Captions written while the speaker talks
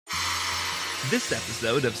This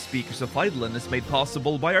episode of Speakers of Eidolon is made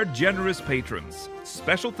possible by our generous patrons.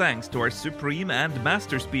 Special thanks to our Supreme and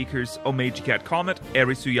Master Speakers, Omeji Cat Comet,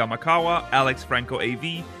 Erisu Yamakawa, Alex Franco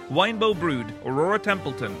AV, Winebow Brood, Aurora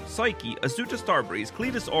Templeton, Psyche, Azuta Starbreeze,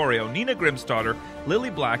 Cletus Oreo, Nina Grimstarter,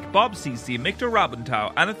 Lily Black, Bob CC, Mictor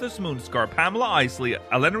Rabentau, Anathus Moonscar, Pamela Isley,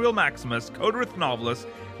 Alenriel Maximus, Coderith Novelist,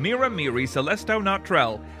 Mira Miri, Celestau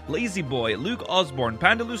Notrell, Lazy Boy, Luke Osborne,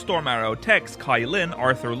 Pandaloo Stormarrow, Tex, Kai Lin,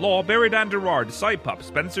 Arthur Law, Beridan Gerard, Cypup,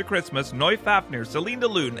 Spencer Christmas, Noy Fafnir, Celine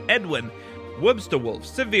DeLune, Edwin, Webster Wolf,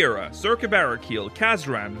 Severa, Circa Barrakiel,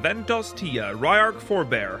 Kazran, Ventos Tia, Ryark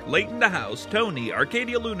Forbear, Leighton the House, Tony,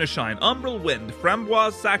 Arcadia Lunashine, Umbral Wind,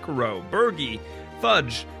 Framboise Sakuro, Bergie,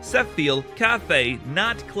 Fudge, Sephiel, Cathay,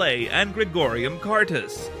 Nat Clay, and Gregorium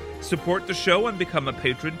Cartus. Support the show and become a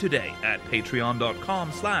patron today at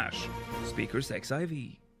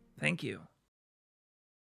patreon.com/SpeakersXIV. Thank you.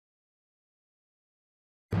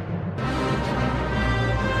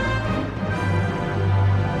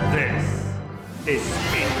 This is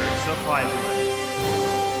Speakers of Eidolon.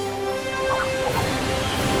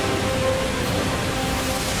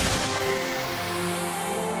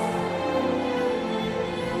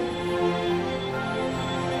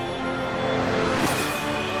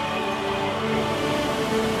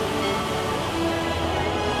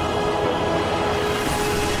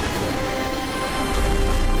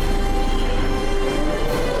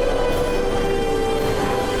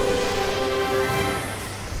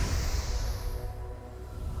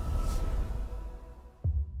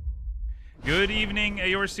 Good evening,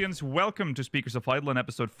 Eorzeans. Welcome to Speakers of Eidolon,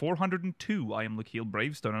 episode 402. I am Lukiel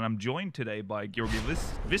Bravestone, and I'm joined today by Georgi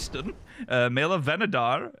Viston, Mela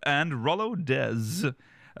Venedar, and Rollo Dez.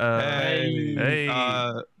 Hey.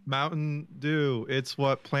 Mountain Dew. It's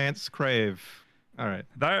what plants crave. All right.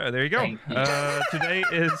 There you go. Today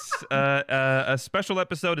is a special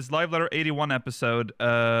episode. It's Live Letter 81 episode.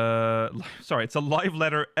 Sorry, it's a Live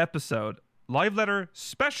Letter episode. Live Letter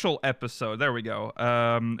special episode. There we go.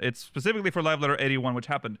 It's specifically for Live Letter 81, which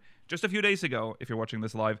happened just a few days ago, if you're watching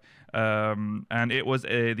this live. And it was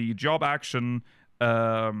the job action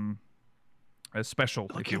a special.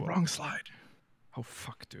 Look, your wrong slide. Oh,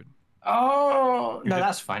 fuck, dude. Oh, no,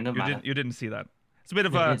 that's fine. No matter. You didn't see that. It's a bit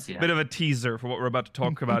of a teaser for what we're about to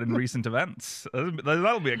talk about in recent events.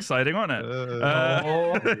 That'll be exciting, won't it?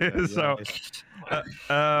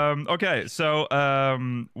 Okay, so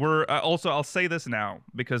we're also, I'll say this now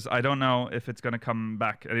because I don't know if it's going to come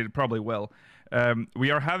back, and it probably will. We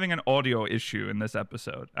are having an audio issue in this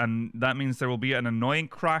episode, and that means there will be an annoying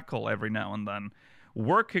crackle every now and then.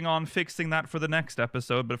 Working on fixing that for the next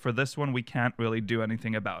episode, but for this one, we can't really do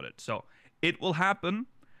anything about it. So it will happen,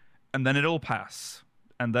 and then it'll pass,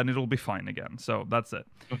 and then it'll be fine again. So that's it.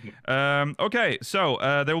 Okay, so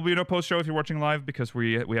there will be no post-show if you're watching live, because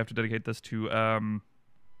we have to dedicate this to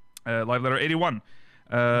Live Letter 81.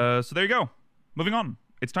 So there you go. Moving on.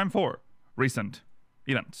 It's time for recent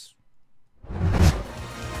events.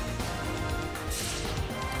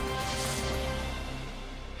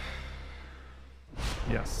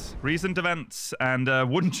 Yes, recent events, and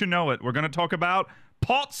wouldn't you know it, we're going to talk about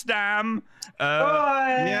Potsdam.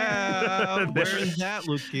 Yeah, where is that,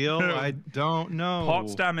 Lukiel? I don't know.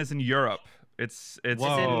 Potsdam is in Europe. It's Is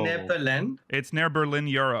it near Berlin? It's near Berlin,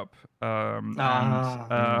 Europe.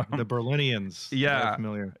 The Berlinians. Yeah,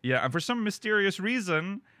 familiar. Yeah, and for some mysterious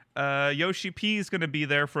reason, Yoshi P is going to be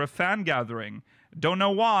there for a fan gathering. Don't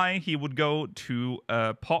know why he would go to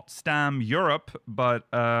Potsdam, Europe, but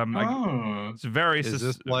it's very... Is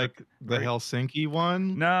this like the Helsinki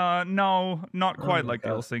one? No, not quite like the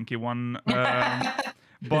Helsinki one.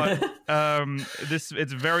 But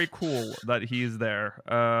it's very cool that he's there.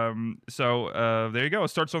 So there you go. It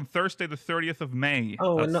starts on Thursday, the 30th of May.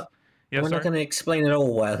 Oh, we're not going to explain it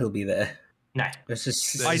all while he'll be there. No. It's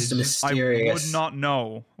just mysterious. I would not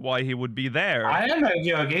know why he would be there. I don't know,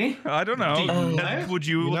 Georgi. I don't know. Do you know? Would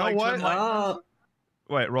you like what? to...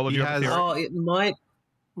 Wait, Rollo, do you have a theory? Oh, it might...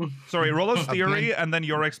 Sorry, Rollo's theory, and then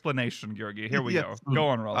your explanation, Georgi. Here we go. Go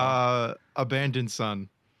on, Rollo. Abandoned son.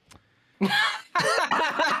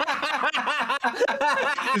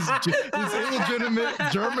 his illegitimate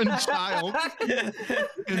German child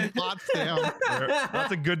in Potsdam.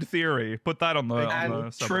 That's a good theory. Put that on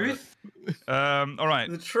the truth. All right.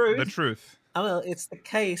 The truth. The truth. Oh, well, it's the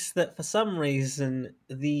case that for some reason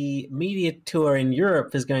the media tour in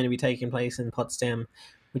Europe is going to be taking place in Potsdam,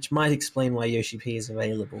 which might explain why Yoshi P is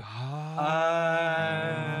available.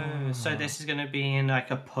 So this is going to be in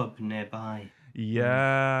like a pub nearby.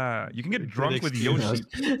 Yeah, you can get drunk with Yoshi.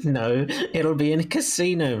 No, it'll be in a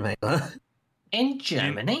casino, mate. In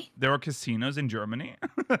Germany? There are casinos in Germany.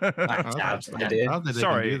 I Oh, doubt I it. don't think they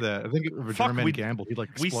Sorry. can do that. I think if a Fuck, German we- gamble, he'd like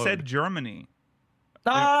We explode. said Germany.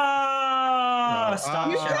 Oh,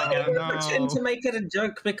 stop You Oh, can't showing even no. pretend to make it a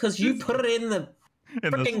joke because you put it in the In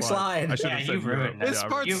the freaking slide. I should Yeah, have you said ruined Europe. it. This Yeah,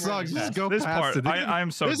 part you sucks. ruined Just that. go This past part, it. I'm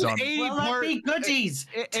so There's done. 80 Will there part. be goodies?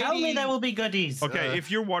 Tell me there will be goodies. Okay, if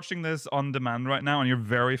you're watching this on demand right now and you're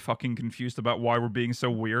very fucking confused about why we're being so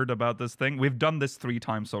weird about this thing, we've done this 3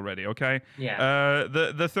 times already, okay? Yeah.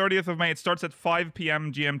 The 30th of May, it starts at 5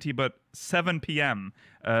 p.m. GMT, but 7 p.m.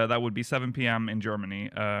 That would be 7 p.m. in Germany,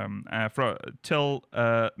 till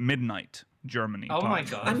midnight Germany Oh time. my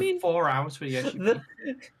god. I mean, 4 hours for Yoshi.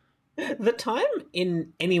 The time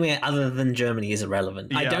in anywhere other than Germany is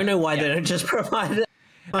irrelevant. I Yeah. don't know why they don't just provide it.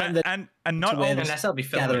 And not to where only, Unless they'll be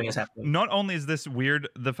filming gathering it. is happening. not only is this weird,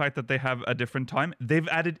 the fact that they have a different time, they've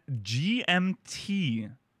added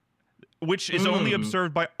GMT, which is only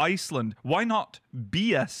observed by Iceland. Why not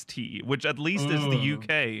BST, which at least is the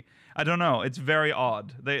UK? I don't know. It's very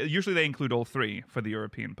odd. Usually they include all 3 for the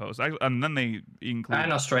European post, and then they include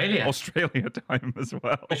And Australia. Australia time as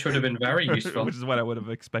well, Which would have been very useful. which is what I would have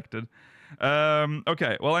expected.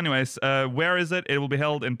 Okay. Well, anyways, where is it? It will be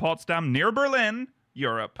held in Potsdam, near Berlin,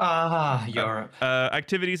 Europe. Europe.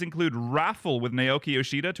 Activities include raffle with Naoki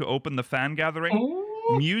Yoshida to open the fan gathering,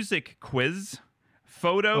 Ooh. music quiz,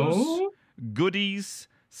 photos, Ooh. goodies,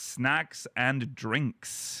 snacks, and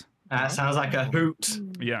drinks. That sounds like a hoot.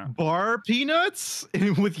 Yeah. Bar peanuts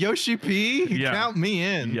with Yoshi P. Yeah. Count me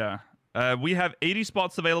in. Yeah. We have 80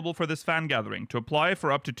 spots available for this fan gathering. To apply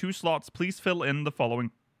for up to 2 slots, please fill in the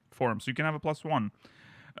following forms. You can have a +1.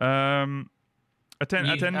 I'll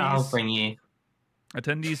bring you.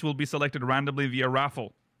 Attendees will be selected randomly via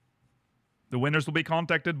raffle. The winners will be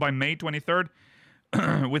contacted by May 23rd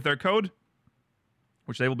with their code,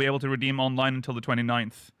 which they will be able to redeem online until the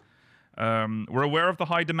 29th. We're aware of the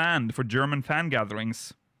high demand for German fan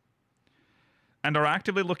gatherings and are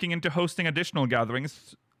actively looking into hosting additional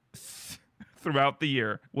gatherings throughout the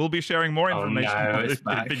year. We'll be sharing more information when it's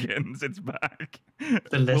back. it begins. It's back.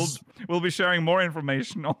 The list. We'll be sharing more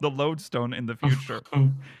information on the lodestone in the future.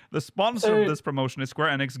 The sponsor of this promotion is Square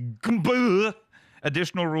Enix.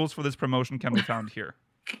 Additional rules for this promotion can be found here.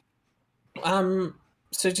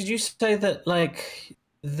 So did you say that like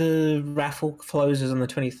the raffle closes on the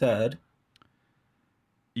 23rd?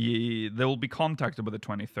 Yeah, they will be contacted by the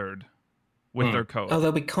 23rd with their code. Oh,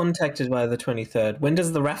 they'll be contacted by the 23rd. When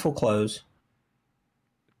does the raffle close?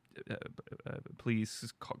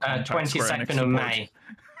 Please contact 22nd of May.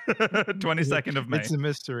 22nd of May. It's a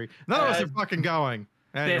mystery. None of us are fucking going.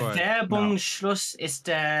 Anyway, Bewerbungsschluss ist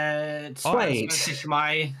der Wait. 22.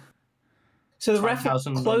 Mai So the raffle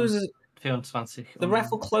 2024. closes. The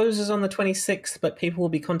raffle closes on the 26th, but people will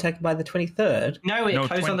be contacted by the 23rd. No, it No,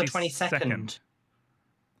 closed on the 22nd. 22nd.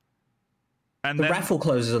 And The then, raffle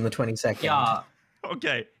closes on the 22nd. Yeah.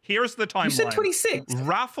 okay, here's the timeline. You said 26th.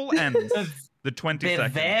 Raffle ends the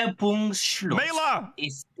 22nd. Bewerbungsschluss Mela!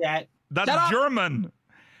 ist der... That's Shut up! German.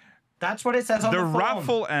 That's what it says on the The form.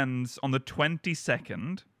 raffle ends on the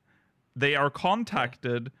 22nd. They are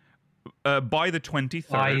contacted by the 23rd.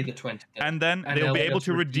 By the 23rd. And then they'll be able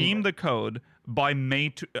to redeem the code by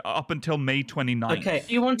up until May 29th. Okay.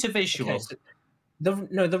 Do you want a visual? Okay, so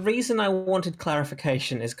the reason I wanted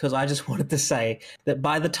clarification is because I just wanted to say that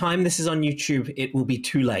by the time this is on YouTube, it will be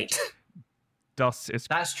too late. Das is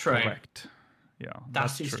That's true. correct. Yeah,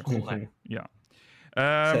 Das that's ist true. correct. Yeah.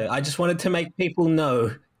 So I just wanted to make people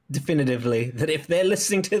know definitively that if they're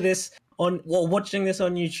listening to this watching this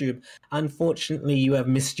on YouTube, unfortunately, you have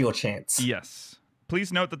missed your chance. Yes.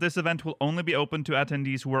 Please note that this event will only be open to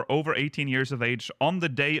attendees who are over 18 years of age on the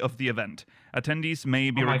day of the event. Attendees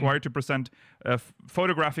may be required to present a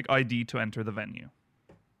photographic ID to enter the venue.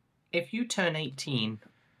 If you turn 18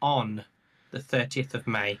 on the 30th of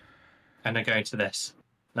May and are going to this,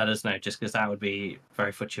 let us know, just because that would be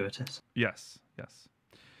very fortuitous. Yes.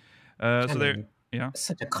 So there. mean, Yeah.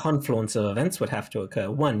 Such a confluence of events would have to occur.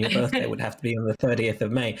 One, your birthday would have to be on the 30th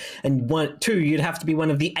of May. And two, you'd have to be one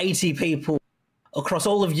of the 80 people across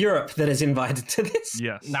all of Europe that is invited to this.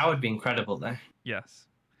 Yes. That would be incredible, though. Yes.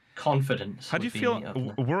 Confidence. How do you would be feel? up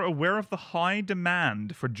there. We're aware of the high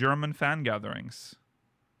demand for German fan gatherings.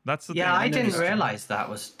 That's the thing. Yeah, I didn't noticed. realize that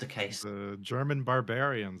was the case. The German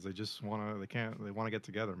barbarians, they just want to, they want to get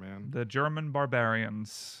together, man. The German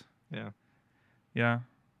barbarians. Yeah.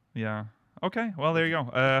 Yeah. Okay. Well, there you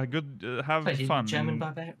go. Good. Have Wait, fun. German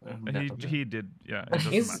barbarian? He did. Yeah. It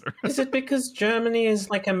doesn't Is, matter. is it because Germany is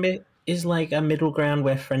like a middle ground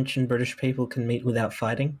where French and British people can meet without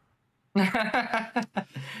fighting? It's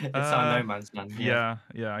our no man's land. Yeah.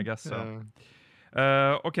 I guess so.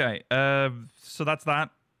 Okay. So that's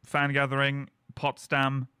that. Fan gathering,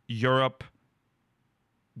 Potsdam, Europe.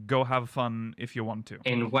 Go have fun if you want to.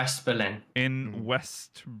 In West Berlin. In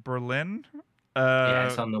West Berlin? Yeah,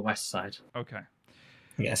 it's on the west side. Okay.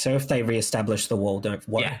 Yeah, so if they re-establish the wall, don't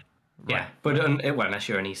worry. Yeah. Yeah, but it won't unless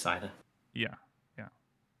you're an East Sider. Yeah.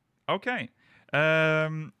 Okay.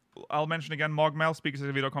 I'll mention again Mogmail,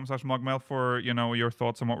 speakersxv.com/Mogmail for, your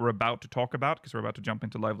thoughts on what we're about to talk about, because we're about to jump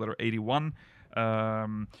into Live Letter 81.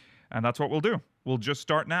 And that's what we'll do. We'll just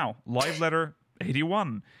start now. Live Letter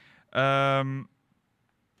 81.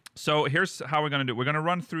 So here's how we're going to do it. We're going to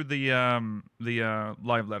run through the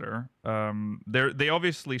live letter. They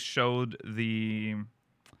obviously showed the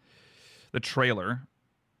trailer.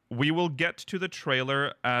 We will get to the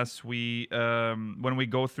trailer as we when we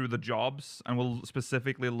go through the jobs, and we'll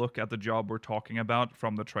specifically look at the job we're talking about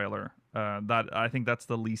from the trailer. I think that's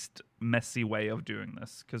the least messy way of doing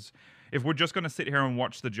this, because if we're just going to sit here and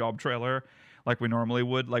watch the job trailer like we normally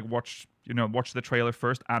would, like watch the trailer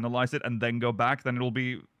first, analyze it, and then go back, then it'll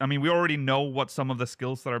be, I mean, we already know what some of the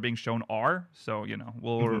skills that are being shown are, so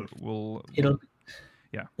it'll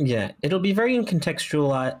be very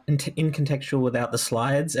incontextual without the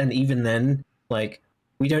slides, and even then, like,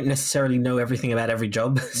 we don't necessarily know everything about every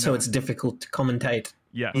job, so it's difficult to commentate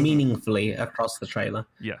meaningfully across the trailer.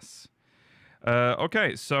 Yes.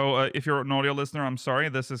 Okay, so if you're an audio listener, I'm sorry.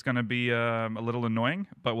 This is going to be a little annoying,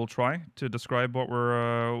 but we'll try to describe what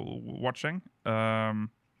we're watching.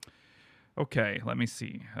 Okay, let me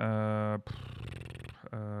see.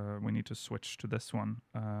 We need to switch to this one.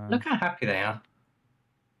 Look how happy they are.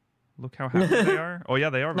 Look how happy they are. Oh,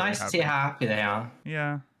 yeah, they are very nice happy. to see how happy they are.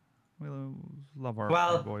 Yeah, we love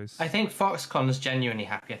our boys. I think Foxconn is genuinely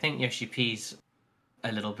happy. I think Yoshi P's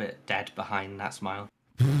a little bit dead behind that smile.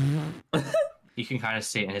 You can kind of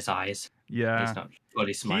see it in his eyes. Yeah, he's not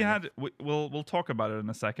fully smiling. We'll talk about it in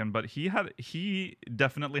a second, but he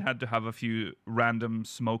definitely had to have a few random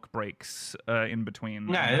smoke breaks in between.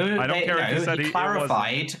 No, I don't care if he said he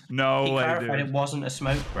clarified. No way, dude. It wasn't a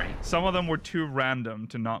smoke break. Some of them were too random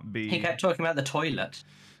to not be. He kept talking about the toilet.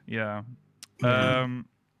 Yeah.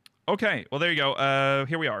 Okay. Well, there you go.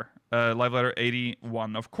 Here we are. Live Letter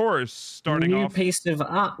 81. Of course, starting off. New piece of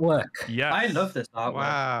artwork. Yes. I love this artwork.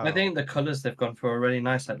 Wow. I think the colors they've gone for are really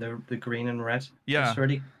nice, like the green and red. Yeah. It's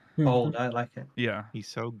really bold. I like it. Yeah. He's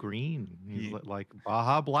so green. He's like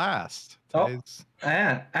Baja Blast.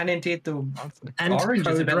 Yeah, and indeed the and orange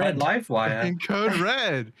is a bit red. like Livewire. And Code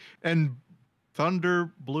Red. And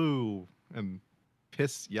Thunder Blue. And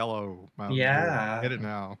Piss Yellow. Mountain Yeah. Dew. Get it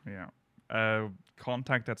now. Yeah.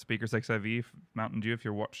 Contact at SpeakersXIV Mountain Dew if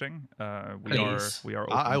you're watching. We Please. are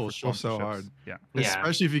open I will for show so sponsorships. hard. Yeah.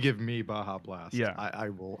 Especially if you give me Baja Blast. Yeah. I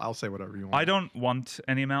will. I'll say whatever you want. I don't want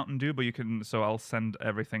any Mountain Dew, but you can. So I'll send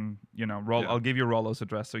everything. I'll give you Rollo's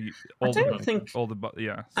address. So you.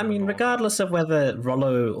 I mean, regardless of whether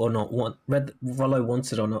Rollo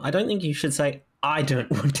wants it or not, I don't think you should say I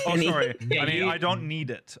don't want any. Oh, sorry. I mean, I don't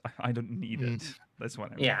need it. I don't need it. That's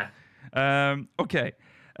what I mean. Yeah. Okay.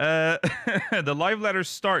 The live letter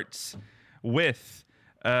starts with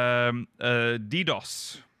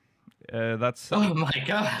DDoS. That's oh my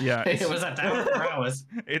god! Yeah, it was a down for hours.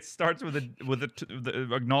 It starts with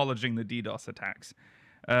acknowledging the DDoS attacks.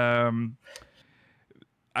 I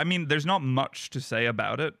mean, there's not much to say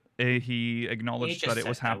about it. He acknowledged that it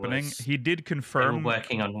was happening. He did confirm. They were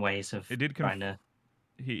working on ways of trying to.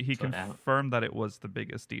 He confirmed that it was the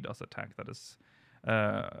biggest DDoS attack that has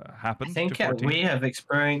happened. I think we have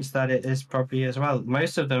experienced that it is probably as well.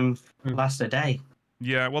 Most of them last a day.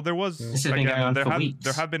 Yeah, well, there was. This has been going on for weeks.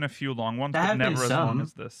 There have been a few long ones, there but have never been as some. long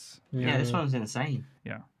as this. Yeah, this one's insane.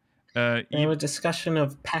 Yeah. There were discussion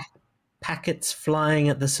of packets flying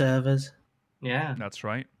at the servers. Yeah, that's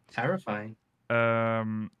right. Terrifying.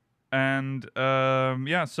 So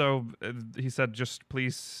he said, just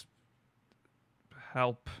please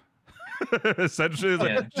help.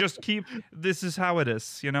 Essentially, just keep. This is how it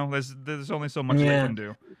is. There's only so much they can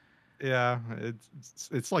do. Yeah,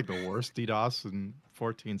 it's like the worst DDoS in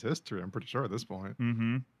 14's history. I'm pretty sure at this point.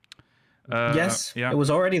 Mm-hmm. Yes, it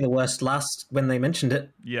was already the worst when they mentioned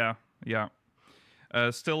it. Yeah.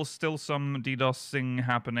 Still some DDoSing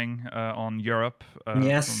happening on Europe.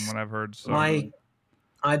 Yes, from what I've heard. So.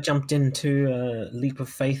 I jumped into Leap of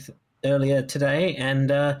Faith earlier today,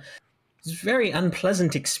 and it was a very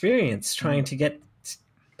unpleasant experience trying to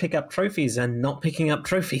pick up trophies and not picking up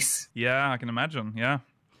trophies. Yeah, I can imagine. Yeah.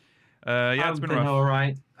 It's been rough. All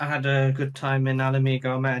right. I had a good time in Alamigo.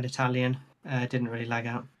 I met an Italian. Didn't really lag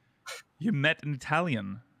out. You met an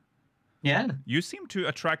Italian? Yeah. You seem to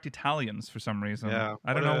attract Italians for some reason. Yeah,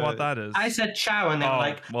 I don't what know what a- that is. I said ciao, and they were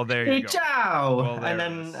like, well, there "Hey, you go. ciao!" Well, there and it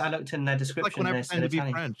then is. I looked in their It's like description. when I They said pretend to be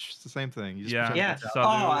Italian. French. It's the same thing. You just Yeah, pretend Yeah. to be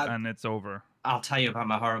salut, Oh, and it's over. I'll tell you about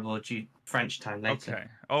my horrible French time later. Okay.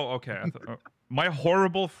 Oh, okay. My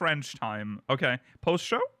horrible French time. Okay. Post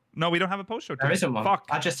show? No, we don't have a post show. There today. isn't one. Fuck.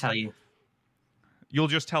 I'll just tell you. You'll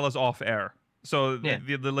just tell us off air. So Yeah.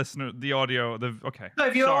 the listener, the audio, okay. So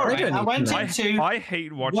if you're all Sorry. They right, don't I need went to know. into I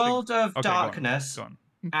hate watching. World of Okay, go on. Darkness, Go on.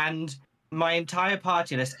 and my entire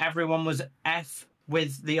party list, everyone was F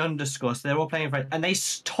with the underscore, so they're all playing French, and they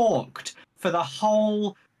talked for the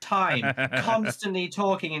whole time, constantly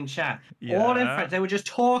talking in chat, all in Yeah. French. They were just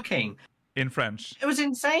talking. In French. It was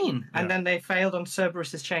insane, and Yeah. then they failed on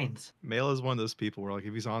Cerberus's chains. Mail is one of those people where, like,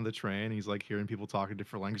 if he's on the train, he's like hearing people talking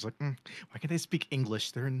different languages. Like, why can't they speak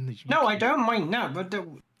English? They're in the UK. No, I don't mind. No, but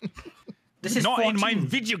this is Not 14. in my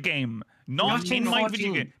video game. Not in my video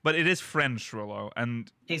 14. game. But it is French, Rollo, and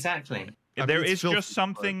Exactly. I mean, there it's is still just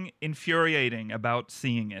fun. something infuriating about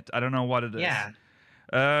seeing it. I don't know what it is. Yeah.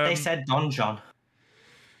 Um, They said Don John.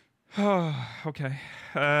 okay.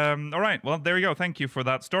 All right. Well, there you go. Thank you for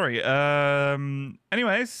that story.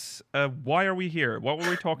 Anyways, why are we here? What were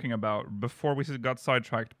we talking about before we got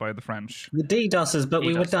sidetracked by the French? The DDoSes, but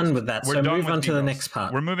we were DDoSes. done with that. We're So done move with on to the DDoS. next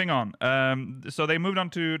part. We're moving on. So they moved on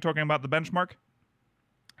to talking about the benchmark,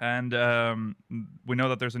 and we know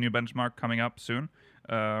that there's a new benchmark coming up soon,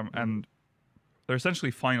 and they're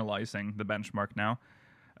essentially finalizing the benchmark now.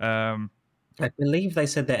 I believe they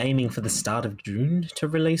said they're aiming for the start of June to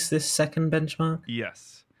release this second benchmark.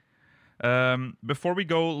 Yes. Before we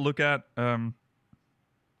go look at some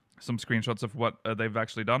screenshots of what they've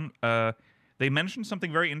actually done, they mentioned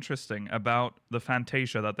something very interesting about the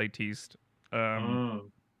Fantasia that they teased. Oh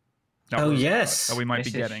that yes, we might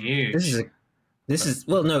This be is getting. huge. This is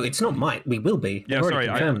well, no, it's not might. We will be. Yeah, They've already sorry,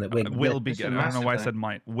 I confirmed that we will be This is getting. I don't know why I massive, said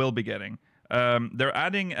might. Will be getting. They're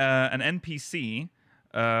adding an NPC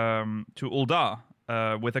to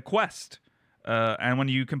Ul'dah with a quest, and when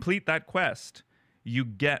you complete that quest, you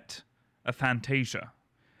get a Fantasia,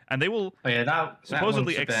 and they will Oh yeah, that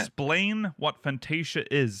supposedly that one's a bit- explain what Fantasia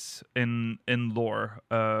is in lore.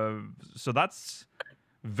 So that's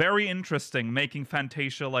very interesting, making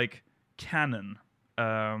Fantasia like canon.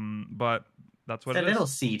 But that's what It's it a little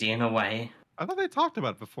is. seedy in a way. I thought they talked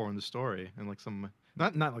about it before in the story, and like some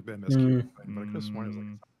not like the MSQ thing, but I could have sworn it was like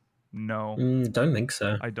No, don't think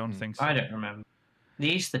so. I don't think so. I don't remember.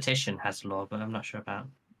 The Aesthetician has lore, but I'm not sure about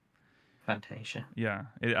Fantasia. Yeah,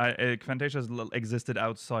 Fantasia has existed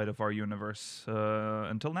outside of our universe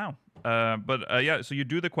until now. But yeah, so you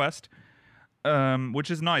do the quest, which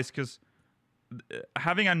is nice because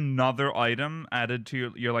having another item added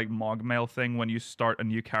to your like Mogmail thing when you start a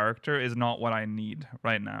new character is not what I need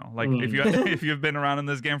right now. Like if you if you've been around in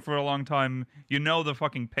this game for a long time, you know the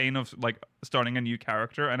fucking pain of like starting a new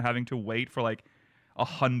character and having to wait for like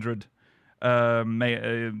 100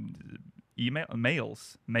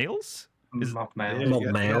 mails. Mogmail.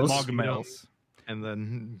 Mogmails. and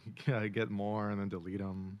then get more and then delete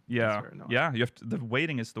them. Yeah, yeah. You have to, the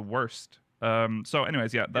waiting is the worst. So,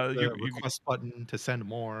 anyways, yeah. The request button to send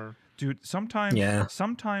more. Dude, sometimes, Yeah.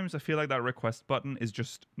 sometimes I feel like that request button is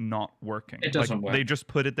just not working. It doesn't like, work. They just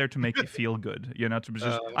put it there to make you feel good. You know, to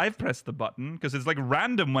just I've pressed the button because it's like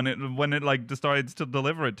random when it like decides to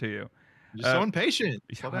deliver it to you. You're so impatient.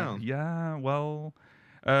 Slow down. Yeah, well,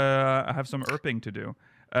 I have some erping to do.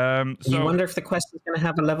 You So wonder if the quest is going to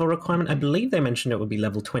have a level requirement. I believe they mentioned it would be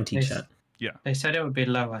level 20, Yes. chat. They said it would be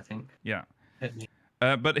low, I think. yeah.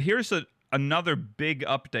 But here's another big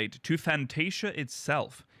update to Fantasia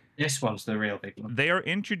itself. This one's the real big one. They are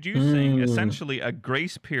introducing essentially a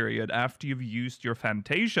grace period after you've used your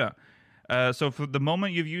Fantasia. So for the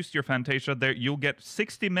moment you've used your Fantasia, there you'll get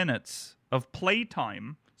 60 minutes of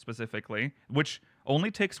playtime specifically, which only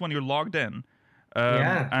takes when you're logged in.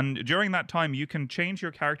 Yeah. And during that time, you can change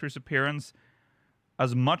your character's appearance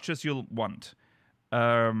as much as you'll want.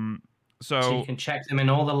 So you can check them in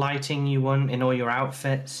all the lighting you want, in all your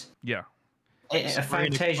outfits. Yeah. A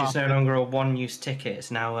Fantasia is no longer a one-use ticket. It's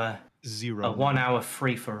now a 0. 1 hour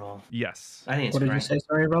free-for-all. Yes. I think it's What did great. you say,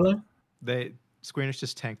 sorry, Rollo? Square Enix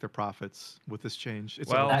just tanked their profits with this change. It's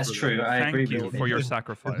Well, over That's for true. them. I agree Thank you with for you. your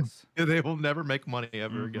sacrifice. They will never make money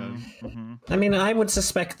ever again. I mean, I would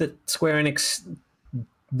suspect that Square Enix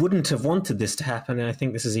wouldn't have wanted this to happen, and I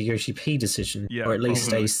think this is a Yoshi P decision, Yeah, or at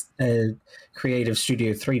least a Creative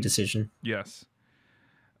Studio 3 decision. Yes.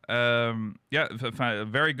 Yeah,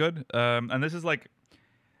 very good. And this is like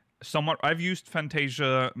somewhat. I've used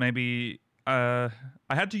Fantasia maybe. I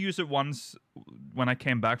had to use it once when I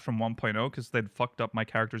came back from 1.0 because they'd fucked up my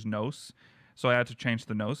character's nose, so I had to change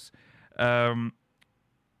the nose.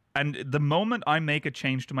 And the moment I make a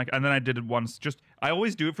change to my, and then I did it once. I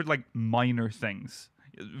always do it for like minor things.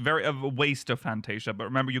 Very a waste of Fantasia, but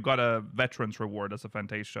remember you got a veterans reward as a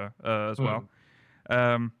Fantasia as well.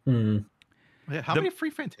 Yeah, how many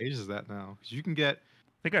free Fantasias is that now? 'Cause you can get.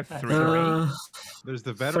 I think I have 3. There's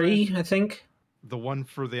the veteran. 3, I think. The one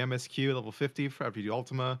for the MSQ level 50 for after you do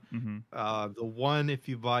Ultima. The one if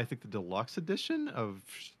you buy, I think, the deluxe edition of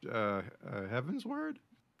Heaven's Word.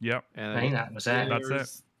 Yep. And I think that was it.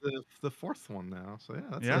 That's it. The fourth one now. So yeah,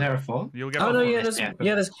 that's Yeah. Is there a 4? You'll get. Oh one no, more.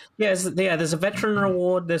 there's a veteran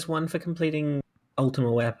reward. There's one for completing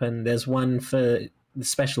Ultima Weapon. There's one for the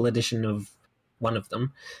special edition of one of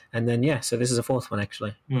them, and then so this is a 4th one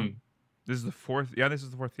actually. This is the 4th. Yeah, this is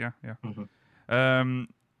the 4th. Yeah.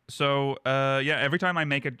 So every time I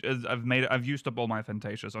make it, I've used up all my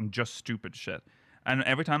Fantasias on just stupid shit, and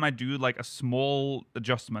every time I do like a small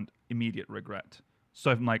adjustment, immediate regret. So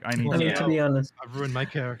I'm like, I need to be honest, I've ruined my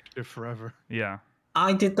character forever. Yeah.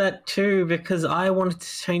 I did that too because I wanted to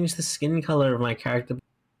change the skin color of my character.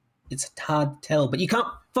 It's hard to tell, but you can't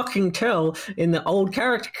fucking tell in the old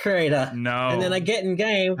character creator. No. And then I get in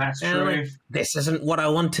game, That's and I'm true. like, this isn't what I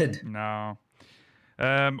wanted. No.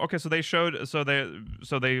 Okay, so they showed, so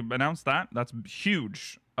they announced that. That's a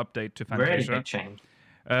huge update to Really Fantasia. big change.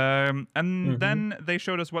 And then they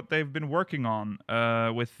showed us what they've been working on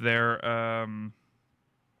with their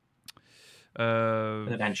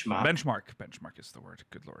The benchmark. Benchmark is the word.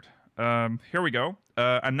 Good lord. Here we go.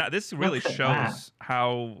 And this really Look at shows that.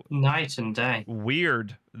 how Night and day.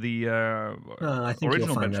 weird the I think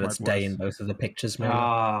original you'll find that benchmark it's day was. in both of the pictures, maybe.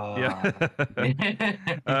 Oh. Yeah.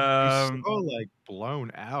 So like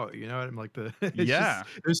blown out, you know what I mean? Like it's Yeah.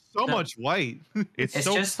 just, there's so much white. it's It's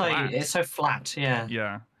so just flat. like it's so flat, yeah.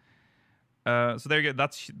 Yeah. So there you go.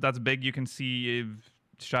 That's big. You can see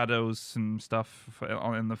shadows and stuff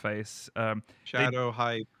in the face. Shadow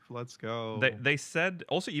hype. Let's go. They said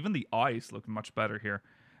also even the eyes look much better here.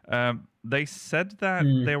 They said that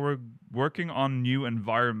they were working on new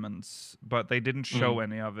environments, but they didn't show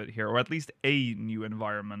any of it here, or at least a new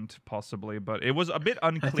environment possibly. But it was a bit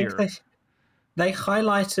unclear. I think they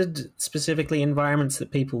highlighted specifically environments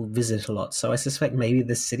that people visit a lot, so I suspect maybe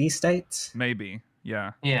the city-states. Maybe,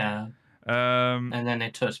 yeah. Yeah. Um, And then they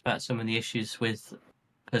talked about some of the issues with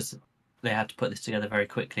because they had to put this together very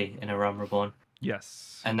quickly in a Realm Reborn.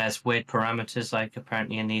 yes. And there's weird parameters, like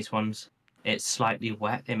apparently in these ones, it's slightly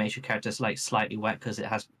wet. It makes your characters like slightly wet because it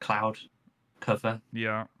has cloud cover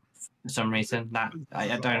Yeah. for some reason. That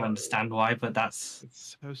I don't understand why, but that's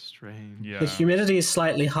It's so strange. Yeah. The humidity is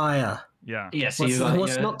slightly higher. Yeah. yes. So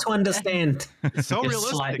What's not to understand? It's so It's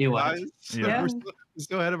realistic, slightly wet. guys. Yeah. We're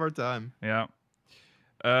still ahead of our time. Yeah.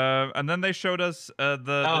 And then they showed us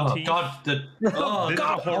the Oh teeth. god, This is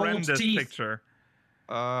a horrendous picture.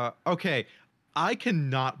 Okay, I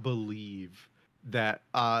cannot believe that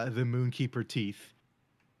the Moonkeeper teeth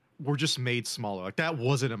were just made smaller. Like that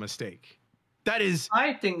wasn't a mistake. That is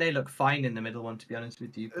I think they look fine in the middle one, to be honest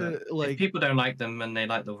with you. But like if people don't like them and they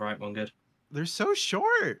like the right one, good. they're so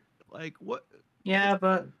short. Like what? Yeah,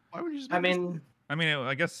 but Why would you just? I make this- mean, I mean,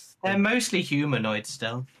 I guess. they're mostly humanoid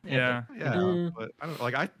still. Yeah. yeah, but I don't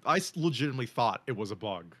like. I legitimately thought it was a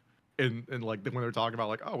bug. And like when they were talking about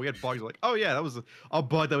like, oh, we had bugs, like, oh yeah, that was a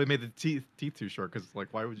bug that we made the teeth too short. Because like,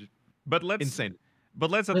 why would you? But let's Insane. But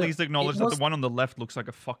let's at Well, least acknowledge it that was- the one on the left looks like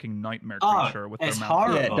a fucking nightmare Oh, creature with their it's mouth.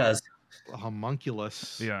 horrible. Yeah, it does.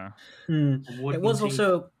 Homunculus. Yeah. It Wooden was teeth.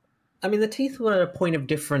 also, I mean, the teeth were a point of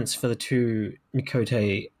difference for the two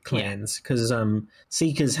Mikote clans because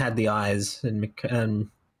Seekers had the eyes and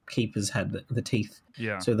Keepers had the teeth.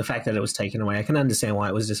 Yeah. So the fact that it was taken away, I can understand why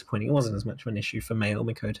it was disappointing. It wasn't as much of an issue for male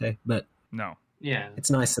Mikote, but No. Yeah.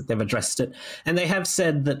 it's nice that they've addressed it. And they have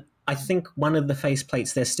said that I think one of the face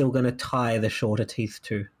plates they're still going to tie the shorter teeth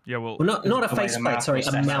to. Yeah. Well, Well, not a The way face the plate, mouth sorry, was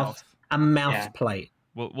a set mouth Yeah. plate.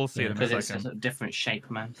 we'll see it in a Because it's second. a different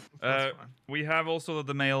shape, man. That's fine. We have also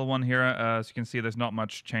the male one here. As you can see, there's not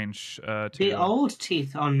much change to The old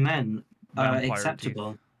teeth on men are Vampire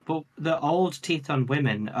acceptable, but the old teeth on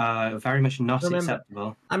women are very much not Remember-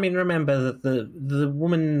 acceptable. I mean, remember that the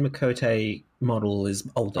woman Mikote model is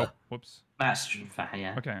older. Oh, whoops. That's true,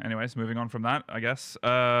 yeah. Okay. Anyways, moving on from that, I guess.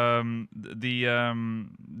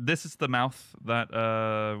 This is the mouth that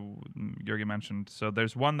Jurgi mentioned. So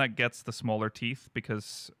there's one that gets the smaller teeth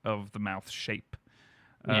because of the mouth shape.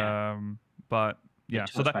 Yeah. But yeah,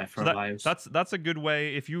 so talked about it for a while. that's a good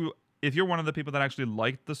way if you're one of the people that actually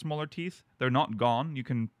liked the smaller teeth, they're not gone. You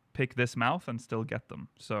can pick this mouth and still get them.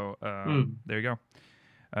 So there you go.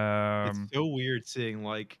 It's so weird seeing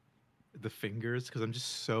like the fingers because I'm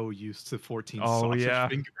just so used to 14 Oh, sausage yeah.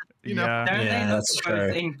 fingers. You know? Yeah. Don't they Yeah, look that's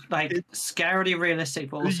both true. scarily realistic,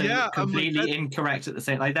 but also Yeah, I'm like, completely incorrect at the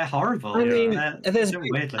same? Like they're horrible. I mean, They're there's.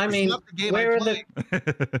 weird I looking. mean, not the game where I are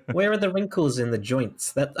the where are the wrinkles in the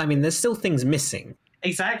joints? There's still things missing.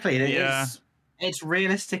 Exactly. Yeah. It's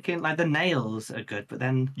realistic in like the nails are good, but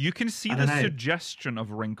then You can see I the don't know. suggestion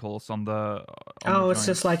of wrinkles on the. It's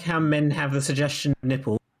just like how men have the suggestion of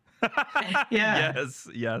nipple. Yeah.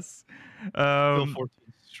 Yes. Phil 14's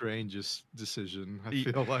strangest decision, I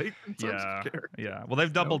feel like. In terms Yeah. of character. Yeah. Well,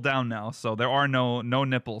 they've doubled down now, so there are no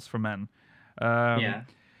nipples for men. Yeah.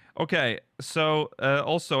 Okay, so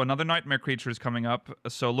also another nightmare creature is coming up.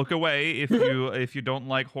 So look away if you don't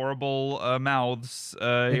like horrible mouths.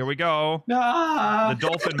 Here we go. Ah! The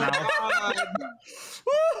dolphin mouth.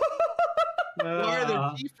 Why are there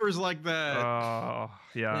teethers like that? Oh,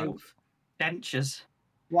 yeah. Dentures.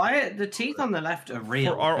 Why are the teeth on the left are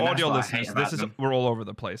real? For our and that's audio what I listeners, hate this about is them. we're all over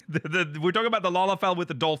the place. We're talking about the Lalafell with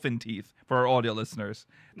the dolphin teeth for our audio listeners.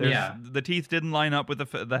 Yeah. The teeth didn't line up with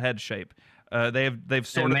the head shape. They've They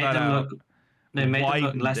sorted made that them out. look. They made them look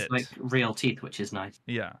widened less it. like real teeth, which is nice.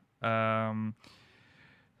 Yeah.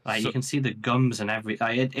 Like So- you can see the gums and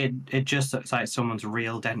everything. It just looks like someone's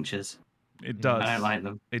real dentures. It does. I don't like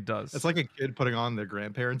them. It does. It's like a kid putting on their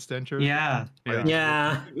grandparents' denture. Yeah, Yeah.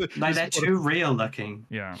 Yeah. like they're too real looking.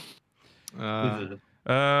 Yeah. Uh,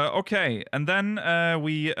 Okay, and then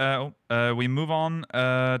we move on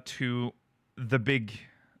to the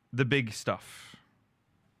big stuff.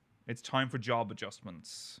 It's time for job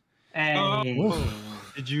adjustments. Hey.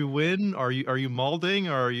 did you win? Are you molding?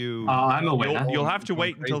 Or are you? I'm a winner. You'll have to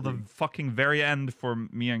wait until the crazy. fucking very end for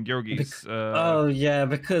me and Georgis. Oh yeah,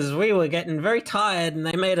 because we were getting very tired, and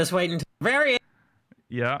they made us wait until very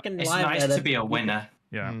Yeah, fucking It's live nice edit. to be a winner.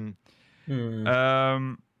 yeah.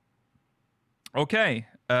 Hmm. Okay,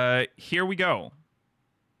 here we go.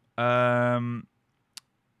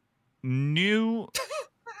 New.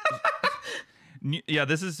 Yeah,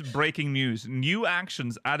 this is breaking news. New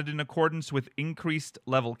actions added in accordance with increased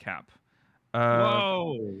level cap.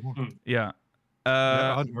 Whoa! Yeah.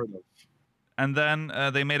 Unheard of. And then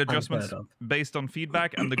they made adjustments of. based on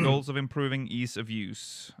feedback and the goals of improving ease of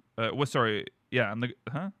use. Sorry. Yeah. And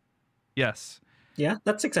Yes. Yeah,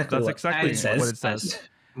 that's exactly That's what exactly it says. what it says.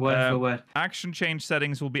 Word for word. Action change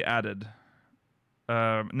settings will be added.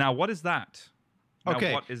 Now, what is that? Now,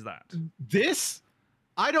 Okay. what is that? This,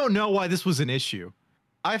 I don't know why this was an issue.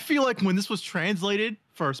 I feel like when this was translated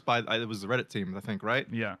first by it was the Reddit team, I think, right?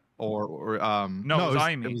 Yeah. Or No, it was it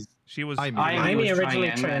Aimee. She was. Aimee. Aimee Amy was originally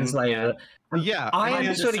trying and then, translated it. Yeah, I and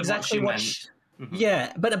understood what exactly she what. meant. Mhm.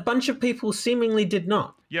 Yeah, but a bunch of people seemingly did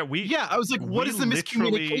not. Yeah, yeah, I was like, what we is the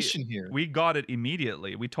literally- miscommunication here? We got it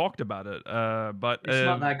immediately. We talked about it. But It's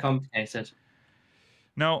not that complicated.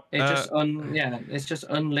 no. It it's just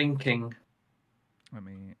unlinking Let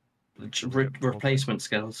me. replacement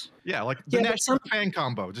skills. Yeah, like the Yeah, but national fan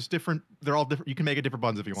combo, just different. They're all different. You can make it different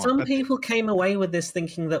buttons if you want. Some That's it. people came away with this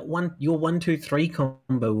thinking that your 1-2-3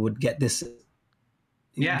 combo would get this.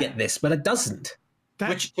 Yeah. Get this, but it doesn't. That-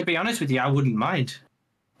 Which, to be honest with you, I wouldn't mind.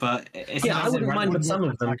 But it's Yeah, not I wouldn't mind with some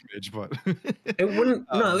of them. package, but It wouldn't.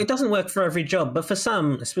 No, it doesn't work for every job, but for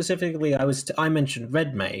some, specifically, I mentioned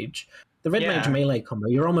Red Mage. The Red Yeah. Mage melee combo,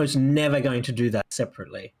 you're almost never going to do that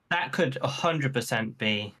separately. That could 100%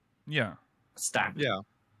 be Yeah. stacked. yeah,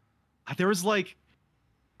 there was like,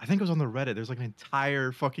 I think it was on the Reddit. There's like an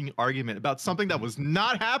entire fucking argument about something that was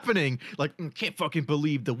not happening. Like, can't fucking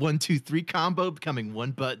believe the 1-2-3 combo becoming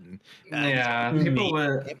one button. Yeah, Mm. people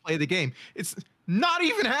were. Can't play the game. It's not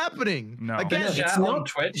even happening. No. Again, No, The it's chat on not-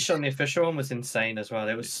 Twitch on the official one was insane as well.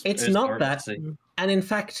 It's it was not horrible that. to see. And in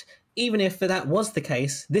fact, even if that was the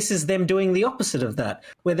case, this is them doing the opposite of that,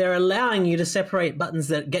 where they're allowing you to separate buttons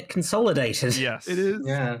that get consolidated. Yes. it is.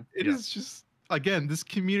 Yeah. It Yeah. is just, again, this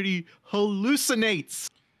community hallucinates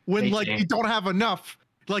when They like do. you don't have enough.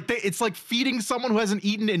 Like it's like feeding someone who hasn't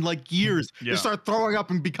eaten in like years. Yeah. They start throwing up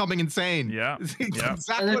and becoming insane. Yeah. It's Yeah.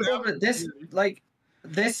 exactly And what the happened. problem,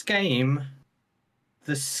 this game,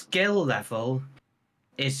 the skill level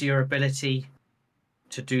is your ability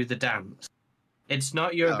to do the dance. It's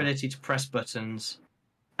not your Yeah. ability to press buttons.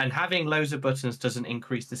 And having loads of buttons doesn't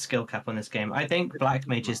increase the skill cap on this game. I think Black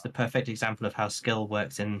Mage is the perfect example of how skill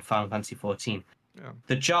works in Final Fantasy XIV. Yeah.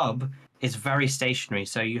 The job is very stationary,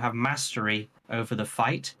 so you have mastery over the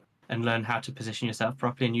fight and learn how to position yourself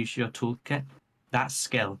properly and use your toolkit. That's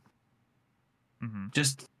skill. hmm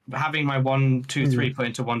Just having my 1, 2, 3 put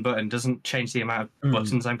into one button doesn't change the amount of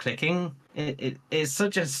buttons I'm clicking. It's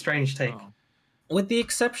such a strange take. Oh. With the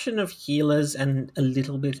exception of healers and a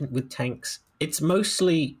little bit with tanks, it's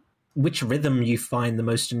mostly which rhythm you find the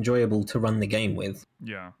most enjoyable to run the game with.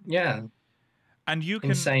 Yeah. Yeah. And you can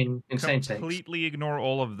insane takes. completely ignore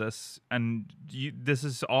all of this, and this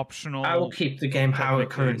is optional. I will keep the game how it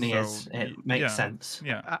technically, currently is. so It makes yeah. sense.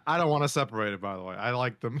 Yeah. I don't want to separate it, by the way. I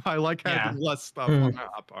like them. I like having less stuff on my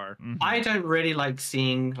hotbar. Mhm. I don't really like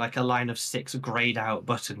seeing like a line of 6 grayed out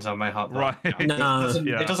buttons on my hotbar. Right. No.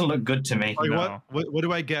 It doesn't look good to me. Like No. what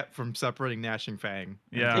do I get from separating Gnashing Fang?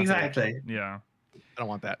 Yeah. Exactly. Yeah. I don't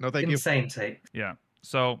want that. No, thank you. Insane take. Yeah.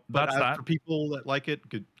 So But that's that. for people that like it,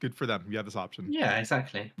 good for them. You have this option. Yeah,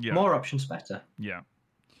 exactly. Yeah. More options better. Yeah.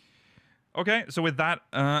 Okay, so with that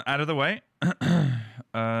out of the way,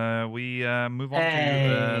 we move on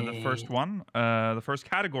to the first one, the first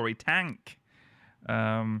category, tank.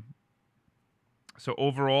 So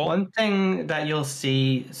overall, One thing that you'll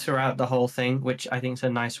see throughout the whole thing, which I think is a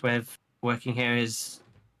nice way of working here, is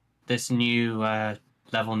this new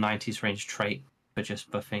level 90s range trait for just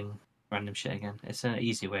buffing random shit again. It's an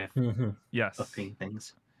easy way of yes, buffing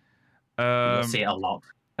things. You'll see it a lot.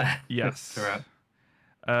 yes. throughout.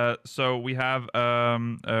 So we have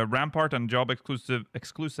Rampart and Job exclusive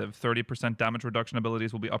 30% damage reduction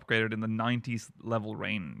abilities will be upgraded in the 90s level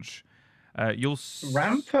range.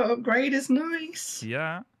 Rampart upgrade is nice.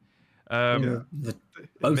 Yeah. Both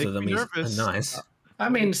Make of them me are nervous. nice. I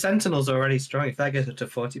mean, Sentinel's already strong. If that gets up to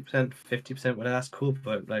 40%, 50%, whatever, that's cool.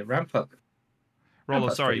 But like Rampart. Rollo,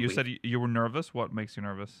 Rampart's sorry, pretty you weak. said you were nervous. What makes you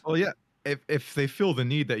nervous? Well, yeah. If they feel the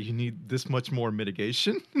need that you need this much more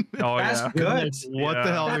mitigation, Oh That's yeah. good. what Yeah.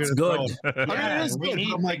 the hell? That's are they gonna good. throw? I mean, Yeah, it is we good, need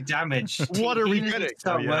but I'm like, big damage. what are we Healers getting?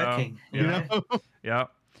 Start Yeah. working. Yeah. you know? Yeah.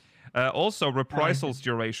 Also, reprisals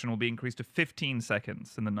duration will be increased to 15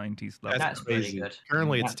 seconds in the 90s level. That's pretty crazy. good.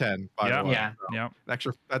 Currently, it's 10. By Yeah. the way. Yeah. Yeah.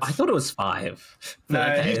 Extra. That's I thought it was 5. No,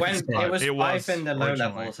 Okay, it it's fine. was It 5 was in the low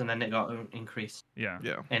originally. levels, and then it got increased Yeah.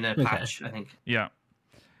 yeah. in a patch, I think. Yeah.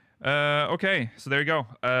 Okay, so there you go.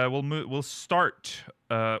 We'll start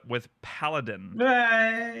with Paladin.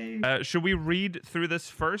 Yay! Should we read through this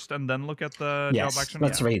first and then look at the Yes, job action?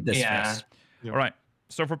 let's read this Yeah. first. Yeah. All right.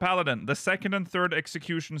 So for Paladin, the second and third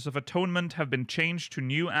executions of Atonement have been changed to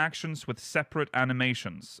new actions with separate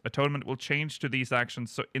animations. Atonement will change to these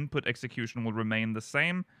actions, so input execution will remain the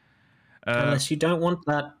same. Unless you don't want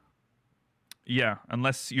that. Yeah,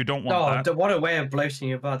 unless you don't want that. What a way of bloating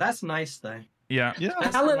your bar. That's nice, though. Yeah, Yeah.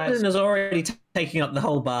 That's Paladin nice. is already taking up the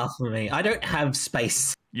whole bar for me. I don't have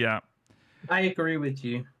space. yeah. I agree with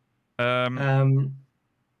you.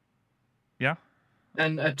 Yeah.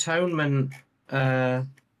 And Atonement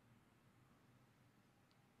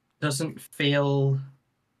doesn't feel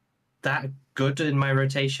that good in my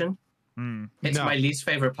rotation. Mm. It's No. my least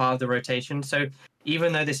favorite part of the rotation. So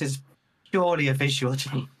even though this is purely a visual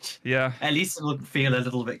change, Yeah. at least it'll feel a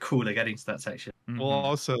little bit cooler getting to that section. Well, Mhm.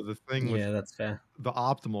 also the thing with Yeah, that's fair. the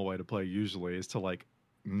optimal way to play usually is to like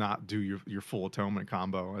not do your full atonement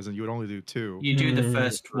combo, as in you would only do 2. You do the Mm.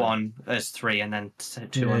 first one as 3 and then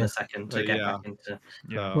 2 on Yeah. the second to get Yeah. back into.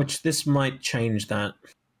 Yeah. Which this might change that.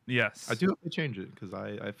 Yes. I do hope they change it because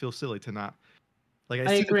I feel silly to not. Like I I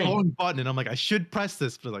see agree. the wrong button and I'm like I should press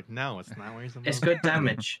this, but like no, it's not where you're supposed It's to. good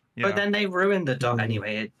damage. Yeah. But then they ruined the dot Mm.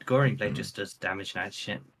 anyway. Goring Blade just does damage now. It's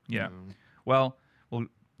shit. Yeah. No. Well,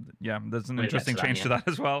 yeah, there's an We'll get interesting to that, change yeah. to that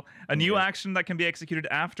as well. A new Yeah. action that can be executed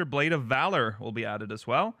after Blade of Valor will be added as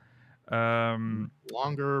well.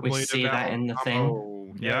 Longer We blade see of that Valor in the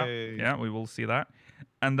combo. Yeah, Yay. yeah, we will see that.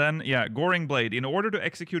 And then, yeah, Goring Blade. In order to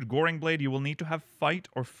execute Goring Blade, you will need to have Fight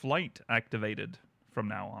or Flight activated from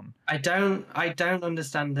now on. I don't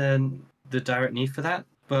understand the direct need for that,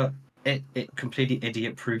 but it completely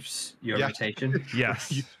idiot proofs your Yeah. rotation.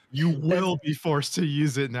 Yes. You will be forced to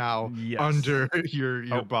use it now Yes. under your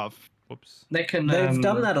Oh. buff. Whoops. They can They've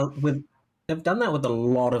done that with a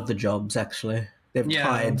lot of the jobs actually. They've Yeah.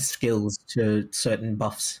 tied skills to certain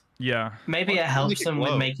buffs. Yeah. Maybe it Well, helps make it them with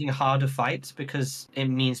glow. making harder fights because it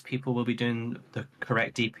means people will be doing the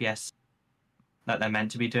correct DPS that they're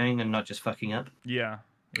meant to be doing and not just fucking up. Yeah.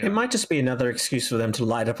 It Yeah. might just be another excuse for them to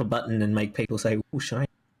light up a button and make people say, "Oh, shine."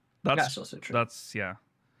 That's also true. That's yeah.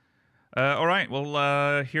 All right.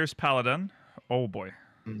 Well, here's Paladin. Oh boy.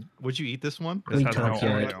 Would you eat this one? This We has no can't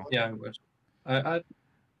hear it. audio. Yeah, I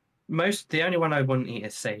would. The only one I wouldn't eat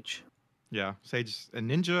is Sage. Yeah, Sage and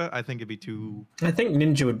Ninja. I think it'd be too. I think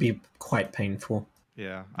Ninja would be quite painful.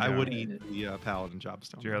 Yeah, I Yeah. would eat the Paladin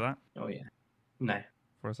Jobstone. Did you hear that Oh yeah. No.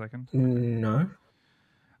 for a second? No.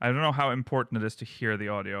 I don't know how important it is to hear the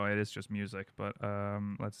audio. It is just music, but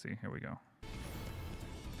let's see. Here we go. Did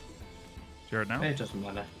you hear it now? It doesn't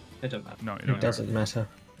matter. It doesn't matter. No, you don't. It hear doesn't matter.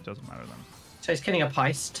 It doesn't matter then. So he's killing a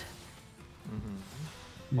Heist.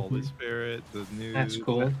 Holy Spirit, the new. That's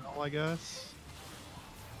cool. Sentinel, I guess.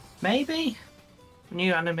 Maybe?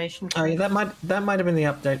 New animation. Oh, yeah, that might have been the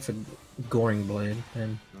update for Goring Blade.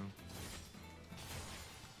 And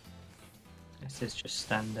This is just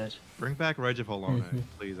standard. Bring back Rage of Hollow Knight,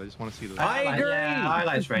 please. I just want to see the. I agree! Yeah, I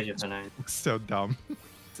like Rage of the Night. So dumb.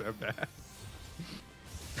 So bad.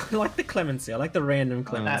 I like the clemency. I like the random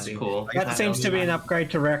clemency. That's cool. That seems to be an upgrade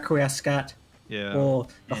to Requiescat, Yeah. or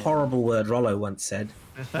the horrible word Rollo once said.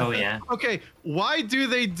 Oh yeah. Okay, why do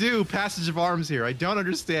they do Passage of Arms here? I don't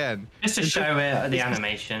understand. Just to show it, the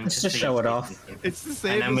animation. Just to show it off. It's the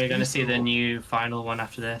same. And then as we're going to see the Beast new final one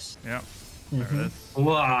after this. Yeah. There it is.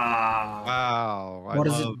 Wow. Wow. What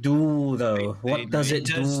does it do, though? What does it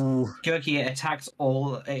do? Gurky, it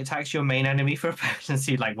attacks your main enemy for a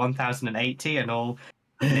potency like 1080 and all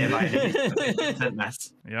nearby enemies. 50%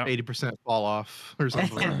 less. Yeah. 80% fall off or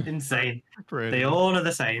something. Insane. Pretty. They all are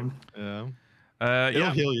the same. Yeah. It'll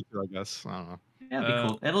Yeah. heal you too, I guess. I don't know. Yeah, it'll be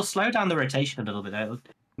cool. It'll slow down the rotation a little bit.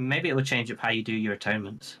 Maybe it will change up how you do your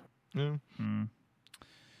atonements. Yeah. Hmm.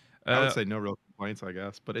 I would say no real complaints, I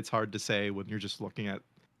guess, but it's hard to say when you're just looking at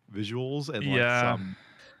visuals and like Yeah. some.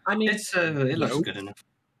 I mean, It looks good enough.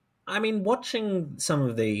 I mean, watching some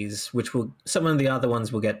of these, some of the other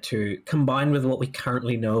ones we'll get to, combined with what we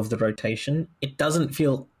currently know of the rotation, it doesn't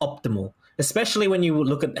feel optimal, especially when you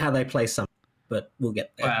look at how they play some. But we'll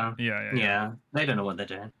get there. Well, Yeah. they don't know what they're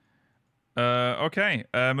doing. Okay.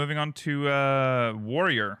 Moving on to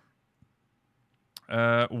Warrior.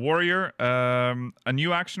 Warrior, a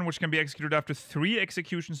new action which can be executed after 3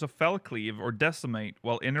 executions of Fellcleave or Decimate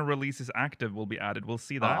while inner release is active will be added. We'll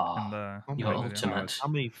see that in the Oh Your my ultimate. God. How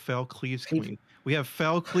many fell cleaves can we have?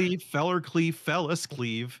 Fell cleave, feller cleave, fellus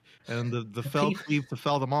cleave, and the fell cleave to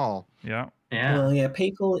fell them all. Yeah. Yeah. Well, yeah,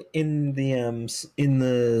 people in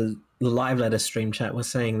the live letter stream chat were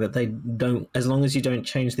saying that they don't, as long as you don't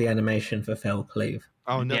change the animation for Fell Cleave.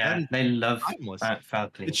 Oh no, yeah, that is they love timeless.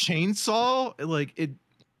 Falcon. The chainsaw, like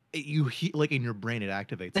like in your brain, it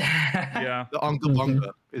activates. Yeah. The Unga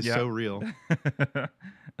Bunga is so real.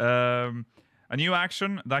 A new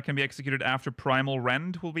action that can be executed after Primal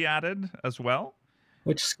Rend will be added as well.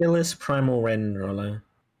 Which skill is Primal Rend, Rollo?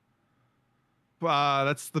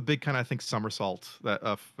 That's the big kind of, I think, somersault that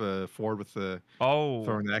forward with the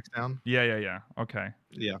throwing the axe down. Yeah. Okay.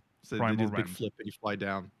 Yeah, so they Primal do the big Rend. flip and you fly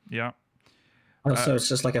down. Yeah. Oh, so it's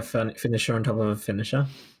just like a finisher on top of a finisher?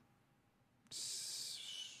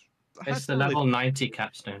 It's the level 90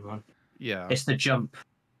 capstone one. Yeah, It's the jump.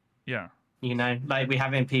 Yeah. You know, like we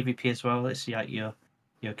have in PvP as well. It's like your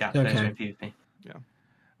gap Okay. closer in PvP.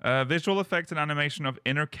 Visual effects and animation of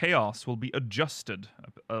inner chaos will be adjusted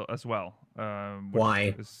as well.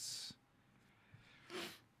 Why?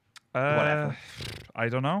 Whatever. I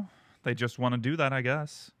don't know. They just want to do that, I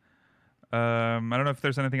guess. I don't know if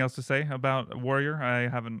there's anything else to say about Warrior. I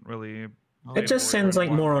haven't really. It just sounds like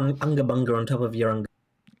more on Unga Bunga on top of your Unga.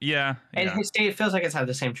 Yeah. It feels like it's had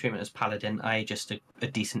the same treatment as Paladin. Just a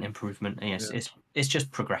decent improvement. Yes, it's just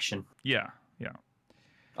progression. Yeah.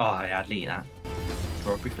 Oh, yeah, I'd eat that.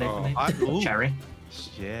 Strawberry flavor, maybe? ooh. Cherry.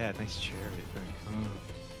 Yeah, nice cherry. Thanks.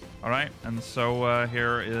 All right, and so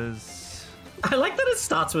here is. I like that it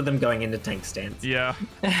starts with them going into tank stance. Yeah.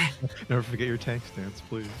 Never forget your tank stance,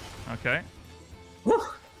 please. Okay. Woo.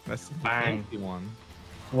 That's the Bang. fancy one.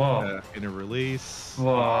 Whoa. Inner release.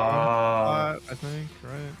 Whoa. I think,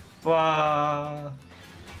 right? Whoa.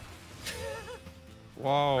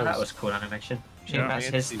 Whoa. Oh, that was cool animation. I think Yeah.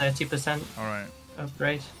 that's his 30% All right.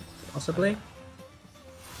 upgrade. Possibly.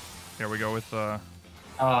 Here we go with Oh,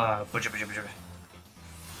 butcher.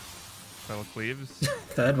 Fellow Cleaves.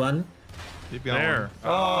 Third one. Keep going. There.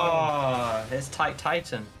 Oh, it's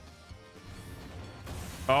Titan.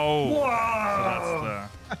 Oh. Whoa.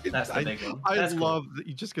 That's That's the big one. I That's cool. love that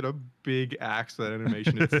you just get a big axe for that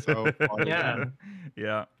animation. It's so funny. Yeah.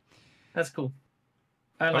 yeah. That's cool.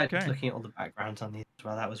 I like Okay. looking at all the backgrounds on these as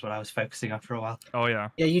well. That was what I was focusing on for a while. Oh yeah.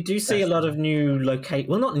 Yeah, you do see a lot of new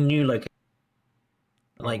well, not new like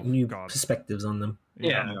Oh, new God. perspectives on them.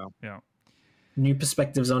 Yeah. Yeah. New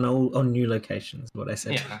perspectives on new locations. What I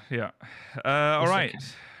said. Yeah. Yeah. All Yes, right. okay.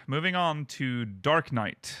 Moving on to Dark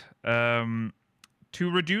Knight. To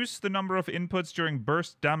reduce the number of inputs during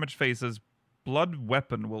burst damage phases, Blood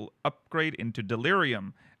Weapon will upgrade into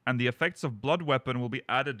Delirium, and the effects of Blood Weapon will be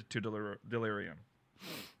added to Delirium.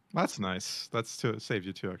 That's nice. Saves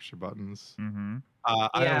you 2 extra buttons. Mm-hmm.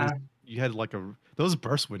 You had those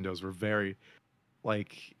burst windows were very,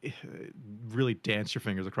 really dance your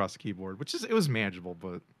fingers across the keyboard, it was manageable,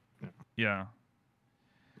 but Yeah.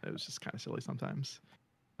 it was just kind of silly sometimes.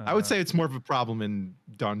 I would say it's more of a problem in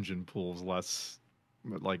dungeon pools, less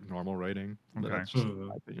like normal rating. But Okay. that's just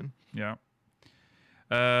my opinion. Yeah.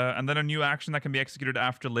 And then a new action that can be executed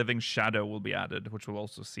after living shadow will be added, which we'll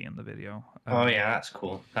also see in the video. Oh yeah, that's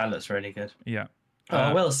cool. That looks really good. Yeah. Oh,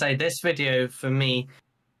 I will say this video for me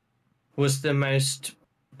was the most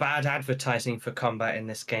bad advertising for combat in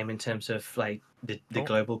this game in terms of like the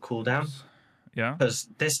global cooldown. Yeah. Because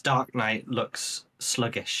this Dark Knight looks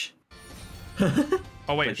sluggish.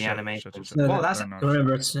 Oh wait, with the animations. No, Well, that's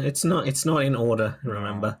remember, it's not in order.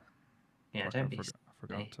 Remember. yeah. Don't be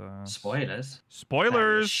forgot. spoilers.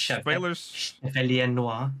 Spoilers. Chevalier Spoilers.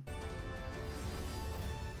 Noir.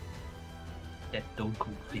 Der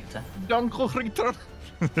Dunkelritter. Dunkelritter.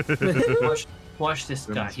 Watch this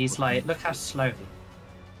guy. He's like, look how slow.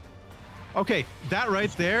 Okay, that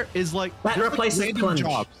right there is like That there's, replaces like, random plunge.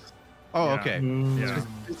 jobs. Oh, Yeah. okay. Yeah.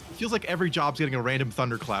 It feels like every job's getting a random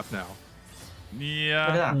thunderclap now. Look at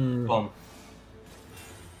Yeah. that. Boom.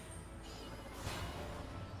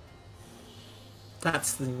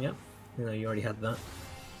 That's the yep. You already had that.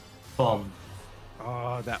 Boom.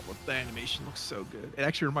 Oh, the animation looks so good. It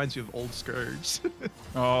actually reminds me of old Scourge.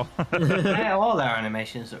 Oh. Yeah, all their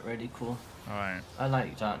animations look really cool. All right. I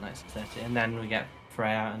like Dark Knight's aesthetic. And then we get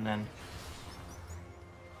Freya, and then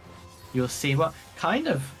you'll see what kind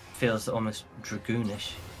of feels almost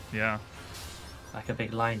dragoonish, Yeah. like a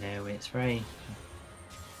big line there. It's very,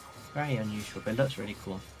 very unusual, but it looks really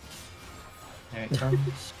cool. There it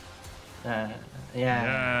comes. Yeah,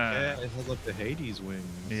 Yeah. it has like the Hades wings.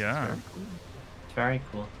 Yeah. it's very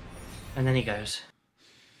cool. And then he goes.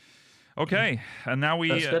 Okay, and now we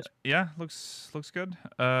That's good. yeah, looks good.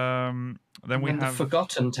 Then we And the have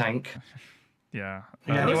Forgotten Tank. yeah.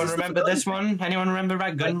 Anyone is the remember this one? Anyone remember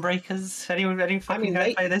about Gunbreakers? Any fucking guy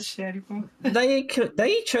they- play this shit anymore?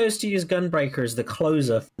 They chose to use Gunbreaker as the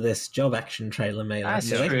closer for this job action trailer, mate. That's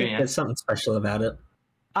So I true, think yeah. there's something special about it.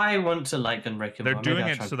 I want to like Gunbreaker They're more. Maybe doing I'll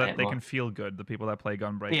it try and so play that it they more. can feel good. The people that play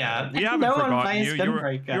Gunbreaker. Yeah, we haven't no one forgotten plays you.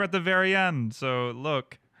 Gunbreaker. You're at the very end. So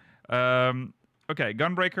look, okay,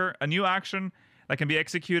 Gunbreaker, a new action that can be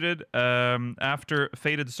executed after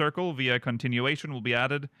Faded Circle via continuation will be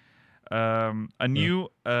added. A new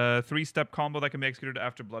 3-step combo that can be executed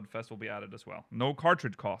after Bloodfest will be added as well. No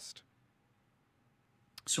cartridge cost.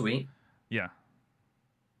 Sweet. Yeah.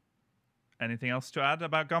 Anything else to add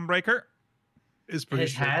about Gunbreaker? It's pretty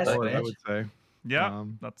His hair's straightforward, I weird. would say. Yeah,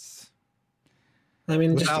 that's I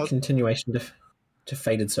mean, just a Without- continuation to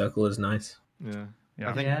Faded Circle is nice. Yeah. Yeah.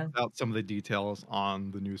 I think Yeah. without some of the details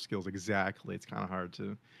on the new skills exactly, it's kind of hard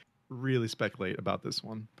to really speculate about this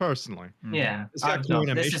one, personally. Yeah, It's got cool this is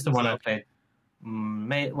animations, the one I though. played.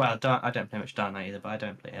 I don't play much Dark Knight either, but I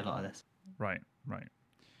don't play a lot of this. right.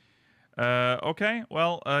 Okay,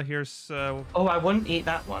 well, here's Oh, I wouldn't eat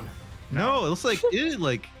that one. No, it looks like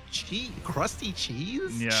like cheese, crusty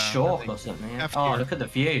cheese. yeah, Chalk or something. Yeah. After Oh, your- look at the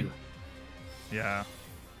view. yeah.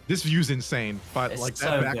 This view's insane, but It's like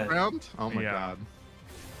so that good. background. Oh my Yeah. god.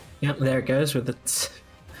 Yep, there it goes with its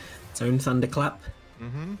own thunderclap.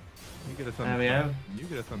 Mm-hmm. You get a There we thunderclap. go. You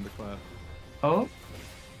get a thunderclap. Oh,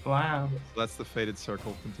 wow. So that's the Faded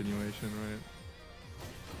Circle continuation, right?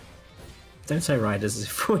 Don't say riders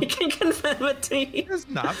if we can confirm it to you. It's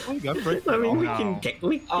not playing Gunbreaker. I mean, we no. can get.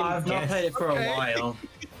 We can Oh, I've not guess. played it for a Okay. while.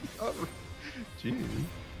 Oh, jeez.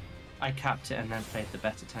 I capped it and then played the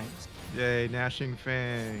better tanks. Yay, Gnashing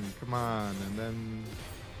Fang. Come on, and then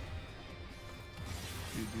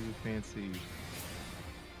you do fancy.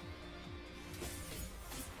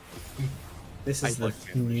 This I is the like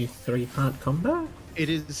it. new 3-part combo. It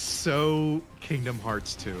is so Kingdom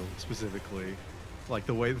Hearts 2 specifically. Like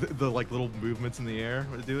the way the like little movements in the air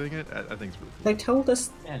are doing it, I think it's really cool. They told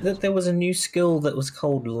us Yeah. that there was a new skill that was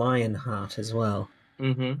called Lionheart as well.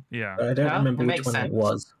 Mm-hmm. Yeah. But I don't Yeah, remember it which makes one it sense.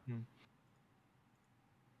 was.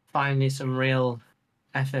 Finally, some real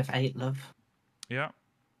FF8 love. Yeah.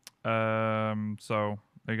 So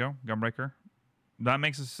there you go, Gunbreaker. That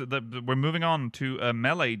makes us. We're moving on to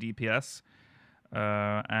melee DPS.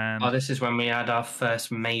 And Oh, this is when we had our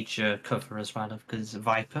first major cover as well, because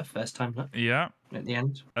Viper, first time look yeah, at the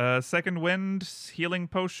end. second wind healing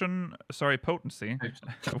potion. Sorry, potency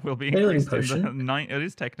will be Healing increased in the potion? It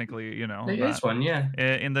is technically, you know, It is that, one, yeah.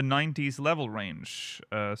 in the 90s level range.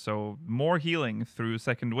 So more healing through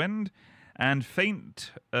second wind, and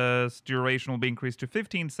faint duration will be increased to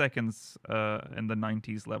 15 seconds in the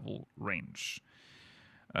 90s level range.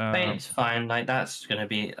 It's fine. Like that's gonna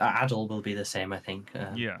be Adel will be the same, I think.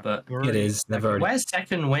 Yeah. But It is. They've already. where's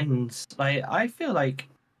second winds? Like I feel like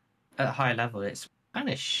at high level it's kind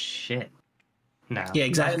of shit now. Yeah,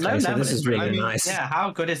 exactly. Low So level this is it's really I mean, nice. Yeah, how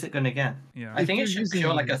good is it gonna get? Yeah. I think it If should you're cure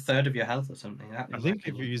using- like a third of your health or something. That I think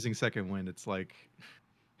if you're using Second Wind, it's like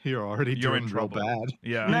You're already You're in doing real trouble. bad.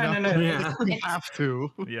 Yeah. No. Yeah. You have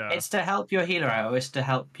to. Yeah. It's to help your healer out, or it's to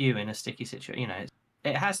help you in a sticky situation. You know,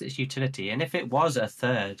 it has its utility, and if it was a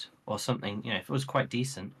third or something, you know, if it was quite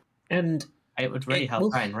decent, And it would really It help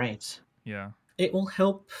will- out in raids. Yeah. it will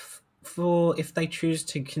help for if they choose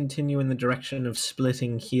to continue in the direction of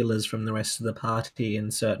splitting healers from the rest of the party in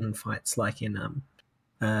certain fights, like in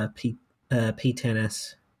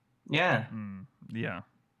P10S. Yeah, Yeah.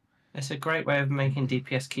 it's a great way of making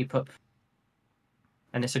DPS keep up,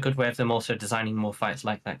 and it's a good way of them also designing more fights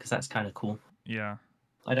like that because that's kind of cool. Yeah.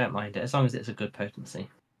 I don't mind it as long as it's a good potency.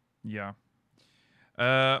 Yeah.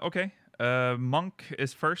 Okay. Monk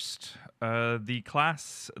is first.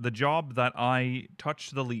 The job that I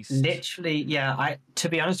touch the least. Literally, yeah. To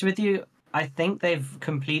be honest with you, I think they've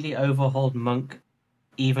completely overhauled Monk.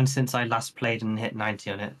 Even since I last played and hit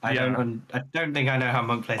 90 on it, I don't think I know how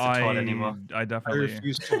Monk plays at all anymore. I I definitely.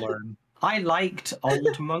 refuse to learn. I liked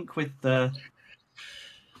old Monk with the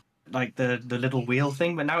little wheel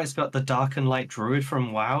thing, but now it's got the dark and light druid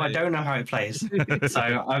from WoW. I don't know how it plays, so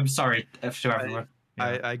I'm sorry to everyone.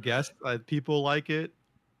 Yeah. I guess people like it.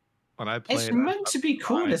 When I play It's it, meant to be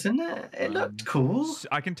cool, fine. isn't it? It looked cool.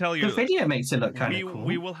 I can tell The you. video makes it look kind of cool.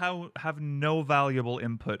 We will have no valuable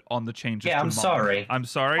input on the changes. Yeah, to I'm Monk. sorry. I'm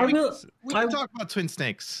sorry. I will. We can talk about Twin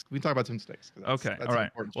Snakes. 'cause Okay, that's all an right.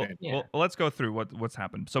 important Well, change. Yeah. let's go through what's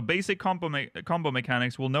happened. So basic combo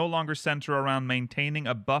mechanics will no longer center around maintaining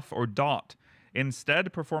a buff or dot.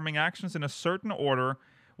 Instead, performing actions in a certain order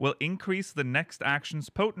will increase the next action's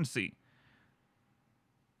potency.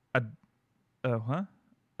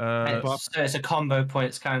 So it's a combo point.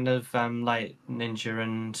 It's kind of like Ninja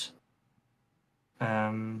and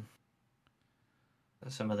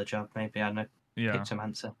some other job. Maybe I don't know. yeah. Pick some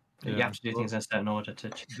answer. You Yeah. have to do things in a certain order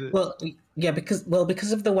to. Well, yeah,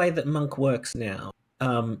 because of the way that Monk works now,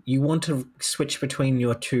 you want to switch between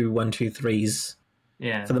your 2 1-2-3s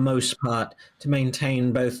Yeah. for the most part to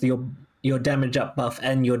maintain both your damage up buff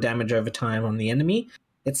and your damage over time on the enemy.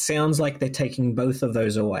 It sounds like they're taking both of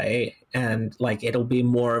those away, and like it'll be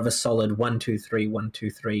more of a solid 1-2-3,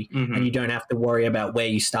 1-2-3, and you don't have to worry about where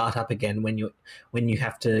you start up again when you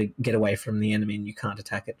have to get away from the enemy and you can't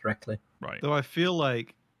attack it directly. Right. Though I feel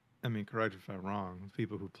like, I mean, correct if I'm wrong,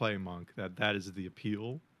 people who play Monk, that is the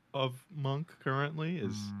appeal of Monk currently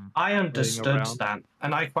is I understood around. that,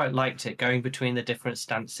 and I quite liked it going between the different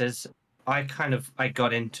stances. I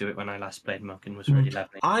got into it when I last played Monk and was really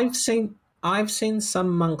lovely. I've seen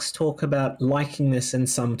some monks talk about liking this and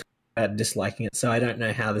some talk about disliking it, so I don't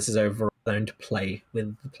know how this is overall going to play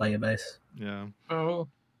with the player base. Yeah. Oh,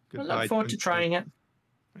 I Goodbye, look forward to Twin trying it. Snakes.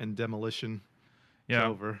 And Demolition. Yeah.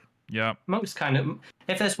 Over. Yeah. Monk's kind of.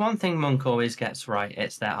 If there's one thing Monk always gets right,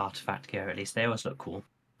 it's their artifact gear. At least they always look cool.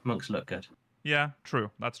 Monks look good. Yeah. True.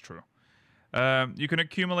 That's true. You can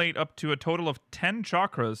accumulate up to a total of 10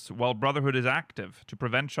 chakras while Brotherhood is active to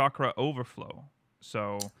prevent chakra overflow.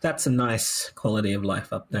 So That's a nice quality of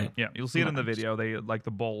life update. yeah, you'll see it in the video. They like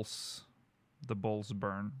the balls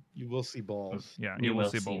burn. You will see balls. Yeah, You you will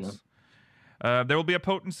will see see balls. There will be a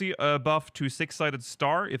potency buff to 6-sided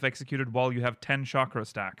star if executed while you have 10 chakra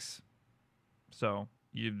stacks. So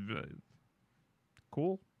you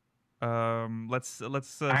cool. Let's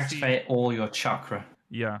Activate all your chakra.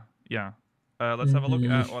 Yeah. Let's have a look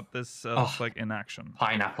at what this looks like in action.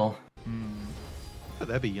 Pineapple. Oh,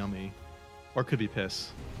 that'd be yummy. Or could be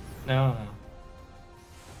piss. No.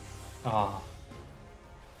 Oh.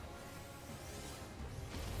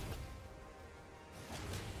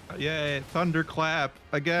 Yay, thunderclap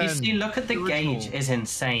again. You see, look at the Original. gauge is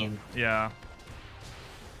insane. Yeah.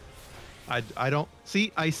 I don't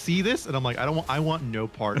see. I see this, and I'm like, I want no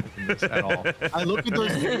part in this at all. I look at those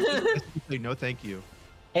things and say, no, thank you.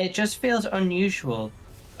 It just feels unusual.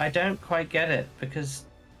 I don't quite get it because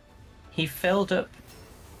he filled up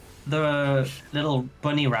the little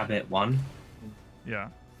bunny rabbit one, Yeah.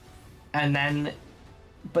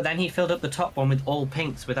 but then he filled up the top one with all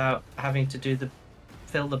pinks without having to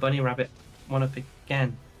fill the bunny rabbit one up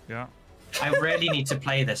again. Yeah. I really need to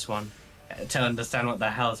play this one to understand what the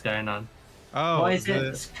hell's going on. Oh, What is it?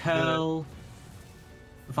 It's Curl,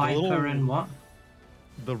 Viper, little- and what?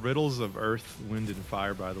 The riddles of Earth, Wind, and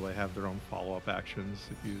Fire, by the way, have their own follow-up actions.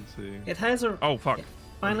 If you see, It has a Oh fuck.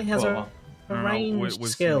 finally has Whoa. a No, ranged we've seen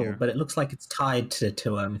skill, here. but it looks like it's tied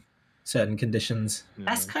to certain conditions.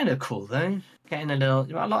 That's kind of cool though. Getting a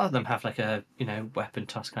lot of them have like a weapon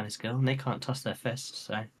toss kind of skill, and they can't toss their fists,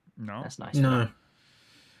 so No. that's nice. No,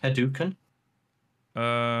 Hadouken.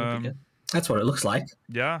 Would be good. that's what it looks like.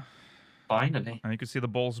 Yeah. Finally. And you can see the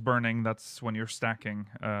balls burning. That's when you're stacking.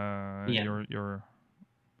 Your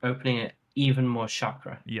Opening it even more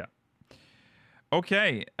chakra. yeah.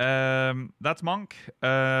 Okay, that's Monk.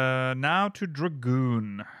 Now to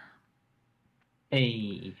Dragoon.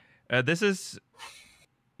 Hey. This is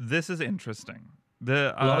interesting.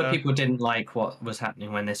 A lot of people didn't like what was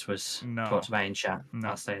happening when this was No. talked about in chat. No.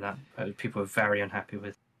 I'll say that. People were very unhappy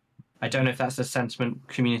with. I don't know if that's a sentiment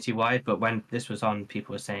community-wide, but when this was on,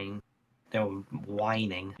 people were saying they were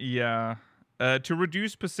whining. Yeah. To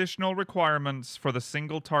reduce positional requirements for the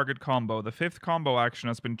single target combo, the 5th combo action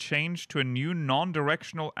has been changed to a new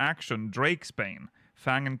non-directional action, Drake's Bane.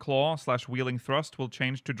 Fang and Claw / Wheeling Thrust will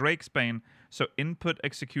change to Drake's Bane, so input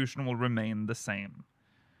execution will remain the same.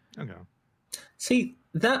 Okay. See,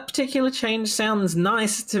 that particular change sounds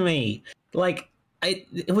nice to me. Like,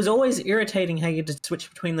 it was always irritating how you had to switch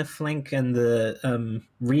between the flank and the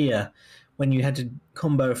rear when you had to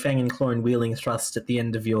combo Fang and Claw and Wheeling Thrust at the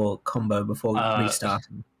end of your combo before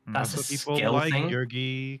restarting. That's a what people skill like, thing.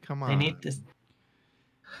 Yergi. Come on. They need this.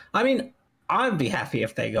 I mean, I'd be happy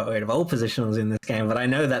if they got rid of all positionals in this game, but I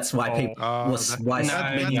know that's why people that's a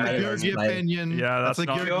Yergi opinion. Yeah, that's a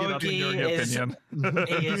not Yergi opinion.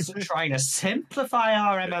 He is trying to simplify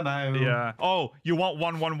our MMO. Yeah. Oh, you want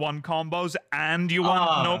 1-1-1 combos and you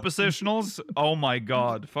want no positionals? Oh my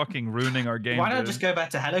god. Fucking ruining our game. Why not dude. just go back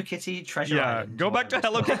to Hello Kitty Treasure Island? Go back to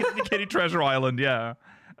Hello Kitty Treasure Island, yeah.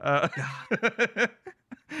 I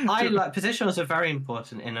like positionals are very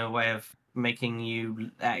important in a way of making you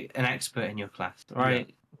an expert in your class, right?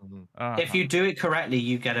 Yeah. If you do it correctly,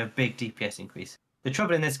 you get a big DPS increase. The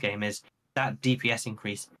trouble in this game is that DPS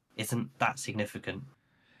increase isn't that significant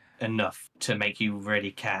enough to make you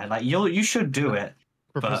really care. Like you should do it.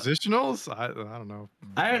 For but positionals? I don't know.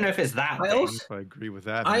 I don't know if it's that. I don't know if I agree with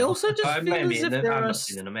that. I now. also just feel maybe as if there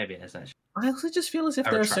are. maybe it is actually. I also just feel as if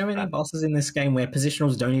I there are so retract many that. bosses in this game where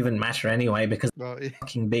positionals don't even matter anyway because Well, they're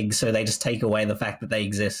fucking big, so they just take away the fact that they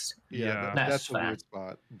exist. Yeah. that's a fair. weird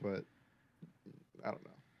spot, but I don't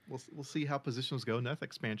know. We'll see how positionals go. Next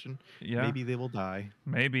expansion, Yeah. maybe they will die.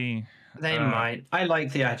 Maybe. They might. I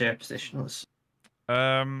like the idea of positionals.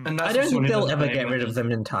 And I that's don't think someone who they'll doesn't ever play get rid much. of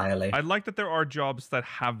them entirely. I like that there are jobs that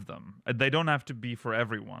have them. They don't have to be for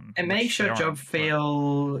everyone. It makes your job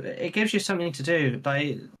feel. It gives you something to do.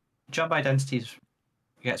 Like job identities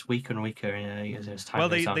gets weaker and weaker as time Well,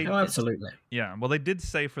 goes on. Oh, absolutely. Yeah, well, they did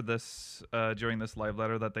say for this during this live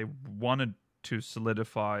letter that they wanted to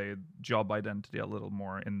solidify job identity a little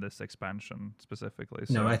more in this expansion specifically.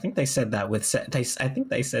 So. No, I think they said that with. I think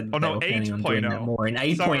they said Oh, they no, were planning on doing that 8.0. more in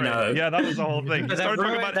 8.0. Sorry. Yeah, that was the whole thing. But Started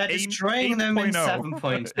talking about they're destroying them in 7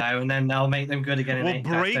 points now, and then they'll make them good again in We'll 8.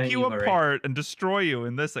 break you apart and destroy you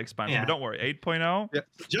in this expansion. Yeah. But don't worry, 8.0. Yeah,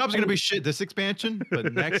 the job's gonna be shit this expansion,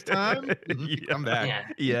 but next time, come back. Yeah.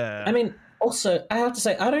 Yeah. I mean, also, I have to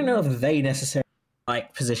say, I don't know if they necessarily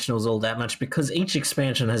like positionals all that much because each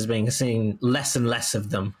expansion has been seeing less and less of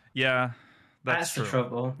them. Yeah, that's the true.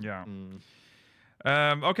 trouble. Yeah.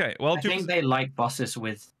 Mm. Okay. Well, I think they like bosses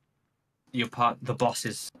with the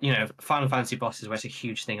bosses. Final Fantasy bosses, where it's a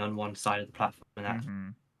huge thing on one side of the platform, and that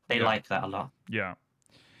they like that a lot. Yeah.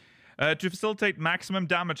 To facilitate maximum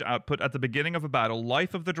damage output at the beginning of a battle,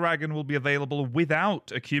 Life of the Dragon will be available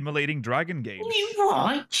without accumulating dragon gauge.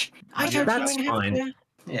 What? That's fine.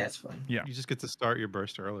 Yeah, it's fine. Yeah. You just get to start your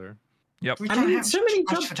burst earlier. Yep. We I don't mean, have so to- many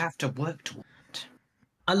I jobs- should have to work to.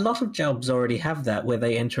 A lot of jobs already have that where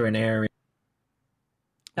they enter an area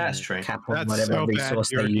That's true. cap on That's whatever so bad, resource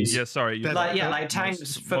they Yergi. use. Yeah, sorry. That- Like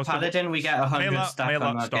tanks for most of- Paladin, we get 100 Mela, stack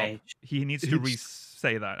on our stop. gauge. He needs to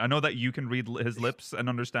say that. I know that you can read his lips and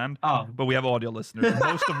understand, Oh, but we have audio listeners.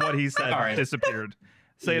 Most of what he said Sorry. disappeared.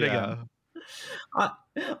 Say it again.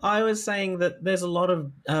 I was saying that there's a lot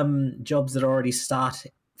of jobs that already start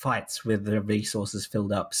fights with the resources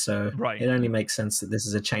filled up, so Right. it only makes sense that this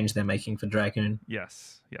is a change they're making for Dragoon.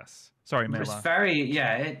 Yes. Sorry, it's Mela. very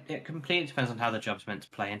it completely depends on how the job's meant to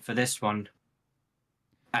play. And for this one,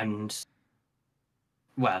 and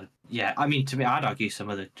well, yeah, I mean, to me, I'd argue some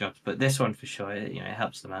other jobs, but this one for sure, it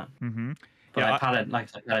helps them out. Mm-hmm. But Yeah, like I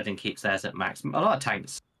said, Paladin keeps theirs at max. A lot of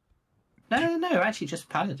tanks. No, actually, just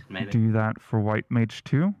Paladin maybe. Do that for White Mage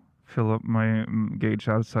too. Fill up my gauge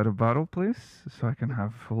outside of battle, please, so I can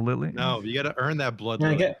have full Lily. No, you got to earn that blood. Yeah,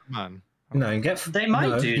 Lily. Come on. No, They might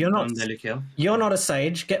no, do you're not. on Lily kill. You're not a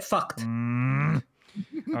sage. Get fucked.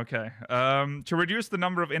 Okay. To reduce the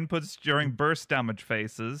number of inputs during burst damage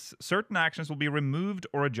phases, certain actions will be removed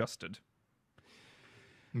or adjusted.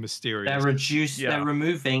 Mysterious. Yeah. They're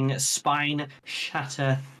removing spine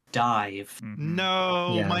shatter dive.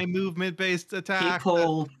 No, Yeah. my movement-based attack.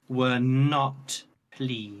 People were not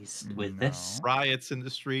pleased with this. Riots in the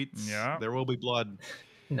streets. Yeah. There will be blood.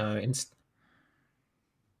 No,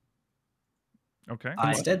 Okay. I-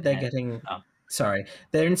 instead they're getting Oh. Sorry,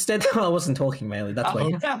 they're instead. I wasn't talking mainly. That's why.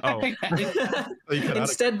 Oh.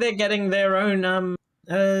 Instead, they're getting their own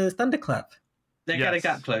thunderclap. They get a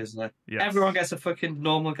gap closer. Yes. Everyone gets a fucking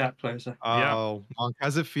normal gap closer. Oh, Monk,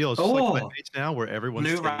 how's it feel? It's just like my page now, where everyone's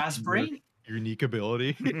Blue taking raspberry. their unique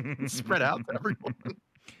ability spread out to everyone.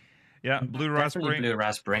 Yeah, blue Definitely raspberry. blue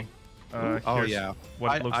raspberry. Oh Here's yeah,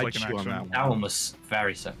 what it looks I'd like in chew on action. that one. That one was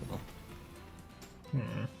very suckable.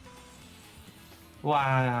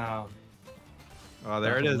 Wow. Oh,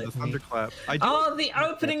 there it is, the thunderclap. Oh, the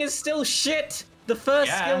opening is still shit. The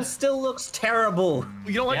first skill still looks terrible.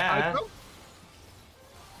 You don't like Yeah. high jump?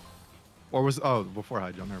 Or before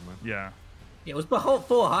high jump? Never mind. Yeah. It was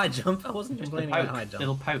before high jump. I wasn't Just a complaining about poke, high jump.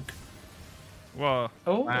 little poke. Well,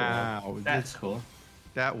 Oh, Wow, that's cool.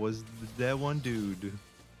 that was that one dude.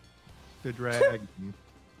 The dragon.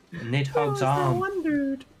 Nidhogg's arm. One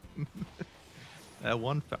dude. That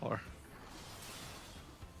one feller.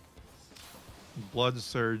 Blood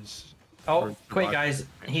surge. Oh, quick guys!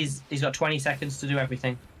 He's got 20 seconds to do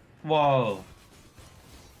everything. Whoa!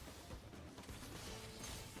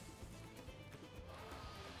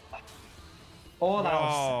 All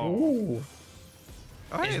else Ooh.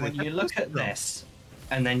 Oh, is hey, when they you kept look posting at them. this,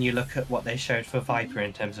 and then you look at what they showed for Viper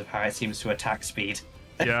in terms of how it seems to attack speed.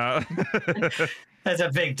 yeah. There's a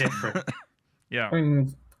big difference. Yeah. I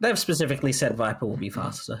mean, they've specifically said Viper will be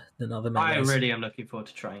faster than other I melees. really am looking forward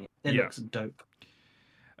to trying it. It Yeah. looks dope.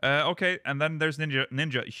 Okay, and then there's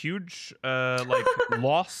Ninja. Huge like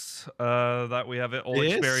loss that we have it all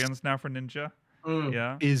This? experienced now for Ninja. Mm.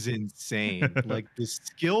 Yeah. Is insane. Like the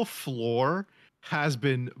skill floor has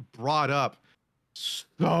been brought up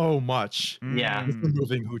so much. Yeah. With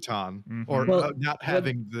removing Hutan or Well, not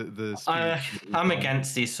having the speed. I'm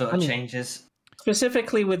against these sort of I mean- changes.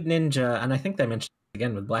 Specifically with Ninja, and I think they mentioned it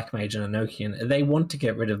again with Black Mage and Enochian, they want to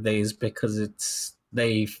get rid of these because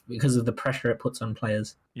because of the pressure it puts on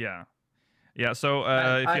players. Yeah. Yeah. So if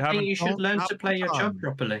I you think haven't, you should learn to play your job Tom.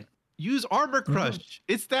 properly. Use armor crush.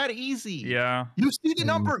 It's that easy. yeah, You see the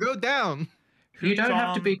number go down. You don't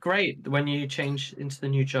have to Huton- be great when you change into the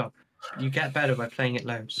new job. You get better by playing it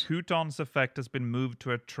loads. Huton's effect has been moved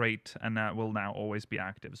to a trait and that will now always be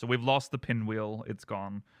active. So we've lost the pinwheel. It's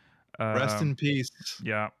gone. Rest in peace.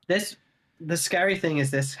 Yeah. The scary thing is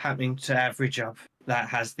this happening to every job that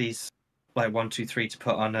has these like 1, 2, 3 to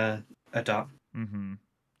put on a dot. Mm-hmm.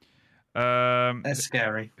 That's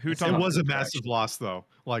scary. Huton It not was a good massive loss, though.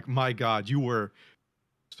 Like, my God, you were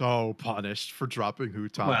so punished for dropping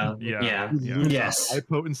Hutan. Well, Yeah. yeah. Yeah. Yes. High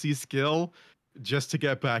potency skill just to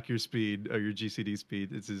get back your speed or your GCD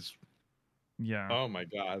speed. It's just, Yeah. oh my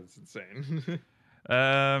God, it's insane.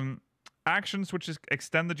 Actions which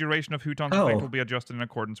extend the duration of Huton's Oh. effect will be adjusted in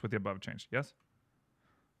accordance with the above change. Yes?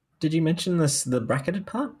 Did you mention the bracketed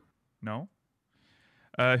part? No?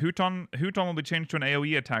 Huton will be changed to an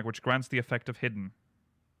AoE attack which grants the effect of hidden.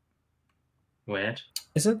 Weird.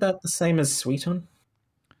 Isn't that the same as Sweeton?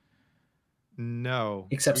 No.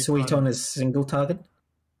 Except Suiton- Sweeton is single target?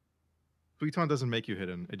 Suiton doesn't make you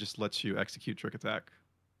hidden. It just lets you execute trick attack.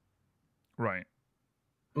 Right.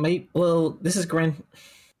 Well, this is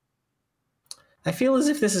I feel as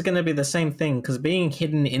if this is going to be the same thing, because being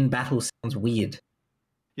hidden in battle sounds weird.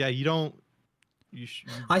 Yeah, you don't...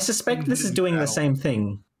 I suspect this is hidden doing the battle. same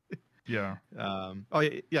thing. Yeah.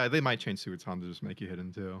 Yeah, they might change Suiton to just make you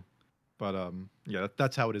hidden too. But yeah,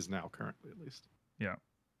 that's how it is now, currently, at least. Yeah.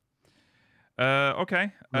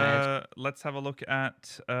 Okay. Let's have a look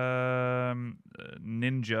at Ninja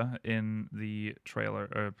in the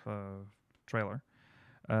trailer.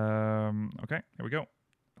 Okay, here we go.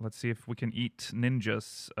 Let's see if we can eat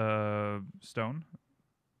Ninja's stone.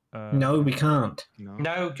 No, we can't.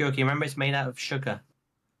 No, Yogi, remember it's made out of sugar.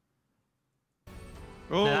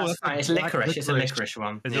 Oh, No, that's that's fine. a It's black licorice. It's a licorice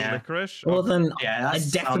one. Is it licorice? Well, then Yeah, I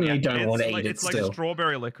that's- definitely oh, yeah. don't want to eat it It's still. like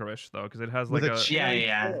strawberry licorice though, because it has With like a a cherry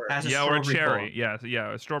Yeah. core. It has a or a strawberry cherry. core.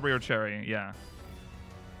 Yeah, a strawberry or cherry. Yeah.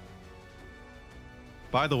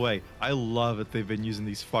 By the way, I love that they've been using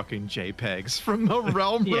these fucking JPEGs from the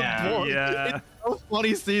Realm Yeah. Reborn. Yeah. It's so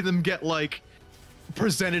funny seeing them get like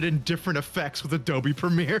presented in different effects with Adobe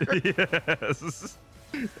Premiere. Yes.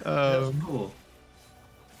 That's cool.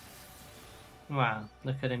 Wow,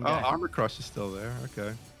 look at him Oh, go. Armor Crush is still there.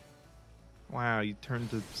 Okay. Wow, you turned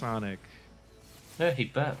to Sonic. No, he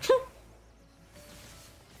burped.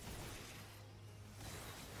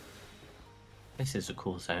 This is a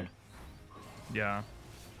cool zone. Yeah.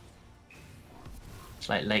 It's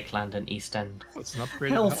like Lakeland and East End. Oh, it's an upgraded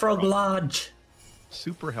Hellfrog Lodge.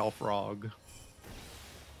 Super Hellfrog.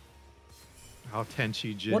 How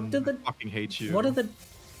Tenchi Jin What do the- fucking hate you. What are the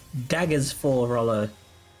daggers for, Rollo?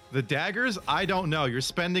 The daggers, I don't know. You're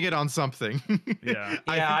spending it on something. Yeah.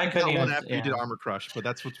 I think couldn't that one even- after you did yeah. Armor Crush, but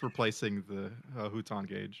that's what's replacing the Huton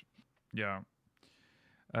gauge. Yeah.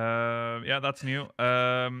 Yeah, that's new.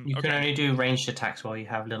 You Okay. can only do ranged attacks while you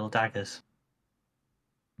have little daggers,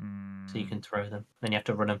 so you Mm. can throw them. Then you have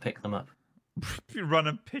to run and pick them up. You run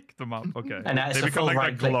and pick them up. Okay. And that's They a become full like the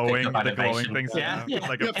right-click glowing, pickup the glowing animation. things. Yeah, yeah.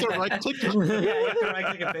 Like You have to right click. Yeah, you have to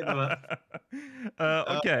right-click and pick them up.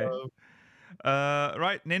 Okay.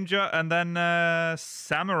 Right, ninja, and then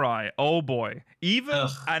samurai. Oh boy. Even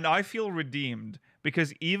Ugh. and I feel redeemed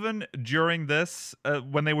because even during this,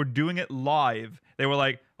 when they were doing it live, they were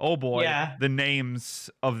like, "Oh boy, Yeah. the names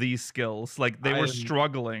of these skills." Like they were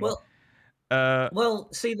struggling. Well, well,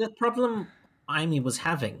 see, the problem Amy was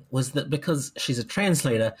having was that because she's a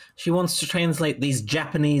translator, she wants to translate these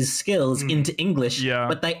Japanese skills into English, Yeah.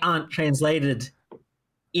 but they aren't translated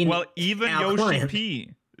in Well, even our Yoshi client.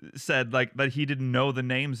 P said like that he didn't know the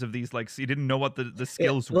names of these. Like he didn't know what the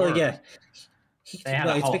skills well, were. yeah. They had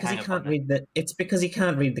Well, a it's whole because he hang-up can't on it. read the. It's because he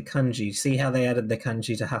can't read the kanji. See how they added the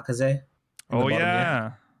kanji to Hakaze? On the Oh bottom there?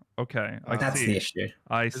 yeah. Okay. I That's see. the issue.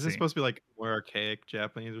 I Is this see. supposed to be like more archaic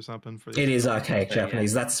Japanese or something? For It these? is archaic Yeah.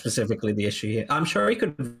 Japanese. That's specifically the issue here. I'm sure he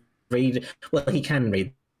could read. Well, he can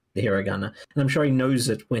read the hiragana, and I'm sure he knows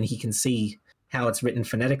it when he can see how it's written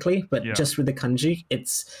phonetically. But Yeah. just with the kanji,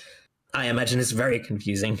 I imagine it's very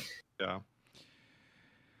confusing. Yeah.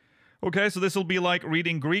 Okay, so this will be like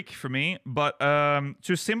reading Greek for me, but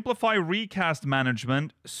to simplify recast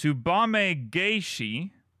management, Subame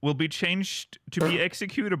Geishi will be changed to be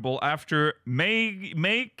executable after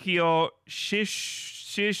Meikyo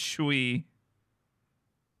Shishui.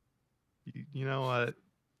 You know what?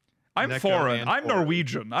 I'm Neko foreign. and I'm foreign.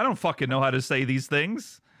 Norwegian. I don't fucking know how to say these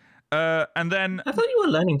things. And then I thought you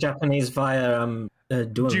were learning Japanese via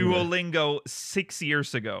Duolingo. Duolingo 6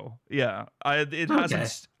 years ago. Yeah, it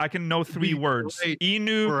hasn't. I can know 3 words: Right.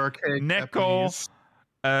 Inu, For archaic Neko.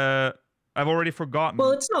 Japanese. I've already forgotten.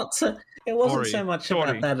 Well, it's not. It wasn't Sorry. so much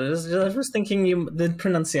Sorry. about that. I was thinking the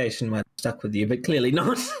pronunciation might have stuck with you, but clearly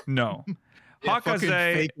not. No. Yeah, fucking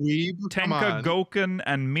Hakaze, fake weeb. Come Tenka on. Goken,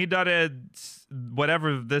 and Midare,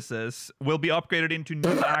 whatever this is, will be upgraded into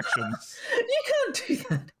new actions. You can't do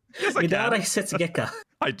that. Yes, I Midare can. Setsugeka.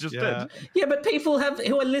 I just Yeah. did. Yeah, but people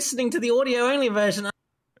who are listening to the audio only version.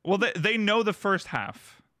 Well, they know the first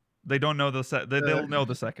half. They don't know they'll know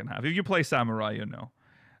the second half. If you play Samurai, you know.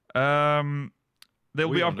 They'll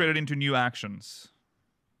We be don't know. upgraded into new actions.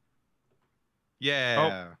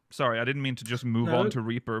 Yeah. Sorry, I didn't mean to just move No. on to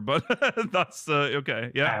Reaper, but that's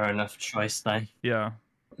okay. Yeah, Fair enough choice, though. yeah.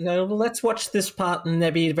 No, well, let's watch this part and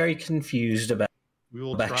they'll be very confused about We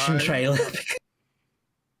will the action try. trailer.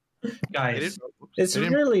 They Guys, didn't, It's they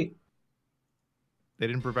didn't- really. they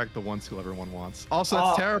didn't bring back the one skill everyone wants. Also, oh,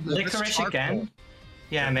 it's terrible. This licorice charcoal. again?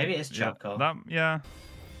 Yeah, maybe it's Yeah, charcoal. yeah.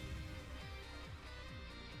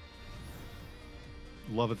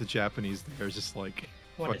 Love it. The Japanese there's just like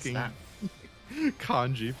What is fucking that?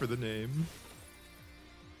 kanji for the name.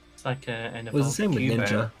 It's like an It was the same evolved with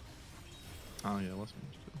Cubo. Ninja. Oh yeah, let's.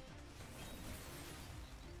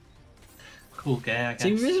 Cool gay, I guess.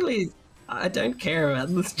 See, really, I don't care about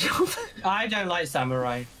this job. I don't like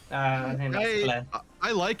samurai. I think that's clear.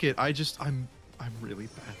 I like it. I'm really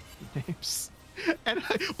bad with names.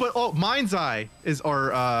 But Mind's Eye is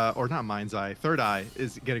or not Mind's Eye. Third Eye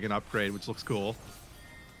is getting an upgrade, which looks cool.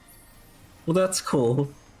 Well, that's cool.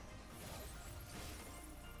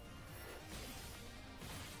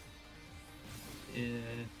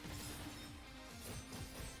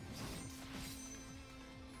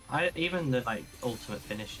 Even the like ultimate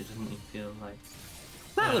finisher doesn't even feel like.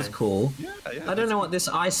 That was cool. Yeah, I don't know what this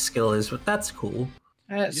ice skill is, but that's cool.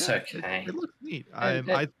 It's Yeah, okay. It looks neat. I I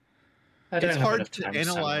don't it's have hard enough to time for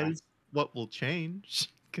samurai. analyze what will change,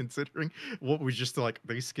 considering what we just like.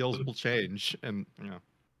 These skills will change, and you know,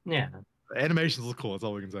 Yeah. animations look cool. That's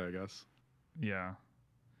all we can say, I guess. Yeah.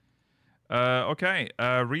 Okay.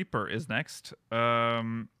 Reaper is next.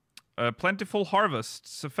 Plentiful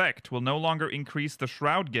Harvest's effect will no longer increase the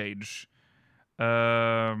shroud gauge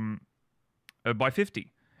by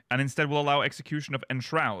 50, and instead will allow execution of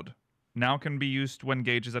Enshroud. Now can be used when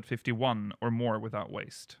gauge is at 51 or more without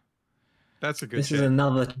waste. That's a good. This is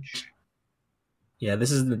another. Yeah,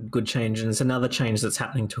 this is a good change, and it's another change that's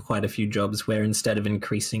happening to quite a few jobs where instead of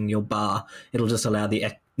increasing your bar, it'll just allow the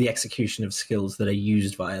execution of skills that are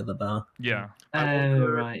used via the bar. Yeah. I Oh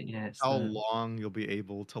wonder right, yeah. It's how the- long you'll be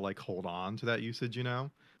able to like hold on to that usage. You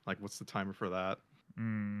know, like what's the timer for that?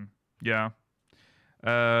 Yeah.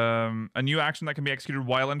 A new action that can be executed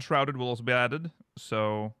while enshrouded will also be added.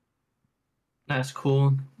 So That's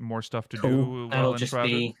cool. more stuff to Cool. do while That'll just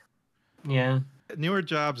enshrouded. be. Yeah. newer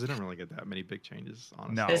jobs, they don't really get that many big changes,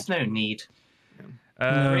 honestly. No. There's no need.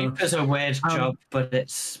 Uh, Reaper's a weird job, but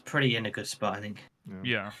it's pretty in a good spot, I think.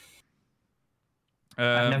 yeah.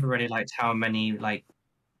 I've never really liked how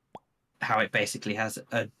it basically has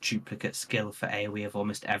a duplicate skill for AoE of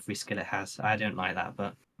almost every skill it has. I don't like that,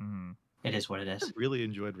 but it is what it I is. really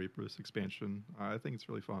enjoyed Reaper's expansion. I think it's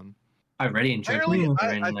really fun. I really enjoyed Apparently, Reaper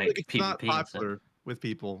I in think like it's not PvP and stuff. popular with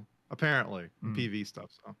people, apparently, in PvE stuff.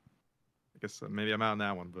 So I guess maybe I'm out on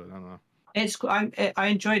that one, but I don't know. I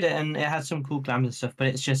enjoyed it, and it had some cool glams and stuff, but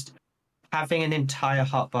it's just having an entire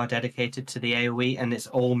hotbar dedicated to the AoE, and it's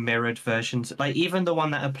all mirrored versions. Like even the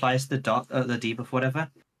one that applies the debuff, whatever,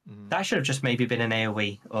 that should have just maybe been an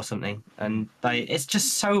AoE or something. And like it's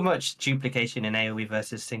just so much duplication in AoE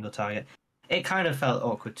versus single target. It kind of felt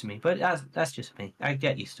awkward to me, but that's just me. I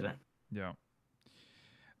get used to it. Yeah.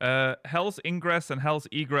 Hell's Ingress and Hell's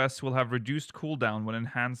Egress will have reduced cooldown when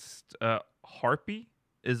enhanced Harpy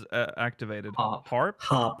is activated. Harp.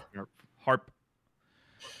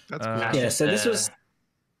 That's cool. Yeah, so this was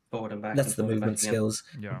forward and back. that's and the forward and movement back again. skills.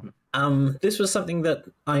 Yeah. This was something that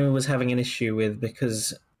I was having an issue with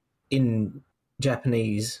because in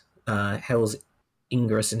Japanese, Hell's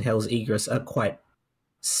Ingress and Hell's Egress are quite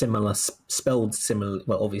similar, spelled similar.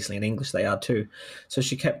 Well, obviously in English they are too. So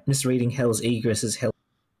she kept misreading Hell's Egress as Hell.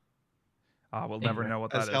 We'll never know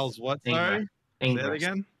what that As is. Hell's what? Sorry? Say that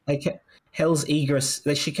again? Hell's Egress.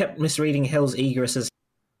 She kept misreading Hell's Egress as.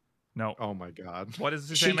 No. Oh my god. What is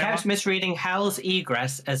it? She kept misreading Hell's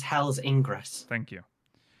Egress as Hell's Ingress. Thank you.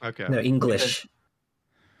 Okay. No, English.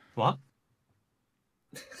 What?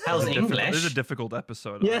 Hell's English? This is a difficult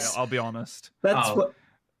episode. Yes. I'll be honest. That's what.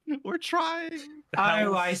 We're trying.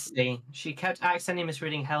 Oh, I see. She kept accidentally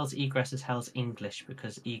misreading Hell's Egress as Hell's English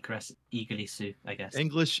because Egress eagerly sue, I guess.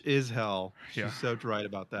 English is hell. Yeah. She's so right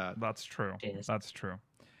about that. That's true. It is. That's true.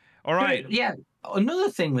 All right. Yeah. Another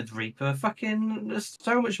thing with Reaper, there's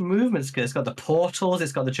so much movement skill. It's got the portals.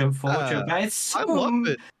 It's got the jump forward, jump back. It's so, I love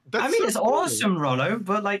it. I mean, so it's cool. awesome, Rollo,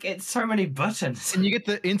 but like, it's so many buttons. And you get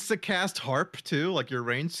the insta-cast harp too, like your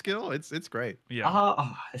range skill. It's great. Yeah.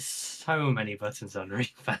 There's so many buttons on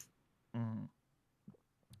Reaper. Mm.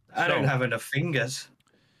 I don't have enough fingers.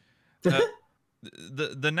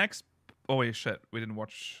 The next. Oh wait, shit. We didn't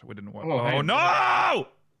watch. Oh, hey. No!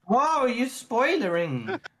 Whoa, you're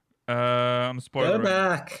spoilering. I'm spoiling. Go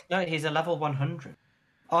back. No, he's a level 100.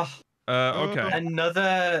 Oh, Okay.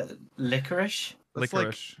 another licorice. That's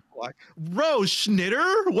Licorice. Like Rose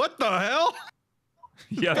Schnitter? What the hell?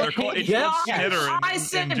 Yeah, they're called. It's Yeah, called Schnitter I in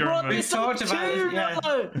said German. brought We this talked up about it, too, yeah.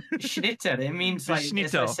 no. Schnitter. It means like it's like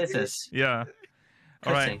Schnitto. scissors. Yeah.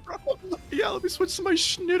 All right. Cutting. Yeah, let me switch to my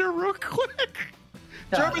Schnitter real quick.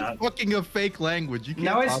 Shut German's up. fucking a fake language. You can't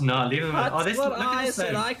No, it's possibly- not. Leave him. That's Oh, this. what Look at I this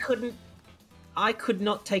said. zone. I could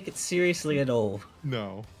not take it seriously at all.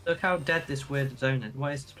 No. Look how dead this weird zone is.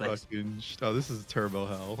 What is this place? Fucking. Oh, this is Turbo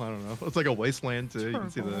Hell. I don't know. It's like a wasteland too. You can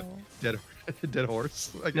see the dead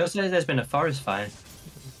horse. I You guess. also, there's been a forest fire.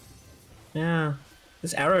 Yeah.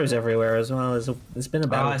 There's arrows everywhere as well. There's been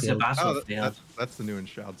a Oh, it's a battlefield. Oh, battlefield. that's the new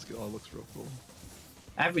Enshroud skill. It looks real cool.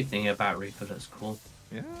 Everything about Reaper looks cool.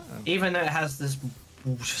 Yeah. Even though it has this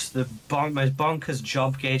just the most bonkers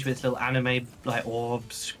job gauge with its little anime like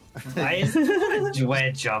orbs. That is a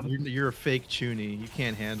weird job. You're a fake Chuny. You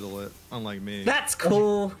can't handle it, unlike me. That's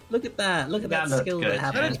cool. Look at that. Look at That that, looked skill good. that Is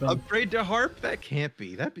that happens. an when- upgrade to harp? That can't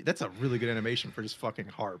be. That's a really good animation for just fucking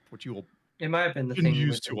harp, which you will. It might have been the Didn't thing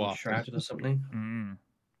use with too the often. shrouded or something.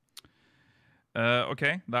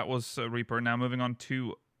 Okay, that was Reaper. Now moving on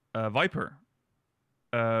to Viper.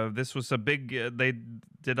 This was a big. They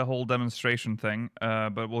did a whole demonstration thing,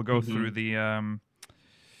 but we'll go through the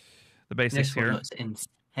basics This one here. looks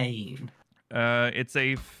insane. It's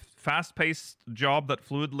a fast-paced job that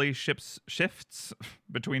fluidly shifts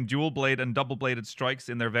between dual blade and double bladed strikes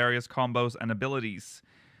in their various combos and abilities.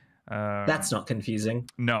 That's not confusing.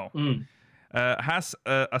 No. Mm. Has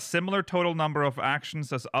a similar total number of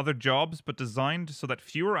actions as other jobs, but designed so that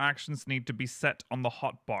fewer actions need to be set on the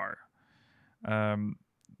hotbar.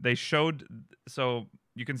 They showed, so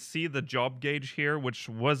you can see the job gauge here, which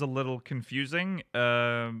was a little confusing.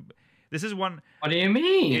 This is one. What do you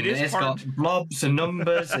mean? It is It's hard- got blobs and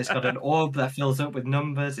numbers. It's got an orb that fills up with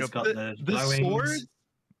numbers. It's got the The glowing. swords.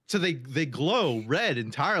 So they glow red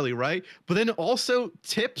entirely, right? But then also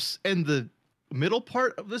tips and the middle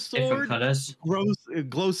part of the Different sword colors.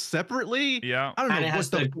 glows separately. Yeah. I don't know And it what has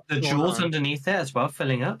the fuck's going jewels on. underneath it as well,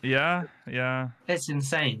 filling up. Yeah. Yeah. It's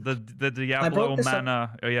insane. The Diablo brought this up-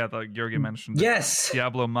 mana. Oh yeah, the Georgi mentioned. it. Yes.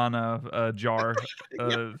 Diablo mana jar.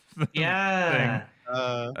 Yeah.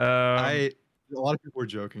 A lot of people were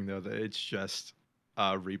joking though that it's just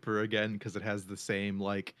Reaper again because it has the same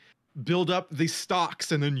like build up the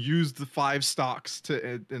stocks and then use the 5 stocks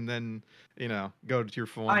to and then go to your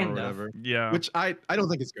form Kind or of. whatever. Yeah. Which I don't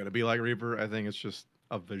think it's gonna be like Reaper. I think it's just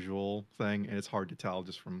a visual thing and it's hard to tell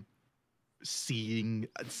just from seeing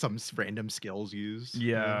some random skills used.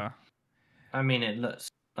 Yeah. I mean, it looks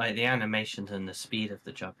like the animations and the speed of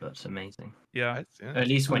the job looks amazing. Yeah. At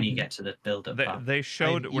least when you get to the build-up part. They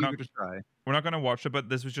showed we're not to try. we're not going to watch it, but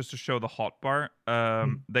this was just to show the hotbar.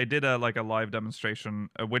 They did a live demonstration,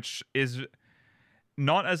 which is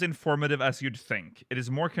not as informative as you'd think. It is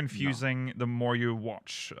more confusing the more you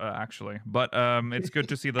watch, actually. But it's good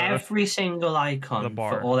to see the Every single the icon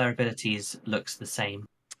bar. for all their abilities looks the same.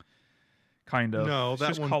 kind of. No, it's that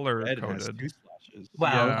just one color red has coded. 2 slashes.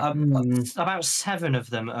 Well, Yeah. about 7 of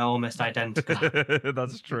them are almost identical.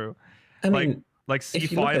 That's true. I mean, Like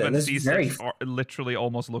if you look C5 at it, and there's C6 very- literally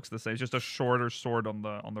almost looks the same. It's just a shorter sword on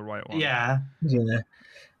the right one. Yeah, yeah.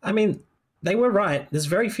 I mean, they were right. There's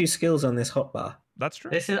very few skills on this hotbar. That's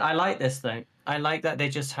true. I like this though. I like that they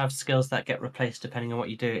just have skills that get replaced depending on what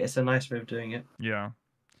you do. It's a nice way of doing it. Yeah.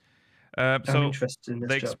 I'm So interested in this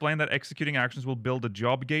they job. explain that executing actions will build a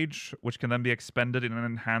job gauge, which can then be expended in an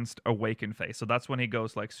enhanced awaken phase. So that's when he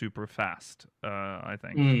goes like super fast. I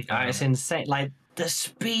think. It's insane. Like the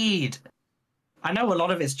speed. I know a lot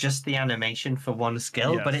of it's just the animation for one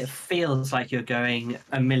skill, but Yes. it feels like you're going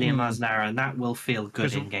a million miles an hour, and that will feel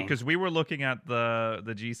good in game. Because we were looking at the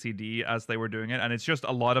GCD as they were doing it, and it's just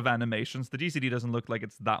a lot of animations. The GCD doesn't look like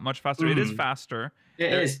it's that much faster. It is faster.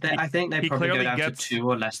 It is. I think they he probably go clearly down gets- to 2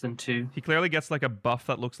 or less than 2. He clearly gets like a buff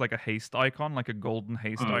that looks like a haste icon, like a golden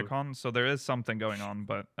haste icon. So there is something going on,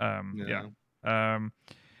 but yeah.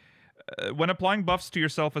 When applying buffs to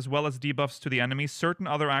yourself as well as debuffs to the enemy, certain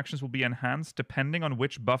other actions will be enhanced depending on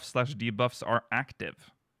which buff/debuffs are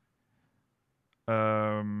active.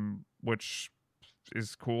 Which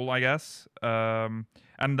is cool, I guess. And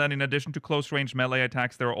then in addition to close-range melee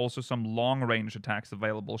attacks, there are also some long-range attacks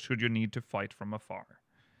available should you need to fight from afar.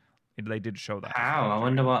 They did show that. Wow, I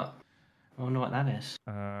wonder what that is.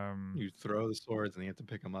 You throw the swords and you have to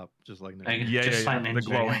pick them up, just like Like, Yeah, just like the Ninja.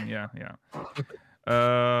 glowing, yeah.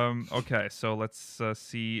 Okay, so let's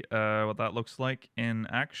see what that looks like in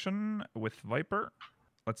action with Viper.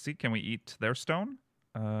 Let's see, can we eat their stone?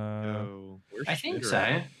 I think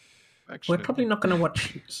so. We're probably not going to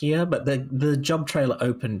watch here, but the job trailer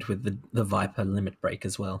opened with the Viper limit break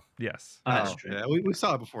as well. Yes. Oh, that's true. Yeah, we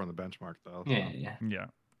saw it before in the benchmark though. So. Yeah. Yeah.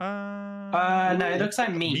 No, it looks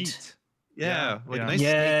like meat. Yeah, like yeah. nice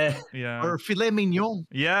Yeah, steak Yeah. or filet mignon.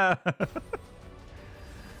 Yeah.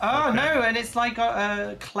 Oh Okay. no, and it's like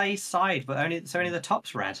a clay side, but only the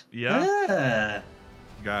top's red. Yeah.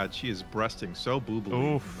 God, she is breasting so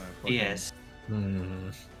boobly. Oof. Yes. Hmm.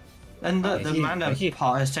 And the Here- mana here-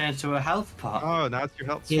 pot has turned into a health pot. Oh, now it's your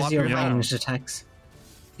health. Here's Swap your your health. ranged attacks.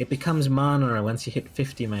 It becomes mana once you hit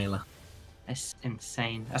 50 melee. It's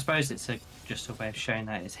insane. I suppose it's just a way of showing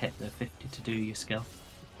that it's hit the 50 to do your skill.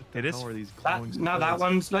 What the It is- hell are these That glowing no, that skulls?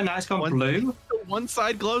 one's no, it's gone One- blue. One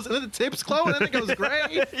side glows and then the tips glow and then it goes gray.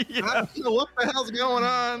 I Yeah. don't know what the hell's going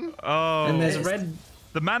on. Oh. And there's Yes. red.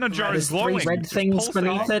 the mana jar There's is glowing. 3 red It's things pulsing.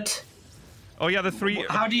 beneath it. Oh yeah, the 3.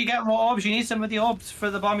 How do you get more orbs? You need some of the orbs for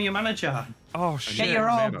the bottom of your mana jar. Oh Get shit. your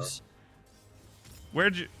mana. orbs.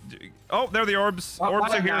 Where'd you? Oh, there are the orbs.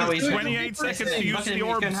 Orbs are here. Now he's 28 seconds to Look use at him, the he's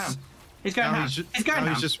going orbs. ham. He's going Now ham. he's ju- He's going now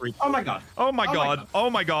ham. he's just re- Oh my god. Oh my Oh my god. God. Oh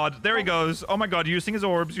my god. There he goes. Oh my god, using his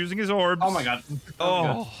orbs, using his orbs. Oh my god.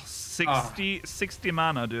 Oh, 60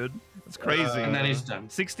 mana, dude. That's crazy. And then he's done.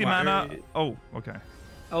 60 Wow. mana. Oh, okay.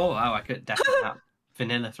 Oh, I could definitely have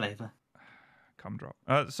vanilla flavor. Come drop.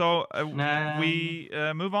 So No. we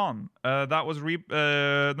move on. That was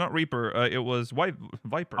not Reaper. It was Viper.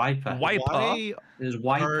 Viper. Why There's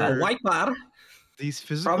Wiper. Are- Viper. these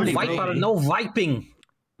physical Probably Viper, maybe. no viping.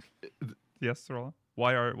 Yes, Rolla.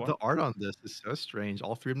 Why are The art on this is so strange.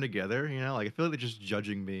 All 3 of them together, like I feel like they're just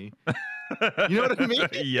judging me. You know what I mean?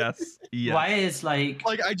 Yes. Yes. Why is like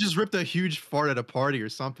Like I just ripped a huge fart at a party or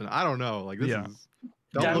something. I don't know. Like this Yeah. is.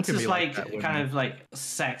 Don't look Dance at me is like like that, kind women. of like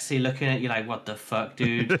sexy looking at you like what the fuck,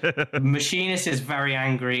 dude. Machinist is very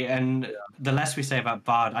angry, and the less we say about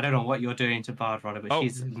Bard, I don't know what you're doing to Bard, Rodder, but Oh.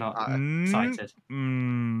 she's not Mm, excited.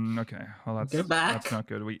 Okay. Well, that's Go back. That's not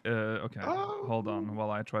good. We okay. Oh. Hold on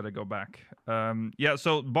while I try to go back. Yeah.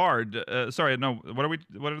 So Bard. Sorry. No. What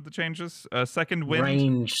are the changes? Second wind.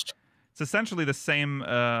 Ranged. It's essentially the same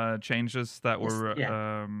changes that were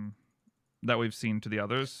Yeah. that we've seen to the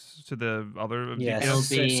others, to the other. Yes. It'll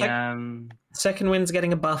So be Second wind's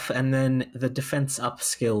getting a buff, and then the defense up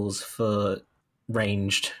skills for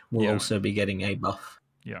ranged will Yeah. also be getting a buff.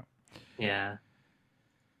 yeah.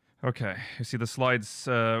 Okay, you see the slides.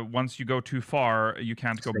 Once you go too far, you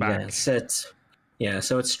can't go back. So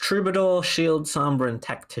it's Troubadour, Shield, Sombra, and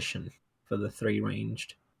Tactician for the 3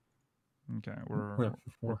 ranged. Okay,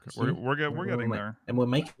 we're getting there, and we're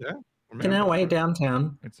making Yeah, our way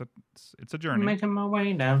downtown. It's a journey. Making my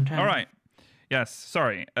way downtown. All right. Yes.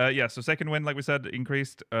 Sorry. So second wind, like we said,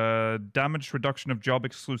 increased. Damage reduction of job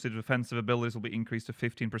exclusive defensive abilities will be increased to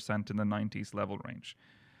 15% in the 90s level range.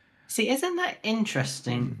 See, isn't that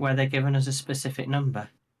interesting? Where they're giving us a specific number,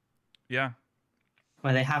 Yeah.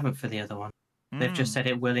 where they haven't for the other one. They've just said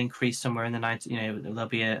it will increase somewhere in the 90s. You know, there'll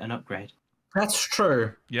be an upgrade. That's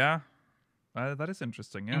true. Yeah. That is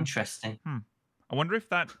interesting. Yeah. Interesting. I wonder if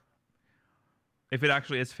it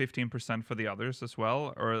actually is 15% for the others as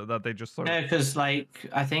well, or that they just sort of... No, because I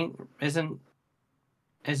think isn't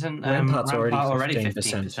Rampart's already 15%.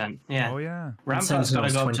 15%? Yeah. Oh yeah. Rampart's got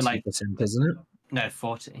to go up to 20%, isn't it? no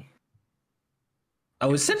 40.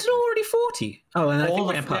 Oh, is Sentinel already 40? Oh, and I all think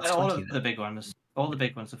the, Rampart's all 20. of the big ones. All the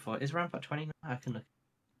big ones are 40. Is Rampart 20? I can look.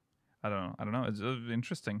 I don't know. It's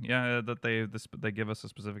interesting. Yeah, that they give us a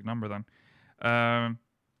specific number then.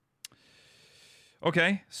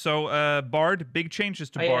 Okay, so Bard, big changes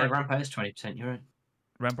to Bard. Yeah, Rampart is 20%. You're right.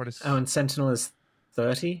 Rampart is... Oh, and Sentinel is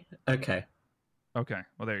 30? Okay. Okay,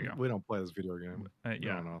 well there you go. We don't play this video game.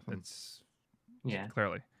 Yeah, No, nothing. it's Yeah.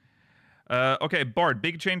 clearly. Okay, Bard.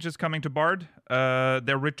 Big changes coming to Bard.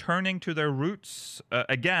 They're returning to their roots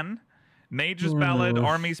again. Mage's Ballad,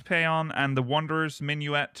 Army's Paean, and the Wanderer's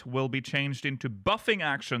Minuet will be changed into buffing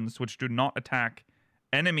actions which do not attack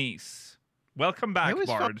enemies. Welcome back,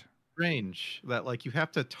 Bard. Strange that you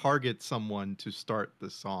have to target someone to start the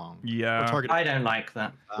song. Yeah. I don't like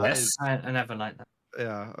that. Yes. I never like that.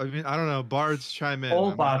 Yeah, I mean, I don't know. Bards chime in.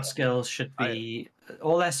 All Bard skills should be...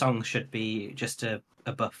 all their songs should be just a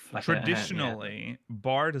buff. Traditionally,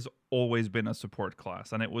 Bard has always been a support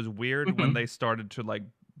class, and it was weird when they started to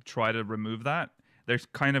try to remove that. They're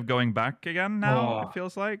kind of going back again now, it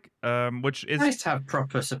feels like, which is nice to have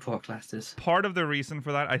proper support classes. Part of the reason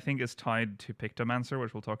for that, I think, is tied to Pictomancer,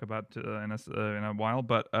 which we'll talk about in a while.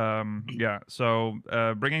 But yeah, so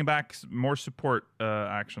bringing back more support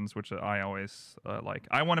actions, which I always like.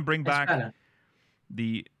 I want to bring back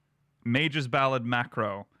the Mage's Ballad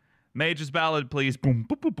macro. Mage's Ballad, please. Boom,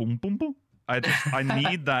 boom, boom, boom, boom, boom. I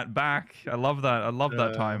need that back. I love that. I love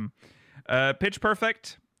that time. Pitch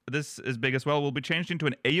Perfect. This is big as well. Will be changed into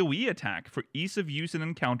an AoE attack for ease of use in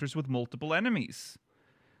encounters with multiple enemies.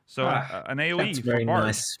 So an AoE that's for very Bard.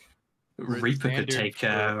 nice. Reaper could take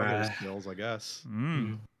skills, I guess.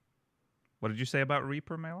 What did you say about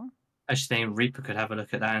Reaper, Mela? I just think Reaper could have a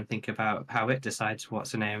look at that and think about how it decides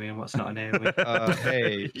what's an area and what's not an area.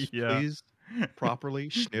 Hey, please, properly,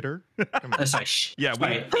 Schnitter. Sorry, yeah,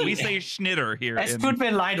 we say Schnitter here. Es tut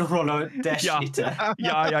mir leid, Rollo, der Schnitter.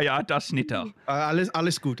 Ja, das Schnitter.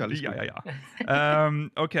 Alles gut, alles gut. Yeah.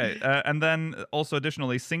 Okay, and then also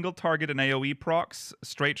additionally, single target and AoE procs,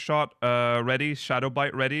 straight shot ready, shadow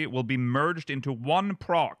bite ready, will be merged into one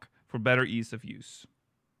proc for better ease of use.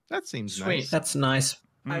 That seems Sweet. nice. That's nice.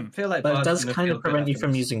 I feel like, but it does kind of prevent you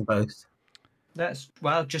from using both. That's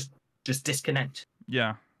just disconnect.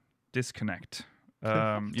 Yeah, disconnect.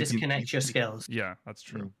 Disconnect your skills. Yeah, that's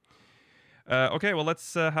true. Okay, well,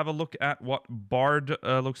 let's have a look at what Bard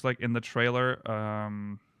looks like in the trailer.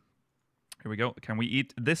 Here we go. Can we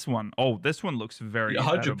eat this one? Oh, this one looks very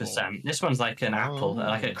 100%. This one's like an apple,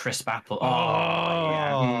 like a crisp apple.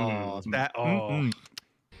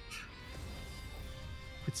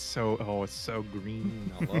 It's so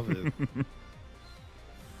green. I love it.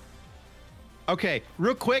 Okay,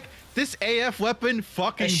 real quick, this AF weapon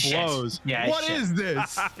fucking blows. Yeah, what is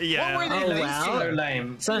this? Yeah. What were they so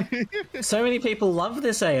lame. So many people love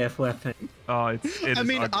this AF weapon. Oh, it's I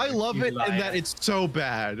mean, ugly. I love it in that it's so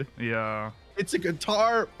bad. Yeah. It's a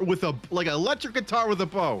guitar with an electric guitar with a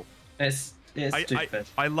bow. It's stupid.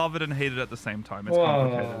 I love it and hate it at the same time. It's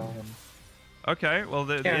complicated. Okay, well,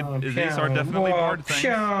 these are definitely Bard things.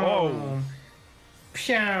 Whoa.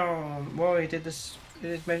 Whoa, he did this.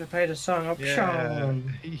 He made me play the song. Oh, yeah.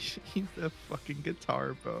 He's a fucking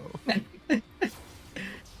guitar bow.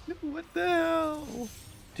 What the hell?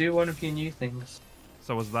 Do one of your new things.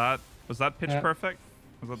 So was that Pitch Perfect?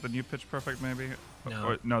 Was that the new Pitch Perfect maybe?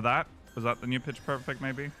 No. Was that the new Pitch Perfect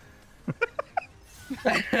maybe?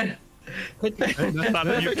 The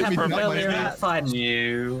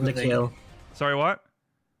kill. Sorry, what?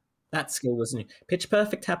 That skill was new. Pitch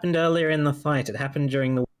Perfect happened earlier in the fight. It happened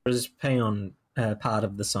during the Warriors Paean part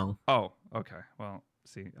of the song. Oh, okay. Well,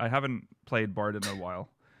 see, I haven't played Bard in a while.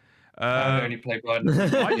 I only play Bard.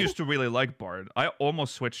 I used to really like Bard. I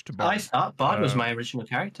almost switched to Bard. I thought Bard was my original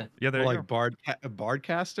character. Yeah, there you like go.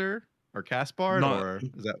 Bardcaster or Cast Bard, No, or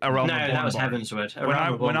is that A Realm No, Reborn that was Bard.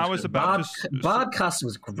 Heavensward. When I was about to Bardcast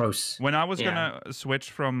was gross. when I was Yeah. gonna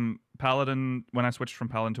switch from Paladin, when I switched from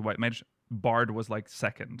Paladin to White Mage, Bard was like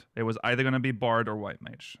second. It was either gonna be Bard or White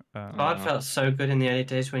Mage. Bard felt so good in the early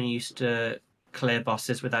days when you used to clear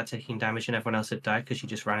bosses without taking damage and everyone else had died because you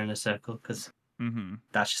just ran in a circle because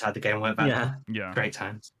that's just how the game went back then. Yeah. Great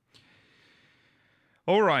times.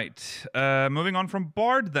 All right. Moving on from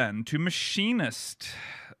Bard then to Machinist.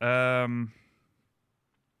 Barrel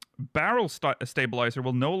stabilizer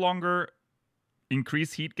will no longer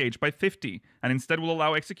increase heat gauge by 50 and instead will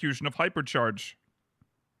allow execution of hypercharge.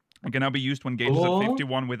 It can now be used when gauge is at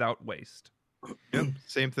 51 without waste. Yep,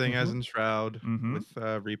 same thing as in Shroud with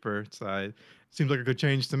Reaper side. Seems like a good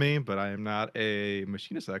change to me, but I am not a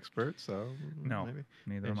machinist expert, so No, maybe.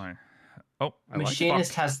 neither am I. Oh,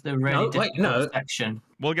 Machinist has the really difficult section.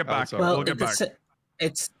 We'll get back. sorry. We'll get back.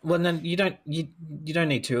 Well, no, you don't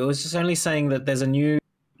need to. It was just only saying that there's a new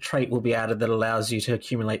trait will be added that allows you to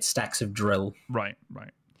accumulate stacks of drill. Right.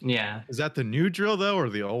 Yeah. Is that the new drill though, or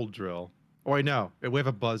the old drill? Oh, I know. We have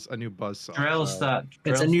a new buzz saw.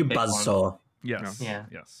 It's a new buzzsaw. Yes. Yeah.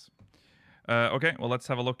 Yes. Okay, well, let's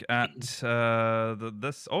have a look at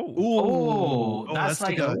this. Oh, that's that's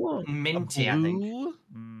like like a minty, I think. Blue?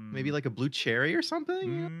 Maybe like a blue cherry or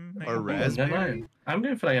something, or I don't raspberry. know. I'm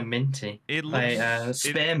going for like a minty. It like looks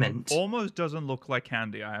spearmint. It almost doesn't look like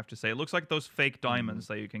candy, I have to say. It looks like those fake diamonds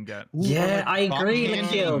that you can get. Yeah, I agree,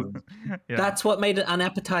 Nikhil. Yeah. That's what made it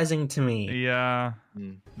unappetizing to me. Yeah.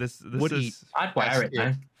 This Woody. is I'd wear it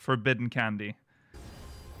though. forbidden candy.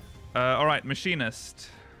 All right, Machinist.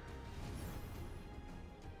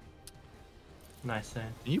 Nice. Can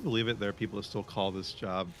you believe it? There are people that still call this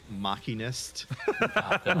job machinist.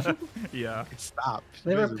 Yeah. Stop.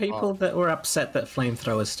 There are people that were upset that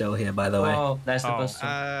Flamethrower's still here, by the way. Oh, there's the Oh. bus.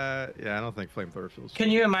 Yeah, I don't think flamethrower feels. Can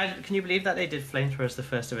you imagine? Can you believe that they did flamethrower as the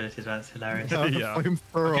first ability? That's hilarious. Yeah.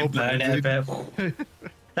 Flamethrower. Burn it a bit.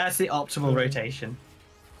 That's the optimal rotation.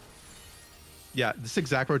 Yeah, this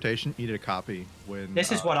exact rotation. You need a copy when.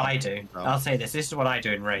 This is what I do. oh. I'll say this. This is what I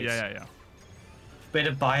do in raids. Yeah. Bit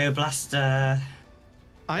of Bioblaster.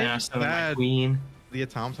 I'm Yeah, some of my sad Queen. the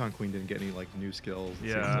Automaton Queen didn't get any like new skills.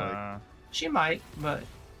 It seems Yeah. She might, but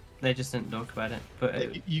they just didn't talk about it. But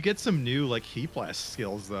like. You get some new like heat blast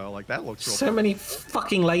skills though. Like that looks real. So many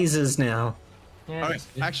fucking lasers now. yeah, All right,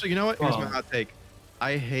 actually, you know what? Here's my Whoa. hot take.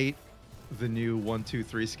 I hate the new 1, 2,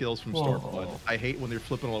 3 skills from Stormblood. Whoa. I hate when they're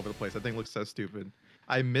flipping all over the place. I think it looks so stupid.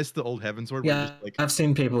 I miss the old Heavensward. Yeah, Where just, like, I've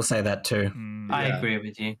seen people say that too. I yeah. agree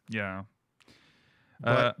with you. Yeah.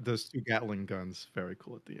 but those two Gatling guns, very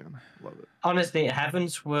cool at the end. Love it. Honestly,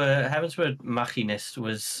 Heavensward Machinist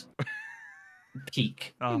was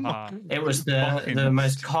peak. Uh-huh. It was the Machinist.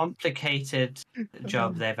 most complicated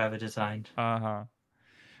job they've ever designed.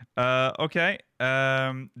 Okay.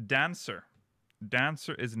 Dancer.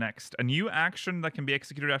 Dancer is next. A new action that can be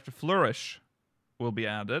executed after Flourish will be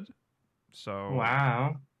added. So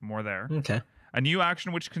Wow. more there. Okay. A new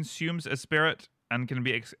action which consumes a spirit and can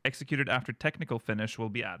be executed after technical finish will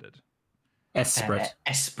be added. Esprit.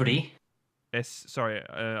 Esprit. Esprit.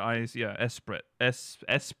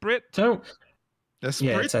 Esprit? Don't. That's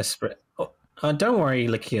Yeah, great. it's Esprit. Oh, don't worry,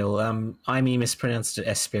 Lakil. I mispronounced it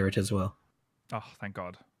Espirit as well. Oh, thank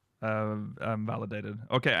God. Validated.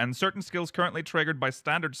 Okay, and certain skills currently triggered by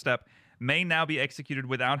standard step may now be executed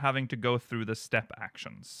without having to go through the step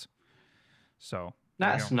actions. So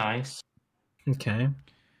there you That's go. nice. Okay.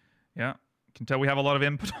 Yeah, can tell we have a lot of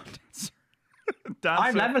input on Dancer.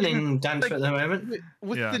 I'm leveling Dancer at the moment.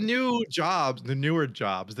 With Yeah. the new jobs, the newer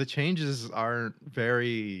jobs, the changes aren't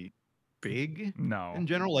very big No. in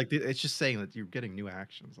general. Like it's just saying that you're getting new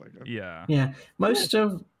actions. Like Yeah. Yeah.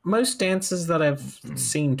 Most dancers that I've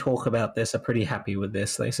seen talk about this are pretty happy with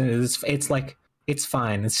this. They say it's like it's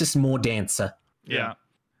fine. It's just more dancer. Yeah.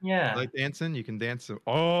 Yeah. like dancing, you can dance.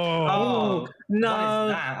 Oh, no! What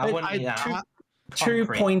is that? I wouldn't eat that. Too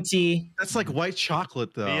Concrete. pointy. That's like white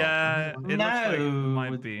chocolate, though. Yeah, it looks like it No.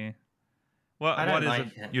 might be. What I don't what is like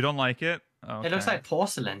it? it. You don't like it? It looks Okay. like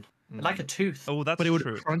porcelain, like a tooth. Oh, that's But it would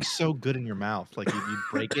true. crunch so good in your mouth. Like you'd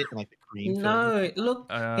break it and like the cream. filled No, look,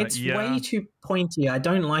 it's yeah. way too pointy. I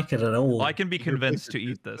don't like it at all. I can be convinced to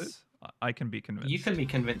You're eat this. I can be convinced. You can be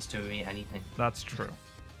convinced to eat anything. That's true.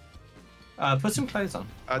 Put some clothes on.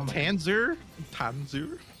 Oh my Tanzer.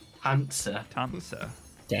 Panzer. Tanzer.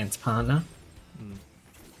 Dance partner.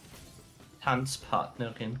 Hans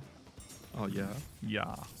Partnerin. Oh yeah.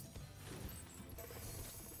 Yeah.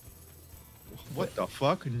 What the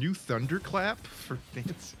fuck? New thunderclap for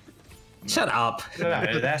dance? Shut up.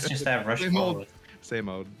 No, that's just their rush Same old. forward. Same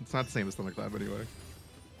mode. It's not the same as Thunderclap anyway.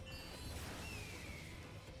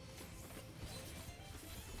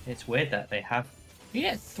 It's weird that they have. You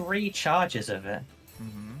get 3 charges of it.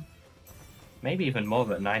 Maybe even more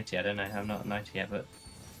than 90. I don't know. I'm not at 90 yet, but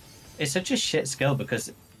it's such a shit skill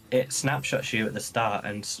because it snapshots you at the start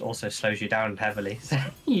and also slows you down heavily. So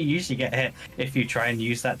you usually get hit if you try and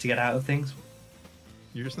use that to get out of things.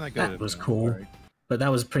 You're just not good at it. That was man. cool. Sorry. But that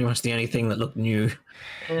was pretty much the only thing that looked new.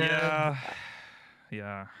 Yeah.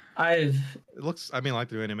 It looks. I mean, I like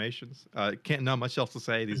the animations. Can't not much else to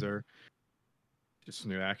say. These are just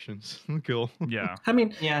new actions. Cool. Yeah. I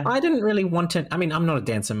mean, Yeah. I didn't really want it. I mean, I'm not a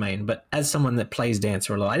Dancer main, but as someone that plays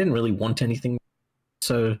Dancer a lot, I didn't really want anything.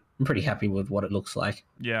 So I'm pretty happy with what it looks like.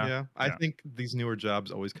 Yeah. I think these newer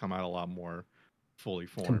jobs always come out a lot more fully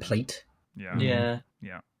formed. Complete. Yeah.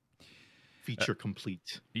 Yeah. Feature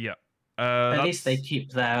complete. Yeah. At least they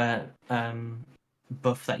keep their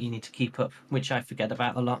buff that you need to keep up, which I forget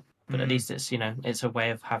about a lot. But at least it's it's a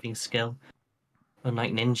way of having skill,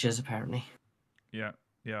 unlike ninjas apparently.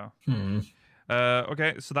 Yeah. Hmm.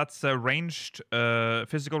 Okay, so that's ranged,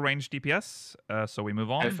 physical ranged DPS. So we move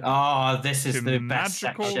on. This is to the best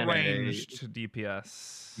magical section. ranged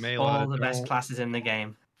DPS. Melee, All the best don't classes in the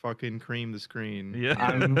game. fucking cream the screen.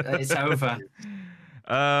 Yeah. It's over.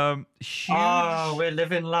 Huge. Oh, we're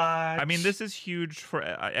living live. I mean, this is huge for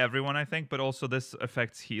everyone, I think, but also this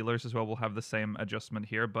affects healers as well. We'll have the same adjustment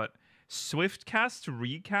here, but swift cast to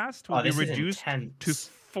recast will be this is reduced intense. to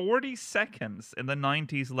 40 seconds in the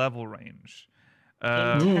 90s level range.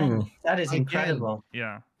 That is Again. incredible.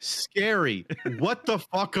 Yeah. Scary. What the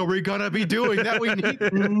fuck are we gonna be doing that we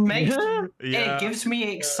need? Yeah. It gives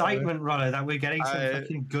me excitement, Rollo, that we're getting some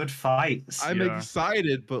fucking good fights. I'm Yeah.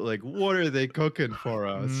 excited, but like, what are they cooking for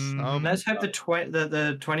us? Let's hope the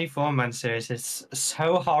 24-man series is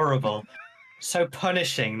so horrible, so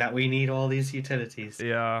punishing that we need all these utilities.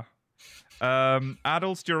 Yeah.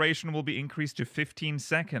 Adults' duration will be increased to 15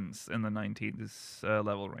 seconds in the 90s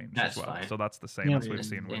level range That's as well. fine. So that's the same as we've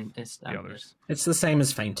seen with It's the others. It's the same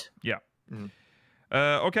as Faint. Yeah.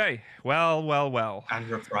 Okay. Well. And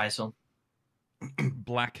reprisal.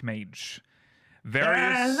 Black Mage.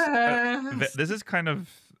 Various. This is kind of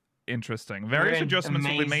interesting. Various adjustments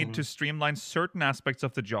will be made to streamline certain aspects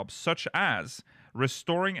of the job, such as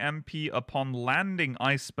restoring MP upon landing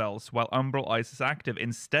ice spells while Umbral Ice is active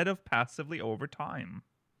instead of passively over time.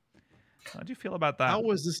 How do you feel about that? How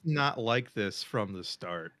was this not like this from the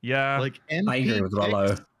start? Yeah. Like I agree with Rollo.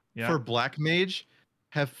 NP Yeah. for Black Mage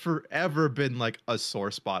have forever been like a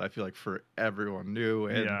sore spot. I feel like for everyone new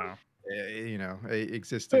and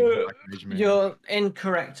existing Black Mage man. You're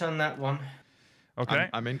incorrect on that one. Okay.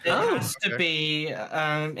 I'm in. It has to be.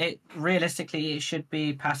 Realistically, it should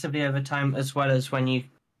be passively over time as well as when you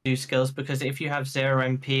do skills. Because if you have 0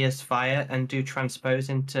 MP as fire and do transpose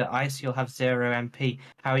into ice, you'll have 0 MP.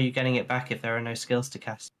 How are you getting it back if there are no skills to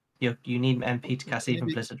cast? You need MP to cast even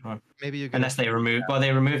Blizzard one. Maybe you unless they remove. Well,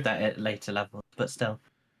 they removed that at later levels, but still.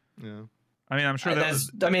 Yeah. I mean, I'm sure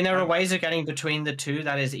there are ways of getting between the two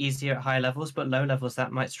that is easier at high levels, but low levels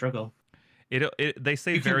that might struggle. They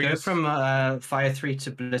say You can various. go from Fire 3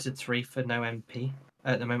 to Blizzard 3 for no MP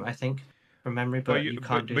at the moment, I think, from memory, but you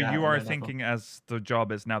can't do that. But you at are low thinking level. as the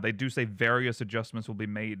job is now. They do say various adjustments will be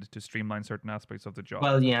made to streamline certain aspects of the job.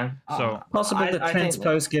 Well, yeah. So Possible that I think-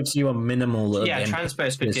 transpose gives you a minimal of Yeah, MP,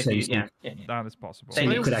 transpose could give so you. you- Yeah. that is possible. So So you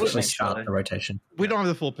Maybe could we'll actually make sure start that- the rotation. We don't have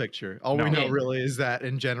the full picture. All we No. know really is that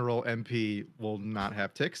in general, MP will not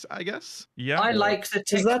have ticks, I guess. Yeah. I like the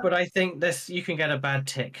tick, that- but I think you can get a bad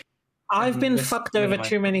tick. I've been This- fucked over anyway.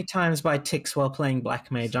 too many times by ticks while playing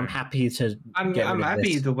Black Mage. I'm happy to I'm get rid of happy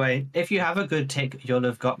this. either way. If you have a good tick, you'll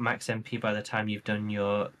have got max MP by the time you've done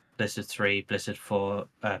your Blizzard 3, Blizzard 4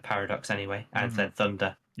 Paradox anyway, and then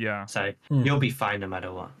Thunder. Yeah. So Hmm. you'll be fine no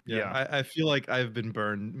matter what. Yeah. I feel like I've been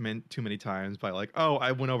burned too many times by like, oh,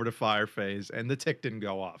 I went over to fire phase and the tick didn't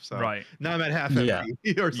go off. So Right. now I'm at half Yeah.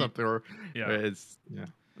 MP or something. Or Yeah.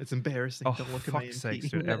 it's embarrassing. Oh, Don't look at my fuck's MP. sakes,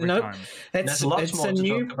 dude! Every Nope. time. There's lots It's more a to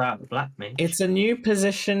new talk about the Black Mage. It's a new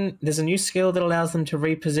position. There's a new skill that allows them to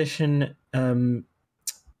reposition.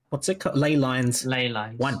 What's it called? Ley lines ley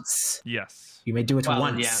lines. once. Yes. You may do it Well,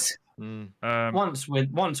 once.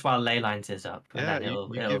 Once while ley lines is up, and Yeah, then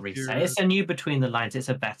it'll you give reset. your- It's a new between the lines. It's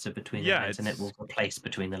a better between the Yeah, lines, and it it's- will replace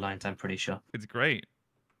between the lines. I'm pretty sure. It's great.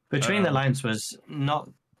 Between the lines was not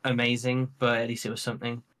amazing, but at least it was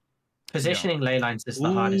something. Positioning ley lines is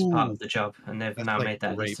the hardest part of the job, and they've That's now like made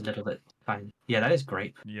that at least a grape. little bit fine. Yeah, that is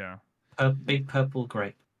grape. Yeah. Big purple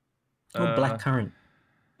grape. Or black currant.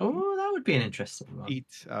 Oh, that would be an interesting one.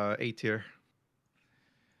 A tier.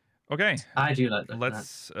 Okay, I do like that.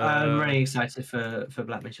 let's. I'm really excited for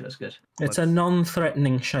Black Mage. That's good. It's a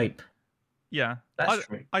non-threatening shape. Yeah, That's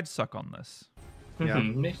true. I'd suck on this. Yeah.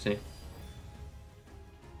 Me too.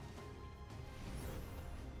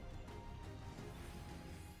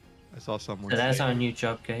 I saw someone So there's say our new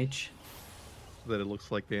job gauge. that it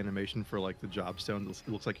looks like the animation for like the job stone.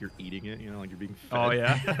 It looks like you're eating it. You know, like you're being fed. Oh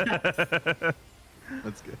yeah.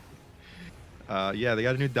 That's good. Yeah, they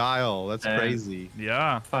got a new dial. That's crazy.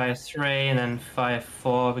 Yeah. Fire 3 and then fire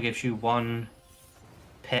 4 gives you 1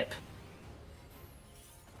 pip.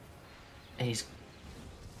 He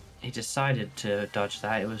decided to dodge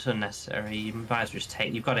that. It was unnecessary. You might as well just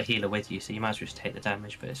take. You've got a healer with you, so you might as well just take the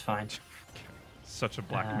damage. But it's fine. Such a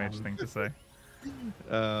black mage thing to say.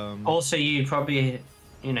 Also, you probably,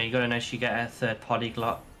 you got to notice you get a 3rd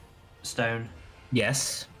polyglot stone.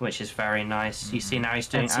 Yes. Which is very nice. You see now he's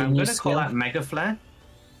doing. That's a I'm new going to call skill. that Mega Flare.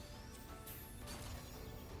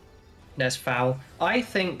 There's foul. I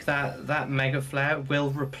think that Mega Flare will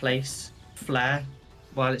replace Flare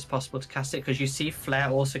while it's possible to cast it, because you see Flare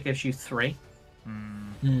also gives you 3.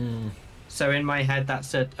 So in my head,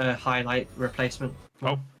 that's a highlight replacement.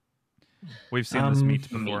 Oh, we've seen this meet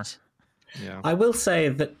before. Meat. Yeah. I will say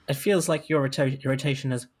that it feels like your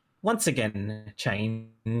rotation has once again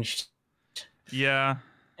changed. Yeah.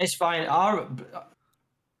 It's fine.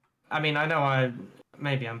 I mean, I know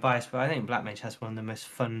maybe I'm biased, but I think Black Mage has one of the most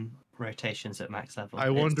fun rotations at max level. I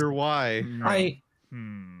wonder why.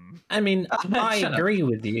 I mean, I Shut up. agree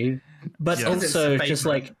with you, but Yeah. also It's just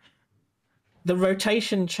favourite. like the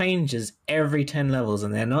rotation changes every 10 levels,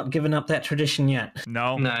 and they're not giving up that tradition yet.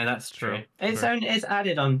 No. No, that's true. It's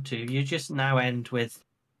added on to. You just now end with.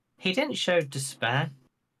 He didn't show Despair.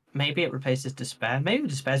 Maybe it replaces Despair. Maybe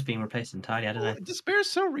Despair's being replaced entirely. I don't know. Despair's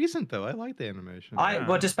so recent though. I like the animation.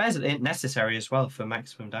 Well, Despair's necessary as well for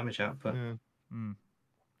maximum damage output. Yeah.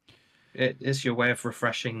 It is your way of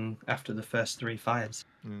refreshing after the first 3 fires.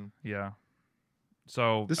 Yeah.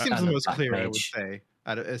 So This seems and the the most Black clear, I would Mage. say,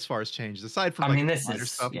 as far as changes. Aside from I like mean, this minor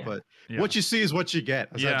is- stuff, yeah. but Yeah. what you see is what you get.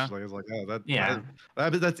 Yeah. Essentially, it's like, oh, Yeah.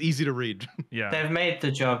 that's easy to read. yeah. They've made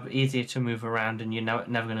the job easier to move around, and you're never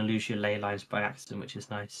going to lose your ley lines by accident, which is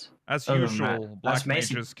nice. As Other than usual, that, black that's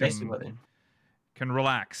mages basically what can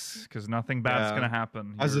relax because nothing bad's Yeah. gonna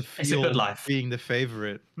happen. How's You're- it It's a feel good life. being the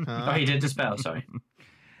favorite? Oh, Huh? he did Dispel, sorry.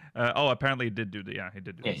 apparently he did do the he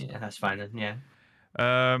did do Yeah, that's fine then,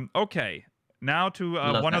 yeah. Okay, now to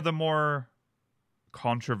Love one that. of the more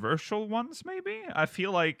controversial ones, maybe. I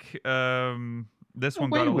feel like this one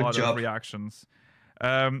got a wayward lot job. of reactions.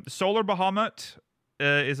 Solar Bahamut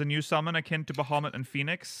is a new summon akin to Bahamut and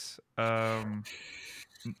Phoenix.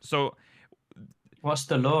 So, What's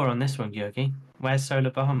the lore on this one, Yogi? Where's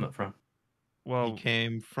Solar Bahamut from? well, He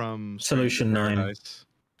came from Solution 9. Paradise.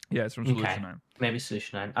 yeah, it's from Solution 9. Maybe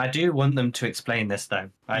Solution 9. I do want them to explain this,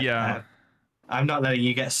 though. Yeah. I'm not letting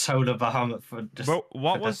you get Solar Bahamut for just... But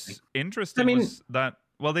what for was nothing. interesting I mean- was that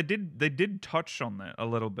they did touch on it a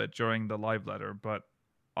little bit during the live letter, but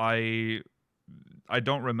I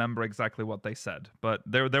don't remember exactly what they said. But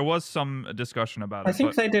there was some discussion about it. I think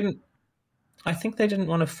but, they didn't. I think they didn't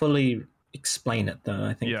want to fully explain it, though.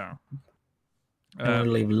 I think yeah. they want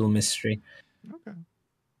to leave a little mystery. Okay.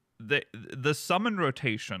 The summon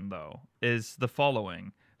rotation though is the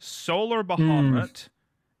following: Solar Bahamut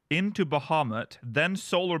into Bahamut, then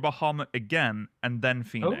Solar Bahamut again, and then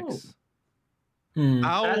Phoenix.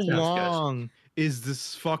 How That sounds good. long is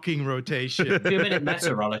this fucking rotation? 2-minute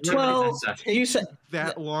meta roller. 2 Well, minute meta. you said.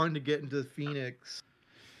 that long to get into Phoenix?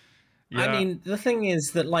 Yeah. I mean, the thing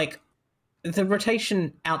is that like the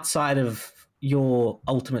rotation outside of your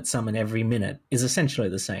ultimate summon every minute is essentially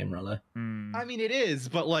the same, Rollo. I mean, it is,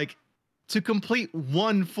 but like to complete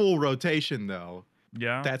one full rotation though,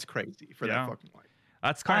 yeah, that's crazy for Yeah. that fucking light.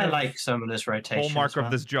 that's I kind of like some of this rotation. hallmark as well.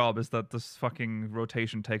 of this job is that this fucking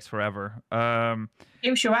rotation takes forever.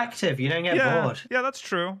 Keeps you active. You don't get yeah, bored. yeah, that's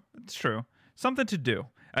true. It's true. Something to do.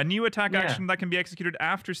 A new attack Yeah. action that can be executed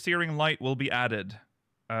after Searing Light will be added.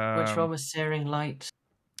 Which one was Searing Light?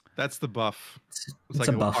 That's the buff. It's It's like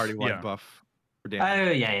a a buff. party wide Yeah. buff. For Oh,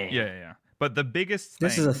 damage. yeah. Yeah. But the biggest thing.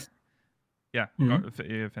 This is a yeah. Mhm.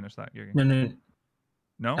 You finish that. Jürgen. no.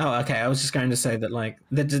 No. Oh, okay. I was just going to say that like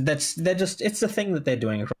they're just it's the thing that they're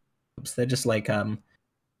doing across. They're just like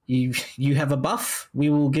you have a buff, we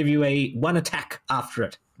will give you one attack after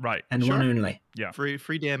it Right. and Sure. one only.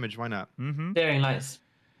 Free damage. Why not? Mm-hmm. Searing Light's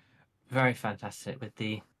very fantastic with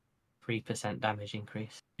the 3% damage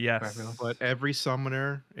increase. Yes. everyone. But every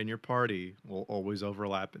summoner in your party will always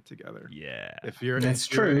overlap it together. Yeah. If you're That's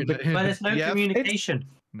if you're true, in but there's no yeah, communication.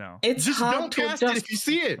 No. It's just hard don't to cast it adjust. if you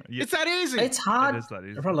see it. Yeah. It's that easy. It's hard, It is that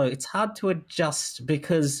easy. Rollo. It's hard to adjust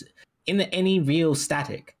because in any real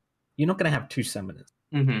static, you're not going to have 2 summoners.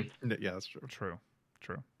 Mm-hmm. Yeah, that's true.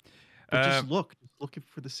 True. But just look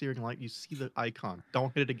for the searing light. You see the icon.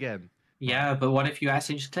 Don't hit it again. Yeah, but what if you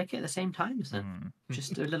actually just click it at the same time as them?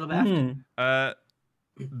 Just a little bit after.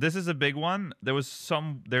 This is a big one.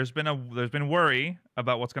 There's been worry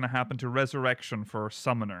about what's going to happen to resurrection for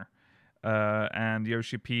summoner, and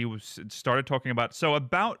Yoshi P started talking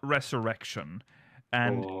about resurrection,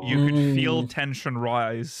 and you could feel tension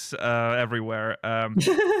rise everywhere.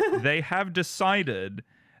 They have decided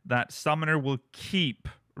that summoner will keep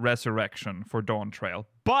resurrection for Dawn Trail,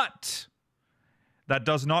 but that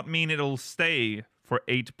does not mean it'll stay for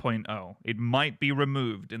 8.0. It might be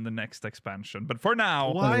removed in the next expansion, but for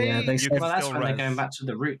now, Why? They you said, can Well, that's still when they're res. going back to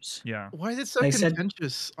the roots. Yeah, Why is it so They said-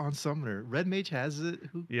 contentious on Summoner? Red Mage has it.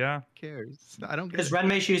 Who yeah, cares? I don't get Because it. Red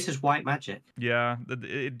Mage uses white magic. yeah.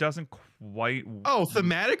 It doesn't quite. Oh,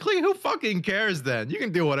 thematically, who fucking cares then? You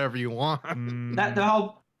can do whatever you want. That the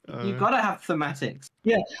whole you gotta have thematics.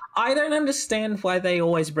 I don't understand why they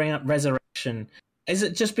always bring up resurrection. Is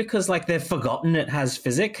it just because like they've forgotten it has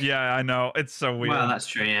physic? Yeah, I know. It's so weird. Well, that's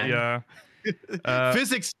true. Yeah. Yeah.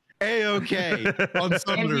 Physics A-okay on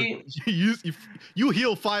Summoner. You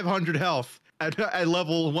heal 500 health at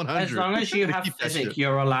level 100. As long as you have Keep that physic, shit.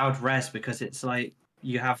 you're allowed res because it's like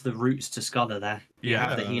you have the roots to Scholar there. You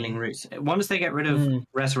have the Yeah. healing roots. Once they get rid of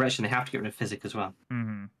resurrection, they have to get rid of physic as well.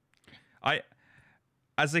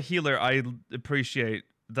 As a healer, I appreciate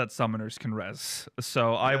that summoners can res,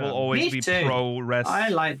 so I will always Me be too. pro res I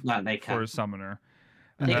like that they for can. a summoner.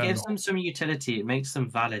 It gives them some utility. It makes them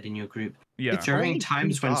valid in your group. Yeah. During only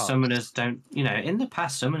times when 2 summoners don't, in the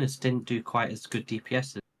past, summoners didn't do quite as good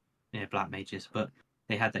DPS as black mages, but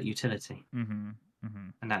they had that utility, and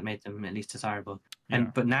that made them at least desirable.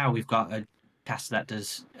 But now we've got a caster that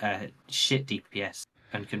does shit DPS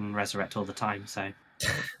and can resurrect all the time. So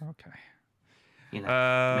Okay. maybe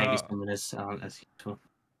summoners aren't as useful.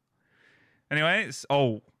 Anyways,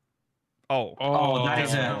 that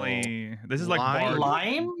is definitely. This is like Lime?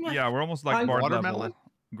 Lime? Yeah, we're almost like I- Bard Watermelon? level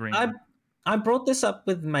green. I brought this up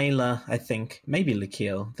with Mela, I think, maybe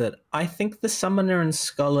Lakil, that I think the Summoner and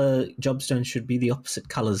Scholar Jobstone should be the opposite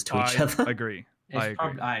colors to each I other. agree. It's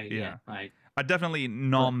I agree. yeah. I definitely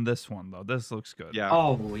nom this one though. This looks good. Yeah.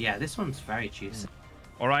 Oh yeah, this one's very juicy.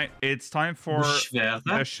 All right, it's time for Schwere.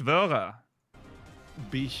 the Schwörer.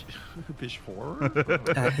 Bish 4?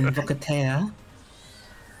 Invocateur.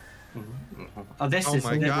 Oh, this Oh is.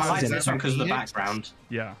 my I God, like is this that one because of the Phoenix? background.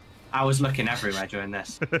 Yeah. I was looking everywhere during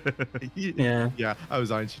this. Yeah. Yeah, I was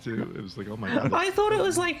on you too. It was like, oh my god. I thought it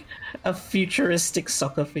was like a futuristic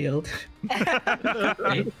soccer field.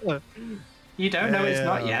 You don't know it's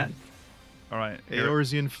not yet. All right.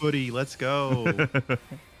 Eorzean footy, let's go.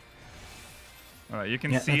 All right. You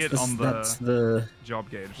can Yeah, see it on that's the the job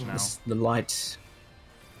gauge now. that's the light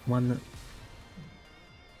one.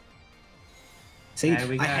 See, There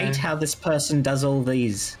we I go. hate how this person does all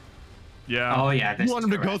these. Yeah. Oh yeah, this You want is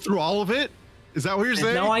him to go correct. through all of it? Is that what you're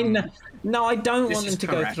saying? No, I know. No, I don't This want is them to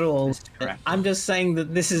go correct. through all. This is correct. I'm just saying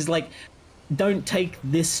that this is like, don't take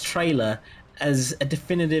this trailer as a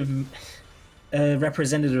definitive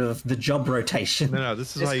representative of the job rotation. No,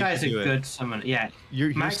 this is This how you guy's a do it. good summoner. Yeah,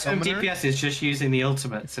 Your maximum summoner? DPS is just using the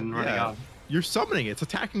ultimates and running Yeah. on. You're summoning it. It's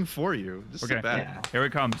attacking for you. Just Okay. sit back. Yeah. Here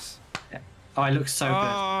it comes. Oh, it looks so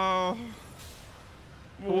Oh,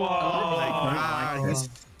 Whoa. God, he's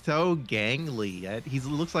so gangly. He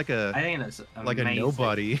looks like good. I a think it looks like a amazing.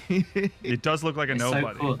 nobody. It does look like a It's so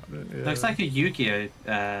nobody. cool. Yeah. Looks like a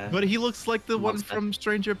Yu-Gi-Oh. But he looks like the one Monster. from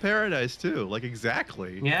Stranger Paradise too. Like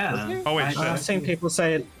exactly. Yeah. Oh, wait, I've seen people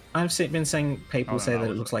say it. Been saying people Oh, no, say that that it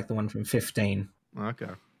was looks like the one from 15. Okay.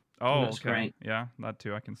 Oh, Looks okay. great. Yeah, that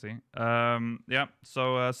too I can see. Yeah.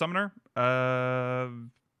 So summoner,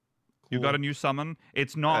 you got a new summon.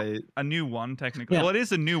 It's not a new one technically. Yeah. Well, it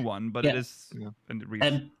is a new one, but it Yeah. is. Yeah.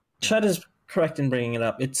 And Chud is correct in bringing it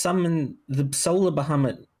up. It's summon the Solar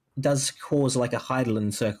Bahamut does cause like a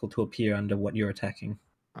Heidelin circle to appear under what you're attacking.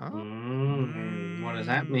 Oh, What does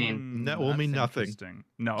that mean? That will That's mean nothing. interesting.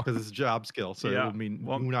 No, because it's a job skill, so Yeah. it will mean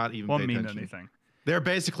Won't- not even won't pay mean attention. anything. They're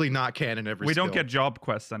basically not canon every. We don't skill. get job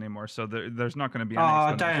quests anymore, so there's not going to be any Oh,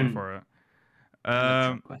 explanation don't. for it.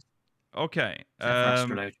 Quest, Okay. except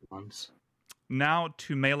for astrological ones. Now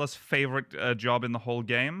to Mela's favorite job in the whole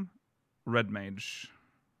game, Red Mage.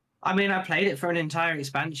 I mean, I played it for an entire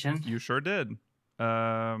expansion. You sure did.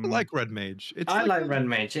 I like Red Mage. It's I like Red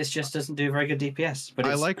Mage. It just doesn't do very good DPS, but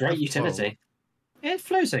I it's like great the flow. utility. It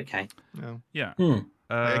flows okay. No. Yeah.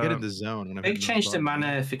 I get in the zone. When I'm Big hitting change those to buttons.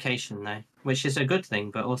 manification though, which is a good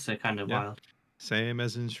thing, but also kind of Yeah. wild. Same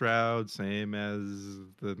as in Shroud, same as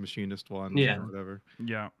the Machinist one, Yeah. or whatever.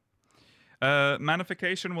 Yeah.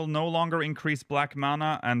 Manification will no longer increase black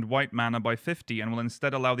mana and white mana by 50 and will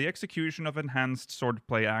instead allow the execution of enhanced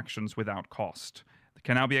swordplay actions without cost. It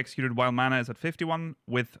can now be executed while mana is at 51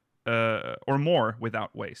 with or more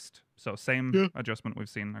without waste. So same adjustment we've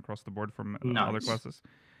seen across the board from other Nice. classes.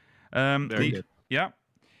 Very good. Yeah.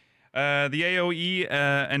 The AoE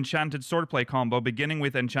Enchanted Swordplay combo, beginning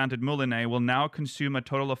with Enchanted Moulinet, will now consume a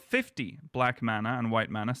total of 50 black mana and white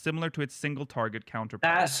mana, similar to its single target counterpart.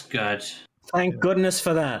 That's good. Thank goodness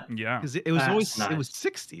for that. Yeah. Because it was That's always nice. it was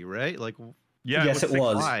 60, right? Like, Yeah. Yes, it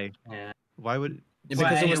was. why? Yeah. Why would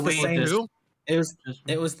Because it was the AoE same. just-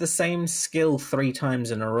 It was the same skill 3 times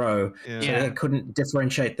in a row, Yeah. so Yeah. it couldn't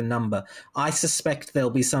differentiate the number. I suspect there'll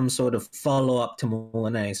be some sort of follow-up to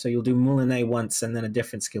Moulinet, so you'll do Moulinet once and then a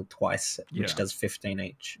different skill twice, which Yeah. does 15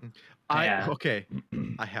 each. Yeah. Okay,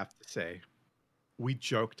 I have to say, we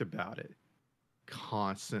joked about it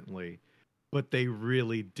constantly, but they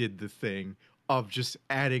really did the thing of just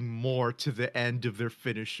adding more to the end of their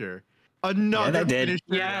finisher. Another they did.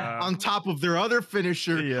 finisher Yeah. on top of their other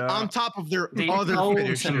finisher, Yeah. on top of their The other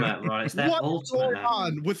finisher. ultimate, right? It's their What's ultimate going now.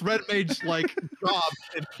 on with Red Mage like job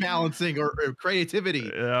and balancing or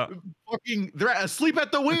creativity? Yeah. Fucking, they're asleep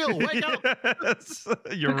at the wheel. Wake up! Yes.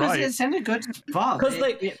 You're Because right. it's in a good spot. Because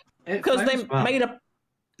they- It Because they flows well.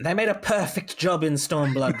 made a perfect job in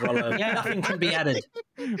Stormblood, Rollo. Yeah. Nothing can be added.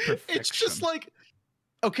 It's just like,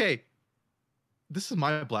 okay, this is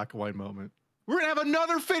my black and white moment. We're gonna have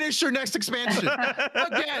another finisher next expansion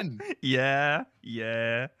again. Yeah.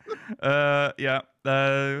 Yeah.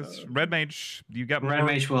 Red Mage, you got Red more.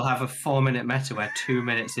 Mage will have a 4-minute meta where 2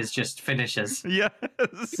 minutes is just finishers. Yes.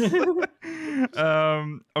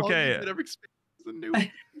 All Okay. these every expansion is a new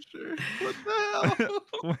finisher. What the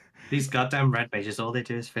hell? These goddamn Red Mages, all they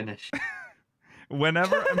do is finish.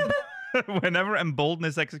 Whenever whenever Embolden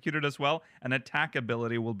is executed as well, an attack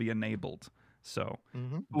ability will be enabled. So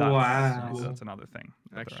Mhm. Wow. that's another thing.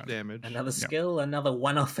 that they're Extra adding. damage. Another skill, another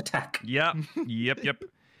one-off attack. Yep. Yep.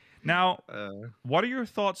 Now, Uh, what are your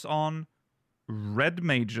thoughts on Red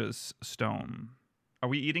Mage's Stone? Are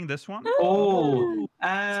we eating this one? Oh,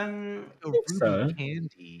 a ruby so.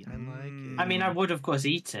 candy. I like it. I mean, I would of course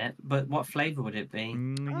eat it, but what flavor would it be?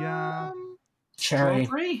 Yeah. Cherry.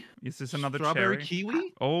 Strawberry? Is this another strawberry cherry?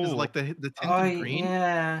 kiwi. Oh. Is it like the tinted Oh, green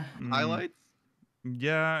yeah. highlights.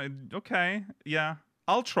 Yeah. Okay. Yeah.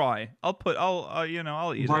 I'll try. I'll eat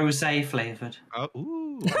it. Rosé flavored. Oh,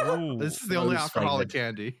 ooh. Ooh. This is the only Rose alcoholic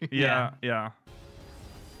flavored. candy. Yeah.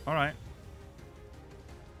 All right.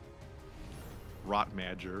 Rot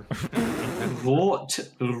Madger. Rot,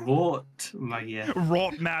 my yeah.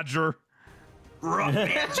 Rot Madger. Rot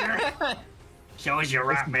Badger. Show us your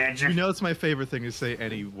Rot You Badger. know, it's my favorite thing to say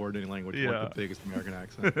any word in any language. Yeah. Like the biggest American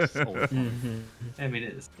accent. It's so fun. I mean,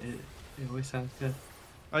 it always sounds good.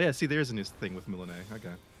 Oh yeah, see, there's a new thing with Milanay.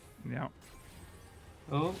 Okay. Yeah.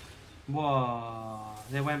 Oh, whoa!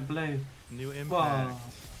 They went blue. New Whoa! impact.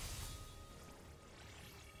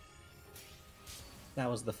 That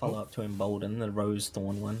was the follow-up to Embolden, the Rose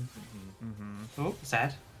Thorn one. Oh,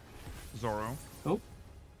 sad. Zorro.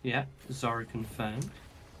 Yeah, Zora confirmed.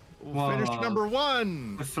 Finisher Whoa. number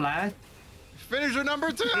 1. The flag. Finisher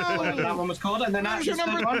number 2. Whatever that one was called, and then that Finisher just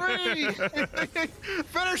number one. 3.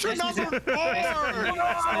 Finisher This is number 4.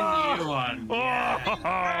 That's the new one.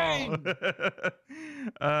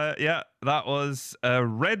 Yeah, that was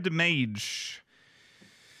Red Mage.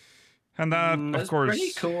 And that, of That's course,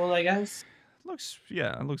 pretty cool, I guess.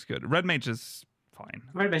 it looks good. Red Mage is fine.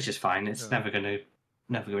 Red Mage is fine. It's Yeah. never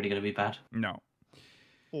really gonna be bad. No.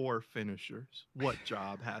 4 finishers. What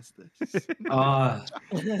job has this?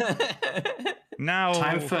 Now,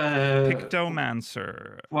 Time for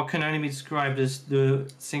Pictomancer. what can only be described as the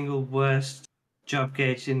single worst job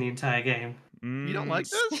gauge in the entire game. You don't like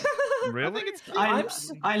this? Really? I think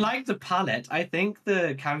it's I like the palette. I think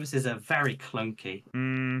the canvases are very clunky.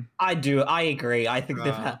 I do. I agree. I think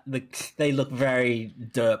they look very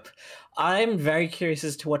derp. I'm very curious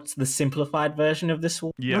as to what's the simplified version of this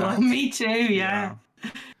one. Yeah. Me too. Yeah. I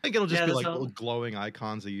think it'll just Yeah, be there's like a- little glowing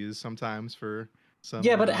icons they use sometimes for some.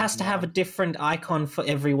 Yeah, but it has to have a different icon for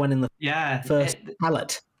everyone in the Yeah. first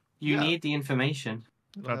palette. You Yeah. need the information.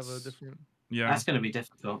 It'll have a That's- different. Yeah. That's going to be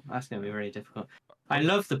difficult. That's going to be really difficult. I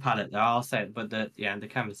love the palette though. I'll say it, but the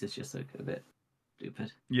canvas is just a bit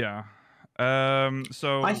stupid. Yeah.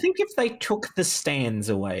 So I think if they took the stands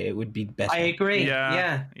away, it would be better. I agree.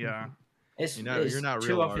 yeah, Yeah. It's, You're not too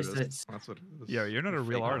real obvious that artists. it's That's what it is. yeah, you're not a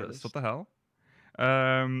real fake artist. What the hell?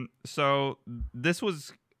 So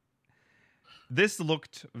this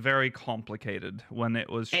looked very complicated when it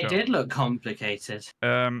was shown. It did look complicated.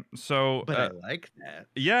 So But I like that.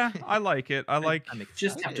 yeah, I like it. I like. I'm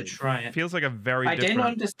Just have to excited. try it. Feels like a very I different. didn't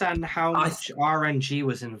understand how I much RNG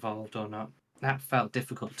was involved or not. That felt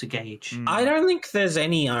difficult to gauge. I don't think there's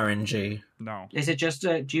any RNG. No. Is it just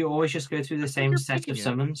do you always just go through the same you're set picking of it.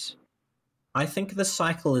 summons? I think the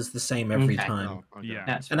cycle is the same every Okay. time. Oh, okay. Yeah.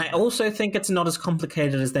 That's And I also think it's not as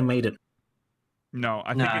complicated as they made it. No, I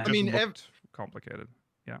think No. it I just mean, looked complicated.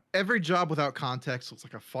 Yeah. Every job without context looks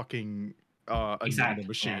like a fucking Exactly, nano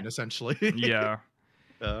machine, yeah. essentially. Yeah.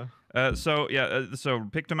 So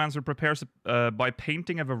Pictomancer prepares by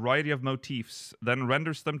painting a variety of motifs, then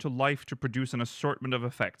renders them to life to produce an assortment of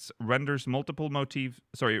effects. Renders multiple motifs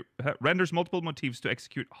to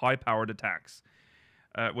execute high-powered attacks,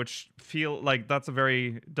 which feel like that's a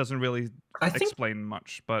very doesn't really I think explain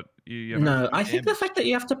much. But you know, no, I think the fact that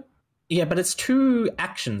you have to. Yeah, but it's 2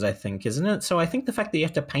 actions, I think, isn't it? So I think the fact that you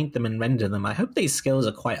have to paint them and render them, I hope these skills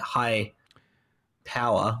are quite high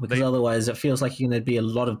power, because otherwise it feels like you're going to be a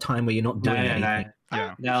lot of time where you're not doing anything.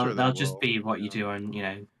 yeah. They'll just be what you do, and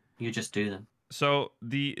you just do them. So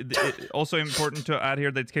also important to add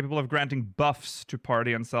here that it's capable of granting buffs to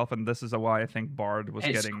party and self, and this is why I think Bard was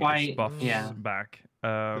It's getting quite- its buffs yeah. back.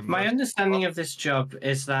 My understanding of this job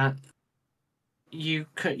is that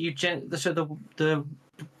the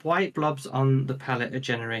white blobs on the palette are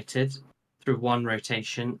generated through 1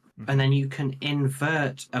 rotation, and then you can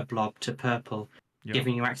invert a blob to purple, Yeah.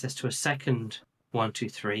 giving you access to a second 1, 2,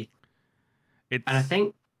 3. It's, And I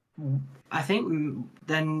think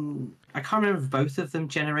then I can't remember if both of them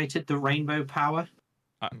generated the rainbow power,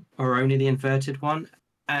 or only the inverted one.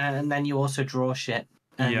 And then you also draw shit.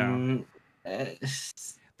 And,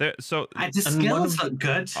 there, so the And one skills of- look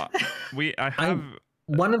good. I have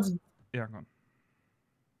One of yeah. Go on.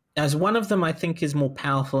 as one of them, I think, is more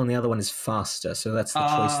powerful, and the other one is faster. So that's the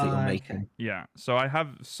choice that you're Okay. making. Yeah, so I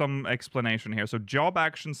have some explanation here. So job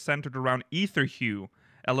actions centered around ether hue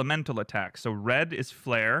elemental attacks. So red is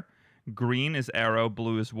flare, green is arrow,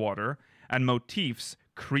 blue is water, and motifs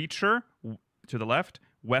creature to the left,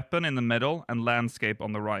 weapon in the middle, and landscape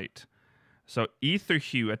on the right. So ether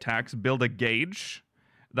hue attacks build a gauge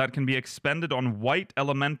that can be expended on white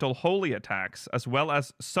elemental holy attacks, as well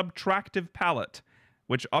as subtractive palette,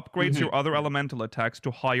 which upgrades your other elemental attacks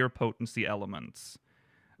to higher potency elements.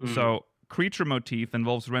 So creature motif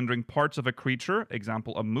involves rendering parts of a creature,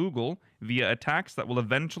 example a Moogle, via attacks that will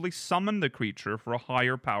eventually summon the creature for a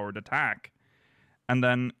higher powered attack. And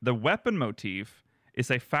then the weapon motif is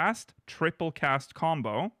a fast triple cast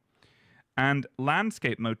combo, and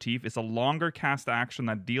landscape motif is a longer cast action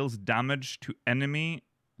that deals damage to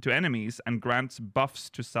enemies and grants buffs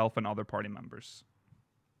to self and other party members.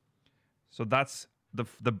 So that's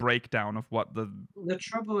the breakdown of what the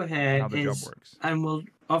trouble here how the job is, works. and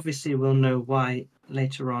we'll know why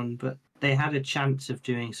later on, but they had a chance of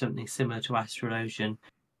doing something similar to Astrologian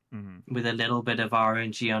with a little bit of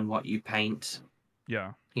RNG on what you paint,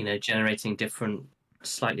 Yeah. generating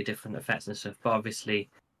slightly different effects and stuff. But obviously,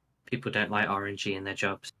 people don't like RNG in their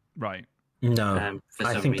jobs. Right. No, For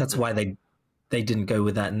I some think that's reason. why they didn't go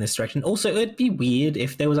with that in this direction. Also, it'd be weird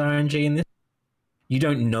if there was RNG in this. You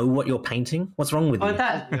don't know what you're painting. What's wrong with Well,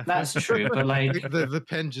 you? that's true, but like, the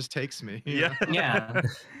pen just takes me. Yeah. yeah,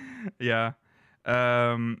 Yeah.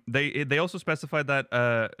 They also specified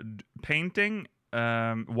that painting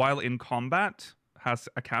while in combat has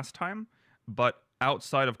a cast time, but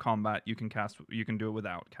outside of combat you can do it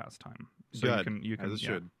without cast time. So Good, you can as it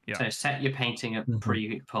should. Yeah. So set your painting up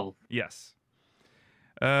pre-pull. Yes.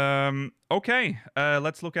 Okay.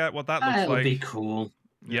 Let's look at what that looks That would like. be cool.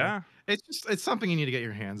 Yeah. It's something you need to get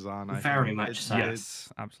your hands on. I Very think. much so.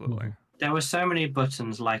 Yes. Absolutely. There were so many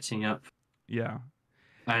buttons lighting up, Yeah.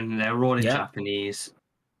 and they're all in Yeah. Japanese.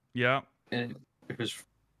 Yeah. It was.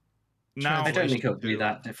 Now I don't think it'll be to-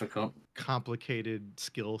 that difficult. Complicated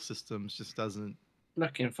skill systems just doesn't.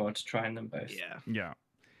 Looking forward to trying them both. Yeah.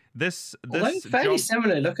 This Although fairly job,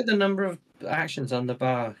 similar. Look at the number of actions on the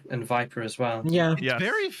bar and Viper as well. Yeah. yes.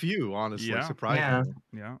 Very few, honestly. Yeah. Surprisingly.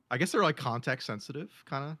 Yeah. I guess they're like context sensitive,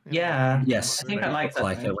 kind of. Yeah. Yes. I think I like Looks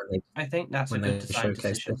like that. it when they I think that's a when good they design showcase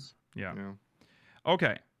decision. this. Yeah. Yeah.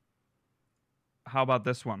 Okay. How about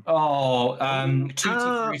this one? Oh,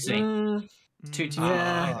 Tutti Frutti. mm, Tutti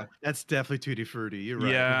yeah. Frutti. That's definitely Tutti Frutti. You're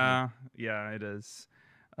right. Yeah. Yeah, it is.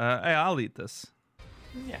 Hey, I'll eat this.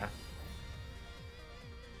 Yeah.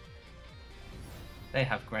 They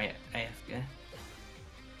have great AF gear.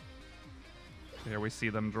 Here we see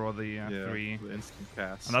them draw the 3. The instant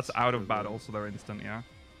cast. And that's out of battle, so they're instant, yeah.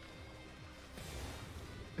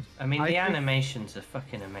 I mean, I the think- animations are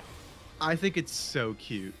fucking amazing. I think it's so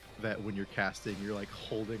cute that when you're casting, you're like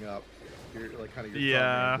holding up, your like kind of your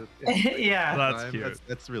Yeah. thumb at the same Yeah. That's time. cute.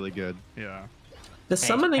 That's really good. Yeah. The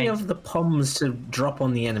summoning paint. of the poms to drop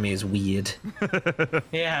on the enemy is weird.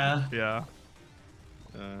 Yeah. Yeah.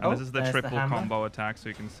 Uh, And this is the there's the triple hammer. combo attack, so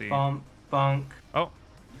you can see. Bonk, bonk, Oh,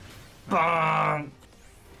 bonk.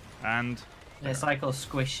 and It's like all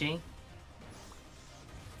squishy.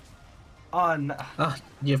 Oh, no. Ah,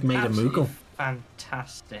 you've made a Absolutely Moogle.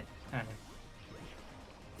 Fantastic.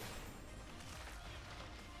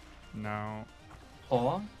 now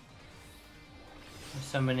Or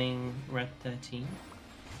summoning Red 13.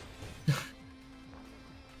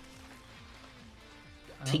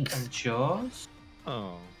 Teeth. And Jaws.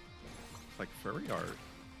 oh, it's like furry art.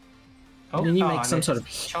 And then you oh, make some and sort of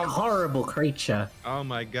it's chomp. horrible creature. Oh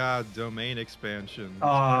my god, domain expansion.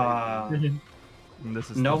 Ah, and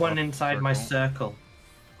this is no the one top inside my circle. circle.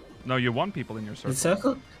 No, you want people in your circle. The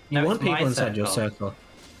circle? No, You want it's my people inside your circle. circle.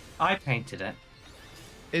 I painted it.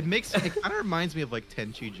 It kind of reminds me of like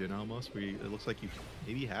Tenchi Jin almost, where it looks like you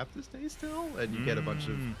maybe have to stay still, and you get a bunch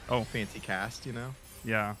of Oh, fancy cast, you know?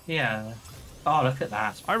 yeah. Yeah. Oh, look at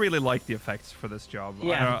that. I really like the effects for this job.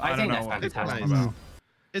 Yeah, I I don't think know they're what it's all fantastic. about.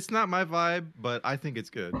 It's not my vibe, but I think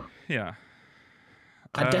it's good. Yeah.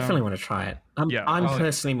 I definitely want to try it. yeah. I'm Oh, yeah.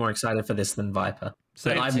 personally more excited for this than Viper.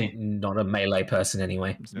 Same. But I'm not a melee person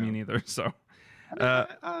anyway. Me neither. So,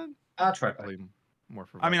 I'll try both. Probably more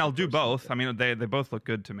for I mean, Viper I'll do personally, both. but- I mean, they both look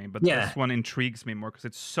good to me, but Yeah. this one intrigues me more because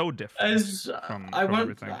it's so different As from I want,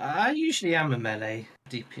 everything. I usually am a melee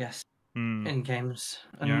DPS Mm. in games,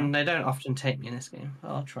 and Yeah. they don't often take me in this game.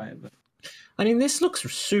 I'll try it. But... I mean, this looks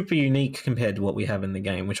super unique compared to what we have in the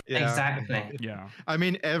game, which Yeah. Exactly. Yeah. I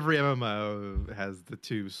mean, every MMO has the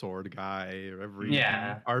 2-sword guy, or every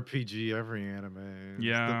Yeah. RPG, every anime.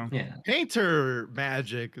 Yeah. Yeah. The painter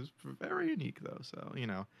magic is very unique, though. So, you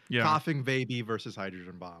know, Yeah. coughing baby versus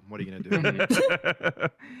hydrogen bomb. What are you going to do?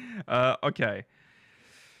 Okay.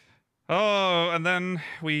 Oh, and then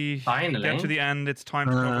we Finally. get to the end. It's time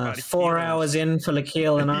to talk about 4 healers. hours in for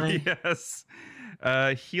Lakil and I. Yes.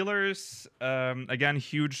 Healers, again,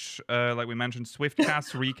 huge, like we mentioned, swift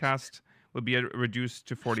cast, recast will be reduced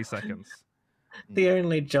to 40 seconds. The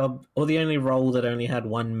only job, or the only role that only had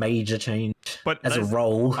one major change But as a that's-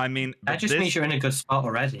 role. I mean, That just this, means you're in a good spot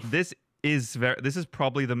already. this is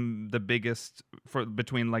probably the biggest for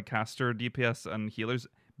between like caster DPS and healers.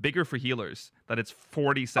 Bigger for healers that it's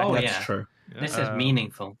 40 seconds. Oh, That's yeah. true. This is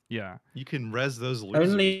meaningful. Yeah. You can res those losers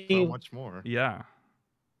Only- so much more. Yeah.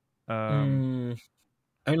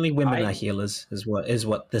 Only women I- are healers, is what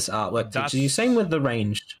this artwork That's- teaches you. Same with the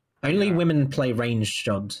ranged. Only Yeah. women play ranged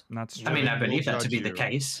jobs. That's true. I mean, I We'll believe that to judge be the you.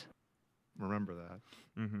 case. Remember that.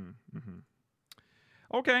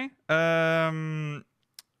 Okay.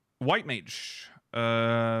 White Mage.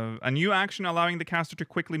 A new action allowing the caster to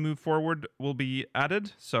quickly move forward will be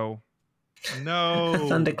added. So, No.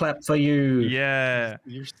 Thunderclap for you. yeah.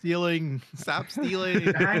 You're stealing. Stop stealing.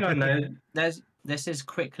 Hang on, though. This is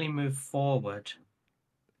quickly move forward,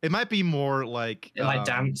 It might be more like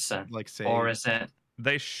Dancer, like say. or is it?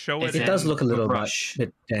 They show Is it. It does look a little Rush?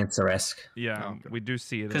 bit Dancer-esque. Yeah, Okay. we do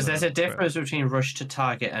see it. Because there's a difference between rush to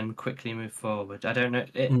target and quickly move forward. I don't know.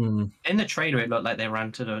 In the trailer, it looked like they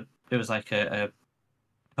ran to the. It was like a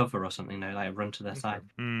cover or something. No, like a run to their side.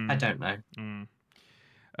 I don't know.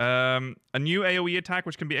 A new AoE attack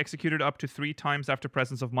which can be executed up to 3 times after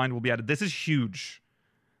presence of mind will be added. This is huge.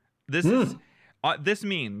 This is. This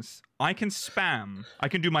means I can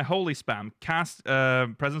do my holy spam, cast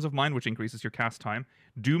presence of mind, which increases your cast time,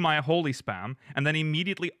 do my holy spam, and then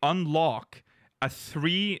immediately unlock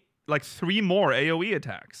three more AoE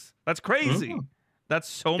attacks. That's crazy. That's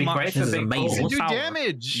so Be much. great for This is big amazing. You can balls. do power.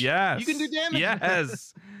 damage. Yes. You can do damage.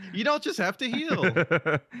 Yes. You don't just have to heal.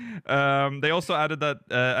 They also added that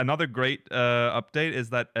another great update is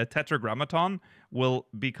that a tetragrammaton will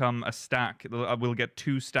become a stack. We'll get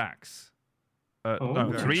 2 stacks.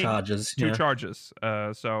 No, 3 charges. 2 yeah. charges.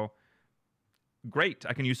 So great.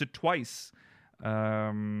 I can use it twice.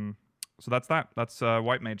 So that's that. That's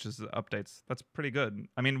White Mage's updates. That's pretty good.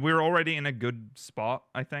 I mean, we're already in a good spot,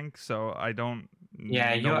 I think. So I don't. Yeah,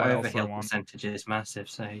 know your what else I overheal want. percentage is massive.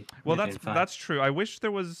 So Well, you're doing fine. that's true. I wish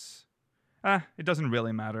there was. It doesn't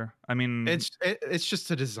really matter. I mean, It's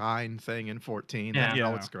just a design thing in 14. That's Yeah.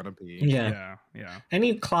 how it's gonna be. Yeah. yeah.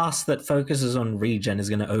 Any class that focuses on regen is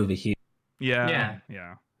going to overheal. Yeah.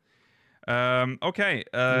 Okay.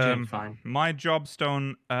 You're doing fine. My job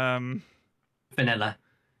stone. Vanilla.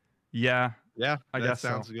 Yeah, Yeah, I that guess so.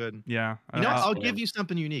 sounds good. yeah. You know, I'll yeah. give you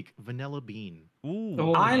something unique. Vanilla bean. Ooh.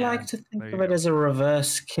 Oh, I yeah. like to think There of you it go. as a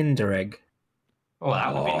reverse Kinder Egg. Oh,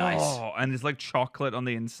 that would be nice. Oh, and it's like chocolate on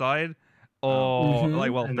the inside. Oh, Mhm.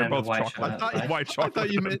 like, well, And they're then the both white chocolate. chocolate outside. White chocolate. I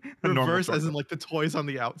thought you meant and normal reverse, as in chocolate. like the toys on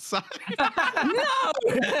the outside. No!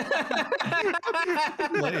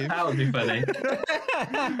 Lame. That would be funny.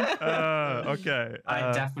 Okay.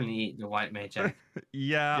 I'd definitely eat the white mage egg.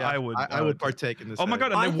 Yeah, Yeah, I would. I would partake in this. Oh my egg.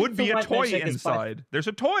 god, and I there think would the be a white toy magic is by- inside. There's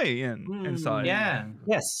a toy inside. Yeah.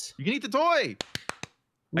 Yes. You can eat the toy.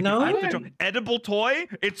 I can No? eat the toy. Edible toy?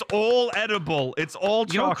 It's all edible. It's all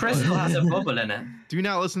Your chocolate. crystal has a bubble in it. Do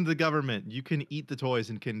not listen to the government. You can eat the toys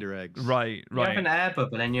in Kinder eggs. Right, You have right. an air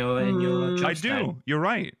bubble in your I chopstick. do. You're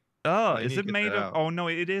right. Oh, I is need it to get made that of? out. Oh no,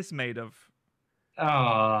 it is made of.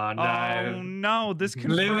 Oh no. Oh no, this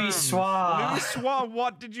confirms. Louis Soir. Louis Soir,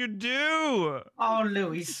 what did you do? Oh,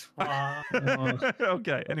 Louis Soir.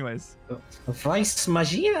 Okay, anyways. Vice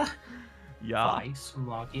Magia? Yeah. Ice,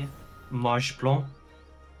 Magia. Mage Blanc.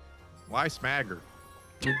 Why smagger?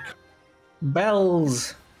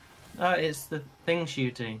 Bells. Oh, it's the thing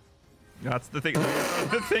shooting. That's the thing.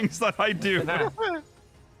 The things that I do.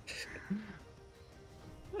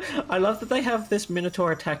 I love that they have this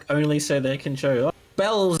Minotaur attack only so they can show, oh,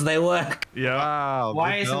 bells, they work. Yeah. Wow.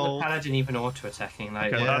 Why the isn't bell- the paladin even auto-attacking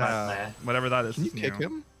like Okay, the that's- other player? Whatever that is. Can you is kick new.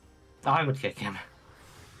 him? I would kick him.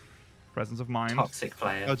 Presence of mind. Toxic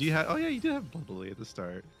player. Oh, do you have? Oh yeah, you did have bubbly at the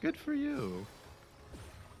start. Good for you.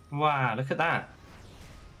 Wow, look at that.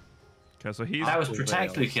 Okay, so he's. That was Aqua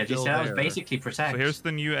protect, Veil, Lucia. You still said that was there. basically protect. So here's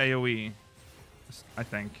the new AoE. I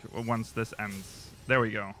think once this ends. There we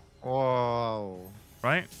go. Oh.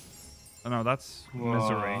 Right? Oh no, that's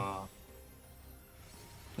misery. Whoa.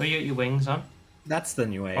 Oh, you got your wings on? That's the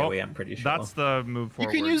new AoE, I'm pretty sure. That's the move You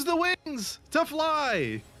forward. can use the wings to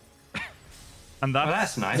fly. And Oh,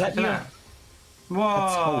 that's that's nice. that Look at you? that.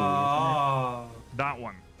 Whoa. that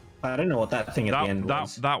one. I don't know what that thing at the end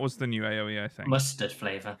was. That was the new AoE, I think. Mustard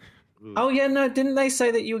flavor. Oh yeah, no, didn't they say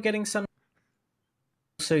that you were getting some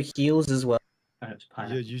also heals as well? Oh, it's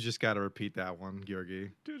pineapple. You just got to repeat that one, Georgi.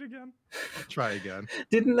 Do it again. Try again.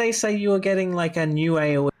 Didn't they say you were getting like a new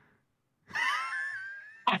AoE?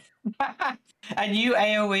 A new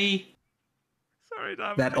AoE Sorry,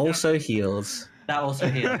 damn. That also heals? that also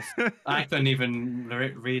heals. I couldn't even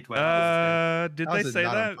read what that Did How they is it say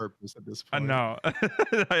not on that? purpose at this point? No.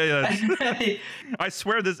 was. I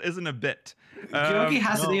swear this isn't a bit. Georgi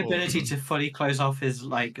has the no. ability to fully close off his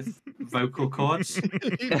like vocal cords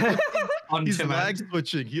on He's command. lag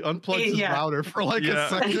switching. He unplugs his Yeah. router for like Yeah. a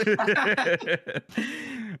second.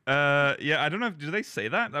 Yeah, I don't know. Do they say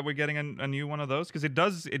that we're getting a new one of those? Because it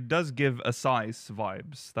does give a size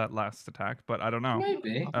vibes, that last attack, but I don't know.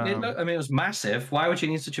 Maybe. Um, I mean, it was massive. Why would you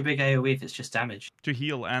need such a big AoE if it's just damage? To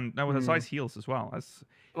heal, and no, a size heals as well.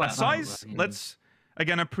 Well, A size, yeah. let's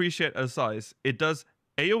again appreciate a size. It does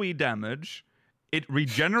AoE damage, it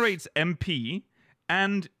regenerates MP,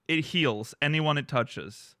 and it heals anyone it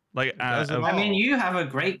touches. Like, does it I mean, all. you have a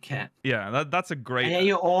great kit, yeah, that's a great. and yet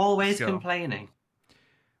you're always skill. complaining.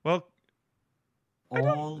 Well, I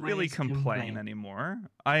don't Always really complain complain. anymore.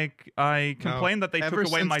 I complain that they ever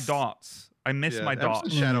took away my since- dots. I miss Yeah, my ever dots.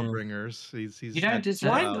 since Shadowbringers. He's You don't had- deserve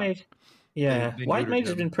White that. Mage. Yeah, They White neutered Mage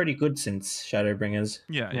has him. been pretty good since Shadowbringers.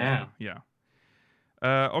 Yeah.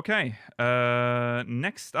 Okay.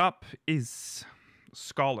 Next up is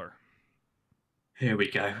Scholar. Here we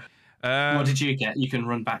go. What did you get? You can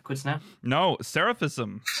run backwards now. No,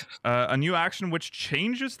 Seraphism. A new action which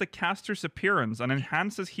changes the caster's appearance and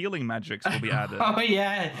enhances healing magics will be added. Oh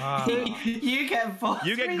yeah, Wow. you get four.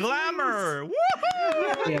 You get glamour!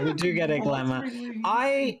 Woohoo! Yeah, we do get a glamour.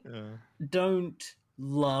 I Yeah. don't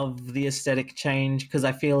love the aesthetic change because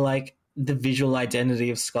I feel like the visual identity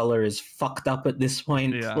of Scholar is fucked up at this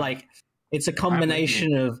point. Yeah. Like, it's a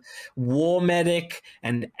combination of War Medic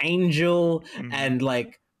and Angel Mhm. and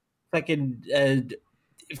like fucking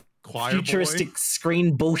Choir futuristic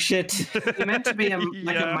screen bullshit. You're meant to be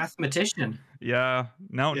like Yeah. a mathematician. Yeah.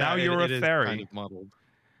 Now Yeah, you're it a is fairy. Kind of muddled.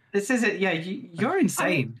 This is it. Yeah, you're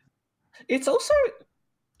insane. It's also,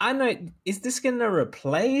 I don't know, is this going to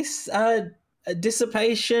replace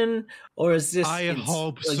Dissipation or is this? I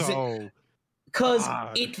hope so. Because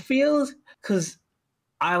God. it feels, because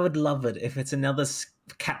I would love it if it's another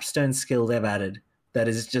capstone skill they've added that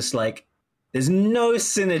is just like, there's no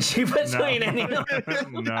synergy between any of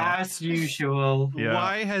them. No. As usual. Yeah.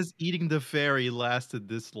 Why has eating the fairy lasted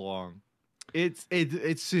this long? It's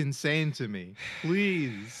insane to me.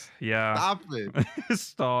 Please Yeah. stop it.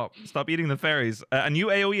 Stop eating the fairies. A new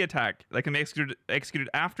AoE attack that can be executed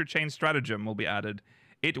after chain stratagem will be added.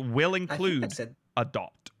 It will I think I include said. a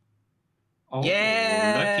dot. Oh,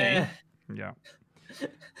 Yeah. Yeah.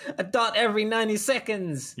 A dot every 90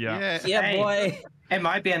 seconds. Yeah. Yeah, Hey. boy. It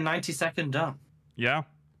might be a 90-second dot. Yeah.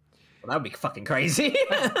 Well, that would be fucking crazy.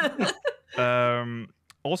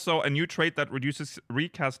 Also, a new trait that reduces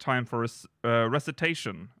recast time for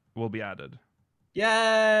recitation will be added.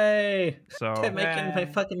 Yay! So They're making my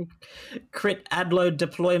fucking crit ad load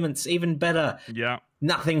deployments even better. yeah.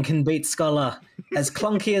 Nothing can beat Scholar. As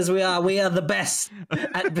clunky as we are the best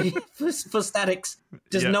at for statics.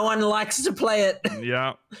 Just Yeah. no one likes to play it.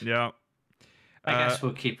 Yeah. Yeah. I guess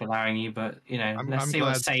we'll keep allowing you, but let's I'm see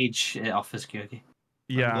what glad- Sage offers, Georgi.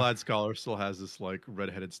 Yeah. I'm glad Scholar still has this like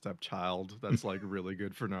redheaded stepchild that's like really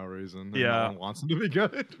good for no reason. And Yeah. no one wants him to be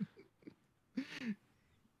good.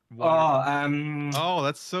 What-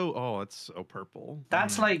 That's so purple.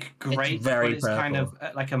 That's like grape, very but it's kind of purple.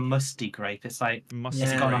 like a musty grape. It's like musty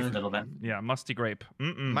it's Yeah. gone grape. off a little bit. Yeah, musty grape.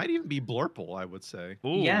 Might even be blurple, I would say.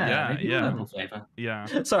 Ooh, Yeah, maybe a yeah. little flavor.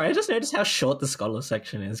 Yeah. Sorry, I just noticed how short the Scholar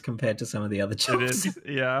section is compared to some of the other It jobs. is.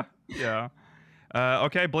 Yeah. Yeah.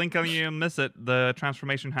 Okay, blink and you miss it. The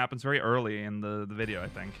transformation happens very early in the video, I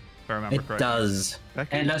think. If I remember It correctly. does. That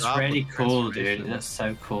It good looks job really with cool, dude. transformation. That's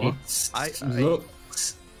so cool. It I-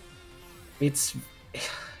 looks.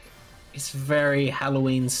 It's very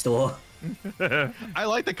Halloween store. I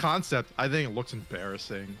like the concept. I think it looks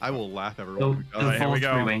embarrassing. I will laugh The, everyone who the does. Alright, here we fall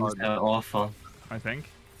go. through wings are awful. I think.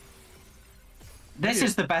 This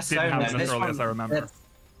is the best Didn't zone, happen though. as This early as I one, remember.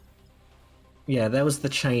 Yeah, there was the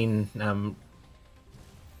chain. I'm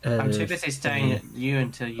too busy staring at you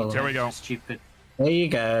until you Here turn we go. stupid. There you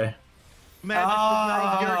go.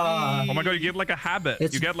 Ah. Oh my god, you get like a habit.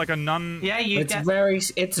 It's- You get like a nun. Yeah, you It's get.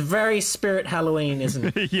 very Spirit Halloween,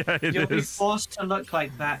 isn't it? Yeah, it You'll be is. forced to look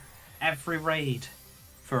like that every raid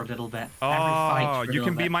for a little bit. Every fight Oh, for a you little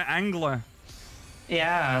can be bit. my angler.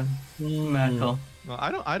 Yeah, Merkel. Well,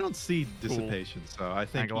 I don't see dissipation, so I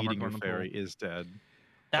think Angela eating Merkel your in the fairy is dead.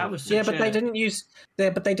 That was Yeah, such but they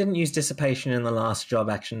a- didn't use dissipation in the last job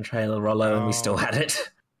action trailer, Rollo, and we still had it.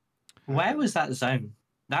 Where was that zone?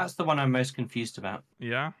 That's the one I'm most confused about.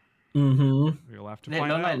 Yeah, Mm-hmm. we'll have to It find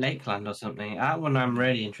looked out. like Lakeland or something. That one I'm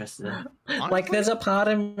really interested in. Like, there's a part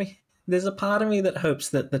of me that hopes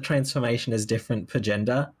that the transformation is different per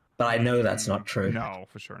gender, but I know that's not true. No,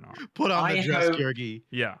 for sure not. Put on I the dress, hope- Georgi.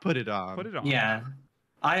 Yeah, Put it on. put it on. Yeah.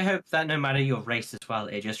 I hope that no matter your race as well,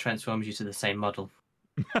 it just transforms you to the same model.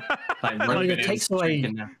 Like, I mean, it Rogan takes is away-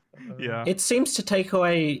 streaking now. Yeah. It seems to take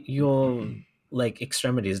away your like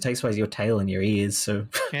extremities. It takes away your tail and your ears. So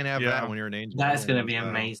Can't have Yeah. that when you're an angel. That's going to be So-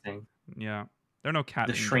 amazing. Yeah. There are no cat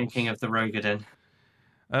The angels. shrinking of the Rogadin.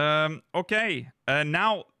 Okay.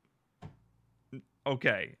 Now.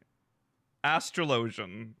 Okay.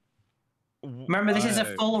 Astrologian. Remember, this is a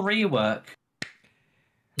full rework.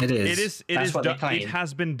 it is. It is. It That's is what they done. claim. It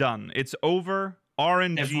has been done. It's over.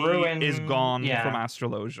 RNG ruined- is gone yeah. from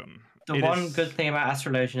Astrologian. The It one is- good thing about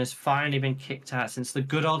Astrologian has finally been kicked out since the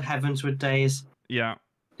good old Heavenswood days Yeah.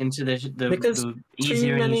 into the Because the too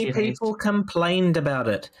easier and many easier days. people complained about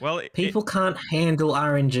it. Well, People can't handle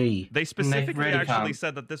RNG. they specifically really actually can't.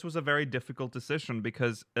 said that this was a very difficult decision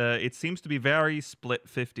because it seems to be very split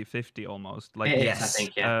 50-50 almost. Like It is, Yes. I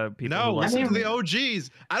think, yeah. people No, who like listen I to mean- the OGs.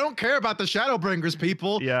 I don't care about the Shadowbringers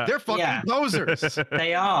people. Yeah. They're fucking Yeah. posers.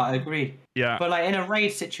 They are, agreed. yeah. But like in a raid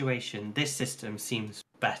situation, this system seems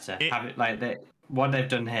better. It- Have it like what they've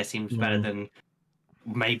done here seems better than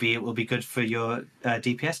maybe it will be good for your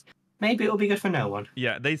DPS. Maybe it will be good for no one.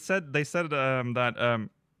 Yeah, they said that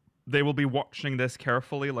they will be watching this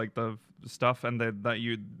carefully, like the stuff, and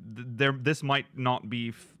this might not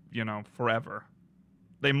be forever.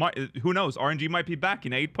 They might, who knows? RNG might be back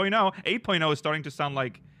in 8.0. 8.0 is starting to sound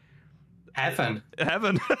like Heaven.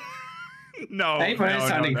 heaven. No, 8.0 is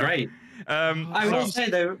sounding no. great. I So- will say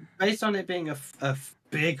though, based on it being a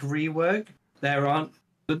big rework,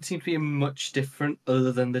 doesn't seem to be much different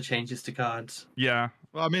other than the changes to cards. Yeah,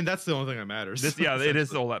 Well, I mean, that's the only thing that matters. it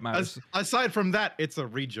is all that matters. Aside from that, it's a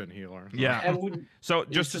region healer. Yeah. And So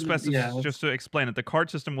just to yeah. just to explain it, the card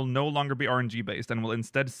system will no longer be RNG based and will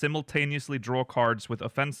instead simultaneously draw cards with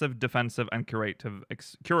offensive, defensive, and curative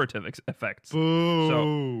effects.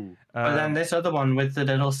 Boo. but then this other one with the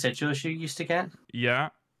little sigils you used to get, Yeah.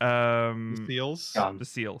 Seals. gone. The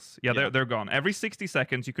seals. Yeah, Yeah. they're gone. Every 60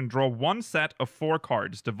 seconds, you can draw one set of 4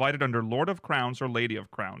 cards divided under Lord of Crowns or Lady of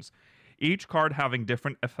Crowns, each card having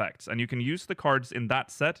different effects, and you can use the cards in that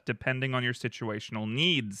set depending on your situational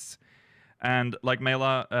needs. And like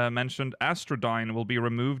Mela mentioned, Astrodyne will be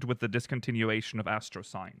removed with the discontinuation of Astro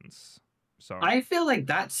Signs. So I feel like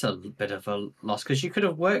that's a bit of a loss because you could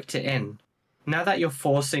have worked it in Now that you're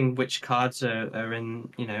forcing which cards are in,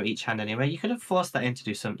 each hand anyway, you could have forced that in to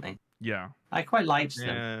do something. Yeah. I quite liked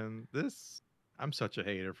them. And I'm such a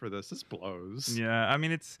hater for this. This blows. Yeah. I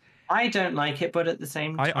mean, I don't like it, but at the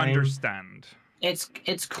same time, I understand. It's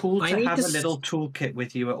cool I to need have to a little toolkit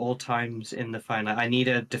with you at all times in the phone. Like, I need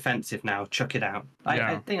a defensive now. Chuck it out.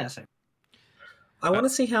 I think that's it. I want to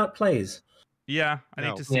see how it plays. Yeah, I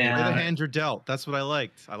need to see. Yeah. Play the hand you're dealt. That's what I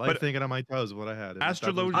liked. I like thinking on my toes what I had.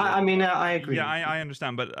 Astrologian. I agree. Yeah, I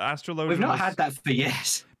understand, but Astrologian. We've not had that for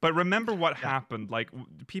years. But remember what happened? Like,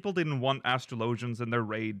 people didn't want Astrologians in their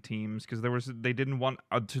raid teams because they didn't want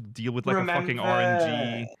to deal with a fucking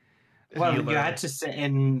RNG. Well, healer. you had to sit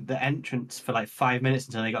in the entrance for like 5 minutes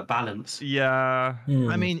until they got balance. Yeah.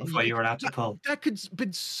 I mean, Before you were allowed to pull. That could have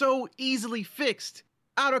been so easily fixed.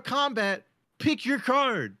 Out of combat, pick your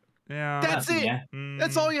card. Yeah. That's it. Yeah.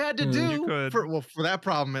 That's all you had to do. You could. For that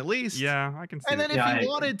problem at least. Yeah, I can see. And then it. if you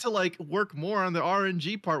wanted to work more on the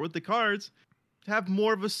RNG part with the cards, have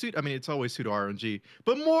more of a suit. I mean, it's always pseudo RNG,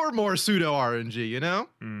 but more pseudo RNG. You know?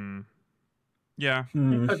 Yeah.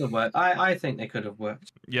 It could have worked. I think they could have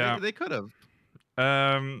worked. Yeah. They could have.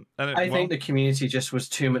 I think the community just was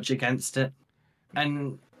too much against it.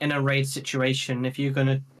 And in a raid situation, if you're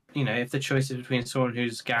gonna, if the choice is between someone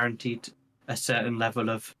who's guaranteed a certain level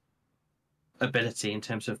of ability in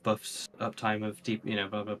terms of buffs, uptime of deep, blah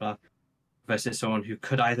blah blah, versus someone who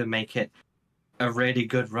could either make it a really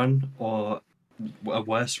good run or a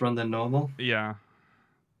worse run than normal. Yeah.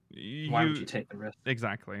 Why would you take the risk?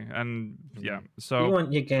 Exactly. And yeah, so You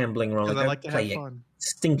want your gambling roller. I like to play have your fun.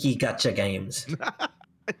 stinky gacha games.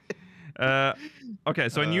 okay,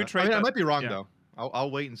 so a new trade. I might be wrong yeah. though.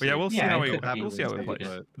 I'll wait and see. But yeah, we'll see how it it could be. we'll see how it plays.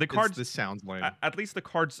 But The cards. This sounds lame. At least the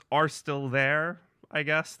cards are still there. I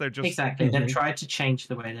guess they're just Exactly. They've tried to change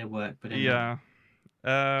the way they work, but yeah.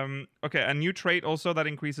 Okay, a new trait also that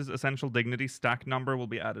increases essential dignity stack number will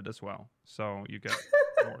be added as well. So you get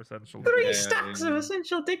more essential. 3 stacks of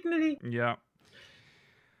essential dignity. Yeah.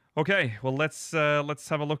 Okay, well let's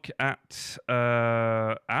have a look at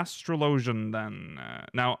Astrologian then.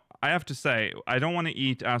 Now I have to say I don't want to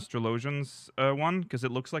eat Astrologian's one because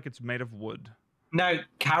it looks like it's made of wood. No,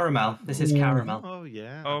 caramel. This is caramel. Oh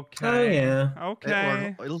yeah. Okay. Oh yeah.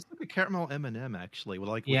 Okay. It looks like a caramel M&M actually,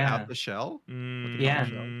 without the shell. Yeah.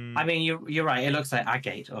 I mean, you're right. It looks like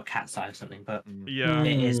agate or cat's eye or something, but Yeah.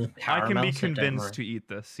 it is I caramel. can be so don't convinced worry. to eat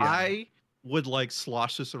this. Yeah. I would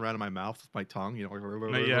slosh this around in my mouth with my tongue,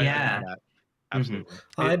 Yeah. Absolutely.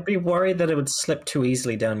 I'd be worried that it would slip too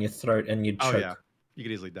easily down your throat and you'd choke. Oh yeah. You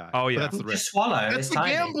could easily die. Oh, yeah. But that's the Just risk. swallow. That's it's the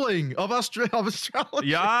tiny. gambling of astrology.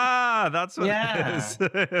 Yeah, that's what Yeah.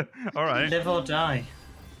 it is. All right. Live or die.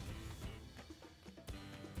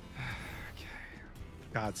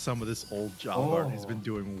 God, some of this old job Oh. art has been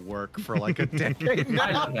doing work for like a decade now.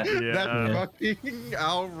 I love it. Yeah. That fucking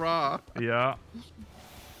Aura. Yeah.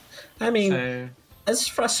 I mean, So, as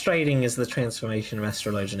frustrating as the transformation of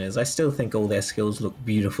Astrologian is, I still think all their skills look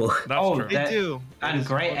beautiful. That's Oh, true. They do. and It's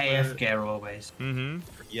great all AF the- gear always. Mm-hmm.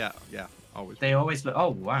 Yeah, always. They always look. Oh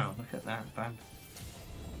wow, look at that band.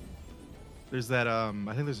 There's that I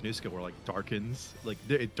think there's a new skill where darkens,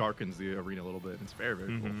 it darkens the arena a little bit. It's very cool.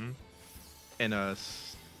 Mm-hmm. And a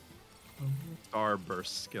star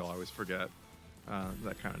burst skill, I always forget.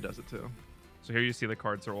 That kind of does it too. So here you see the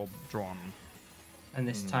cards are all drawn. And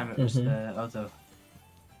this time it was the other.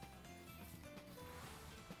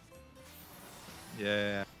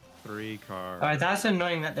 Yeah, 3 cards. Oh, that's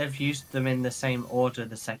annoying that they've used them in the same order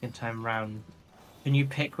the second time round. Can you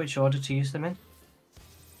pick which order to use them in?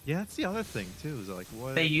 Yeah, that's the other thing too. Is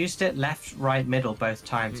what? They used it left, right, middle both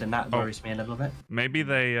times, and that Oh. worries me a little bit. Maybe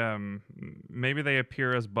they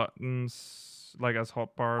appear as buttons, like as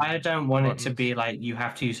hotbar. I don't want it to buttons. be like you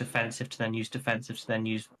have to use offensive to then use defensive to then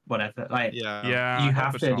use whatever. Like Yeah. Yeah. I you hope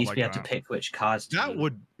have it's to at not least like be able to that. pick which cards. To That use.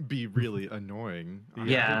 would be really annoying.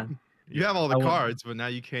 Yeah. You have all the I wouldn't- cards, but now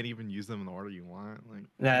you can't even use them in the order you want.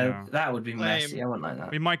 Yeah. That would be messy. Lame. I wouldn't like that.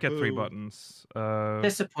 We might get 3 Boo. buttons.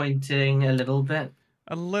 Disappointing a little bit.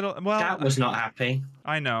 A little. Well, Cat was not happy.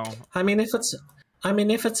 I know. I mean, if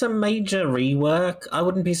it's a major rework, I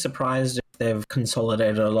wouldn't be surprised if they've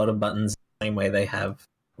consolidated a lot of buttons the same way they have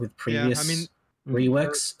with previous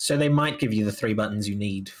reworks. So they might give you the 3 buttons you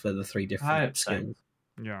need for the 3 I different hope so. skills.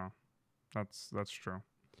 Yeah, that's true.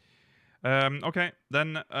 Okay,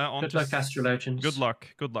 then on Good to luck, Astrologians. Good luck.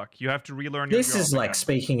 Good luck. You have to relearn your This is job like again.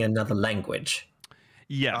 speaking another language.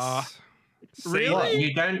 Yes. Really? Same- What,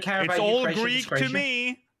 you don't care It's about all Euphrates Greek to Discretion?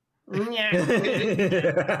 me.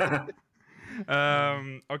 Yeah.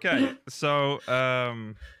 Okay, so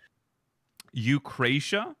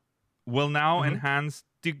Eucratia will now enhance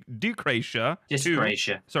Discratia.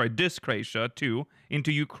 Discratia 2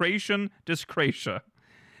 into Eucration Discratia.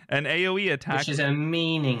 An AoE attack. Which is a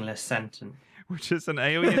meaningless sentence. Which is an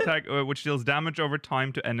AoE attack which deals damage over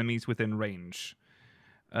time to enemies within range.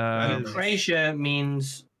 Eucratia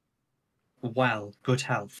means, well, good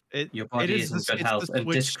health. Your body is in good health. And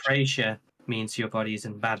Discratia means your body is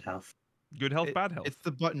in bad health. Good health, bad health. It's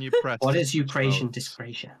the button you press. What is Eucration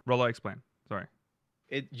Discratia? Rollo, explain. Sorry.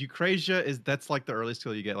 Eucrasia that's like the early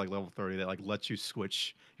skill you get, like level 30, that like lets you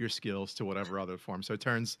switch your skills to whatever other form. So it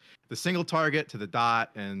turns the single target to the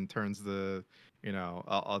dot and turns the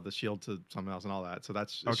the shield to something else and all that. So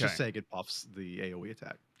that's just saying it buffs the AoE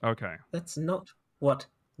attack. Okay. That's not what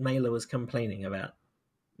Mailer was complaining about.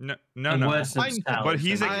 No. But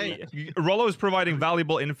Rollo is providing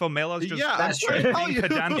valuable info. Mailer's just being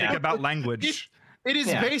pedantic about language. It is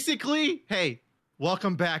basically, hey,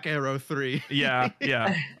 welcome back, Arrow 3. Yeah.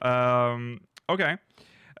 Okay.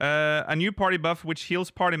 A new party buff which heals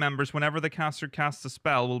party members whenever the caster casts a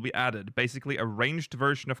spell will be added. Basically, a ranged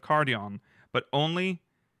version of Cardion, but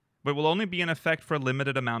will only be in effect for a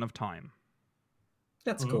limited amount of time.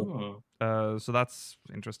 That's cool. So that's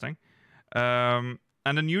interesting.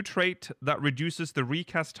 And a new trait that reduces the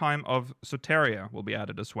recast time of Soteria will be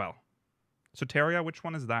added as well. Soteria, which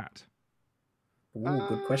one is that? Ooh,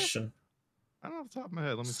 good question. I don't know off the top of my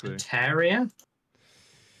head. Let me see. Soteria?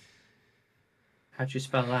 How'd you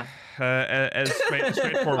spell that?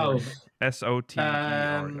 Straightforward.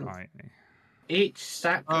 Soteria. Each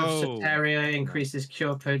stack of Soteria increases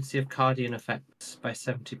cure potency of Cardian effects by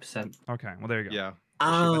 70%. Okay, well there you go. Yeah.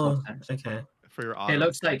 Oh, okay. For your it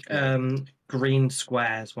looks like green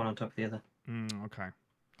squares, one on top of the other. Okay.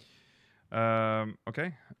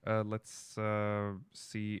 Let's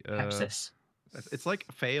see. Pepsis. It's like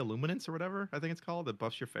Fey Illuminance or whatever I think it's called. That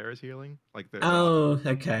buffs your Fair's healing. Like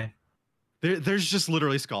okay. There's just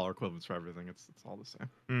literally scholar equivalents for everything. It's all the same.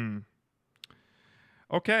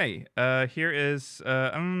 Okay. Here is.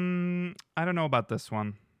 I don't know about this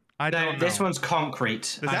one. I don't know. This one's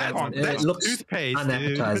concrete. It looks toothpaste.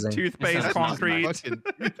 Unappetizing. Toothpaste, concrete.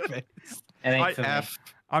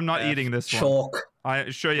 I'm not eating this one. Chalk.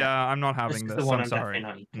 I'm not having this. I'm sorry.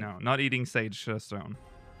 Not not eating Sage Stone.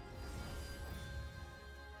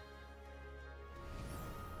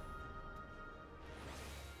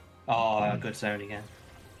 Oh, a good zone again.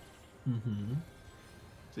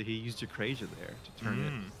 So he used Eucrasia there to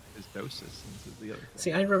turn his Dosis into the other thing.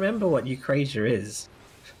 See, I remember what Eucrasia is.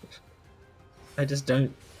 I just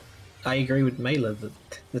don't. I agree with Mailer that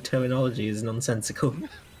the terminology is nonsensical.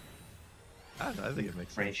 I think it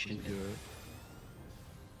makes sense to do it.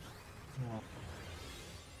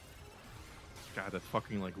 God, that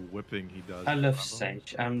fucking like whipping he does. I love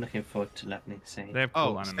Sage. I'm looking forward to leveling Sage. They have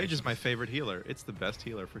cool Sage is my favorite healer. It's the best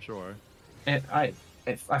healer for sure. I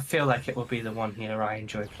feel like it will be the one healer I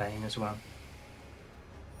enjoy playing as well.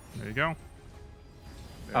 There you go.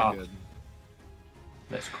 Very good.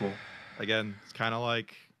 That's cool. Again, it's kind of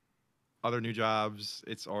like other new jobs.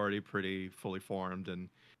 It's already pretty fully formed and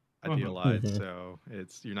idealized, so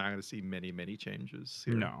you're not going to see many changes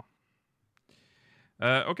here. No.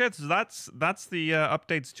 Okay, so that's the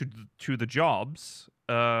updates to the jobs.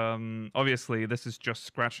 Obviously, this is just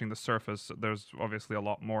scratching the surface. There's obviously a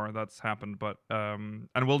lot more that's happened, but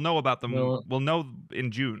and we'll know about them. We'll know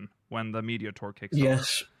in June when the media tour kicks off.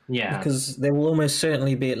 Yes, yeah, because there will almost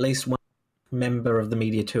certainly be at least one member of the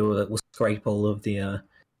media tour that will scrape all of the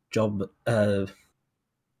job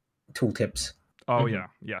tooltips. Oh yeah,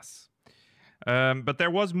 yes. But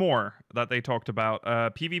there was more that they talked about.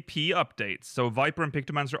 PvP updates. So Viper and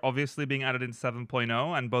Pictomancer are obviously being added in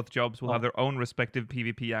 7.0, and both jobs will have their own respective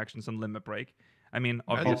PvP actions on Limit Break. I mean,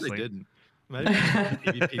 obviously. They didn't. Imagine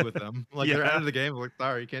PvP with them. Like, they're out of the game. Like,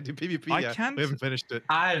 sorry, you can't do PvP yet. We haven't finished it.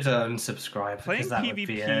 I'd unsubscribe. Playing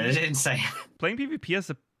PvP is insane. Playing PvP as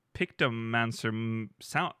a Pictomancer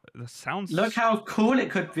sounds... Look how cool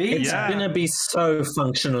it could be. It's gonna be so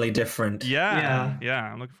functionally different. Yeah,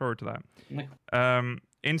 I'm looking forward to that.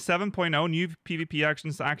 In 7.0, new PvP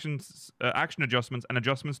action adjustments and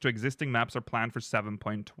adjustments to existing maps are planned for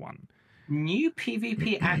 7.1. New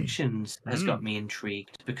PvP actions has got me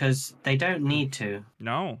intrigued because they don't need to.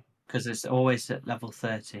 No. Because it's always at level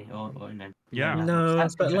 30 or no. Yeah. No,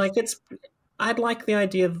 but like I'd like the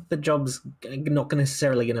idea that the job's not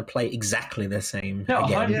necessarily going to play exactly the same. No,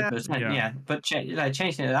 again. 100%. Yeah, but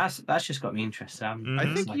changing it, that's just got me interested.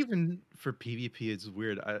 I think even for PvP, it's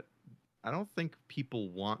weird. I don't think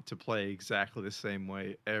people want to play exactly the same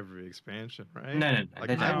way every expansion, right? No.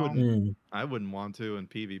 Like I wouldn't want to in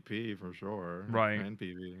PvP for sure. Right. And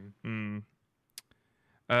PvE.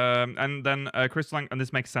 And then Crystalline, and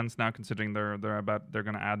this makes sense now considering they're going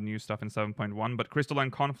to add new stuff in 7.1. But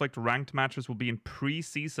Crystalline Conflict ranked matches will be in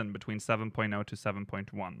pre-season between 7.0 to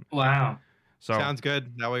 7.1. Wow. So sounds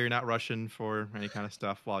good. That way you're not rushing for any kind of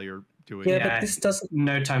stuff while you're doing. Yeah, it. but this doesn't.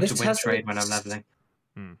 No time this to win hasn't trade when I'm leveling.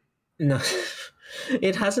 No,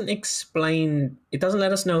 it hasn't explained. It doesn't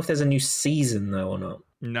let us know if there's a new season though or not.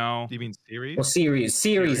 No. Do you mean series? Or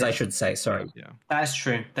series, I should say. Sorry. Yeah. That's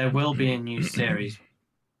true. There will be a new series,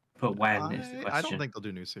 but when is the question? I don't think they'll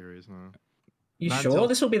do new series. No. You Not sure? until-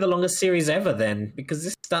 This will be the longest series ever then, because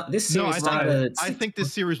this series No, started. I think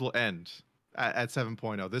this series will end at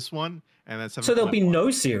 7.0. This one and then 7.1. So there'll be no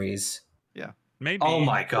series. Maybe. Oh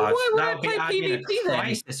my god, Why would that I would be play adding a PvP then?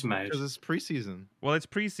 crisis mode. Because it's preseason. Well, it's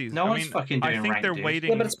preseason. No I one's mean, fucking I doing think ranked, they're dude. waiting.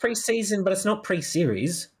 Yeah, but it's pre-season, but it's not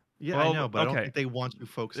pre-series. Yeah, Well, I know, but I don't okay. think they want you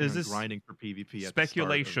focusing Is on this grinding for PvP. At the start of-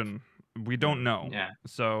 speculation. We don't know. Yeah.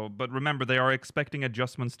 So, but remember, they are expecting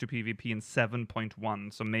adjustments to PvP in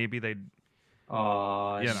 7.1. So maybe they,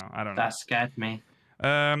 Oh, you know, I don't know. that scared me.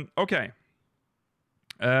 Okay.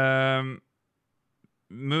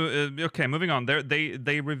 Okay, moving on.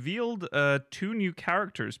 They revealed 2 new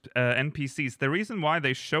characters, NPCs. The reason why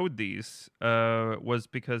they showed these was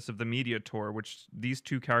because of the media tour, which these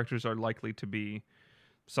 2 characters are likely to be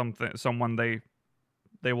someone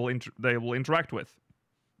they will interact with.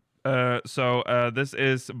 So this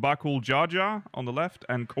is Bakul Jaja on the left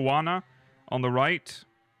and Koana on the right.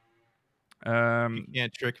 You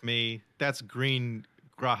can't trick me. That's Green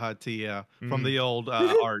Grahatia from the old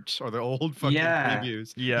art or the old fucking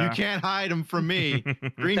previews. Yeah. You can't hide them from me.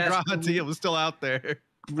 Green That's Grahatia was still out there.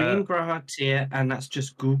 Green Grahatia, and that's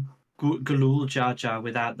just Galul Jar Jar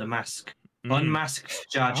without the mask. Unmasked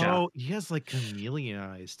Jar Jar. Oh, he has like chameleon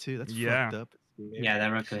eyes too. That's Yeah. fucked up. Yeah,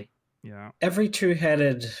 they're ugly. Yeah. Every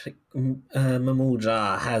 2-headed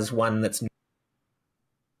Mamulja has one that's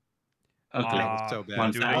Ugly. So bad.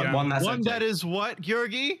 One, Do it again. one that's One ugly. that is what,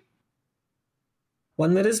 Georgi?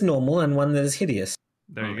 one that is normal and one that is hideous.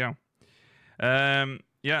 There you go.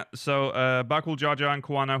 Yeah, so Bakul Jaja and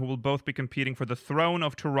Koana, who will both be competing for the throne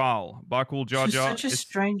of Tural. Bakul This is Jaja such a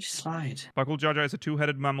strange slide. Bakul Jaja is a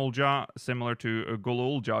 2-headed Mamulja, similar to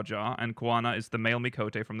Golul Jaja, and Koana is the male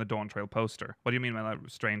Mikote from the Dawn Trail poster. What do you mean by that?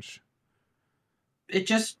 Strange. It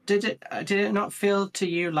just did it not feel to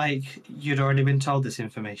you like you'd already been told this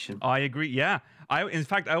information? I agree. Yeah, in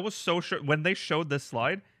fact I was so sure when they showed this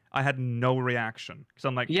slide, I had no reaction because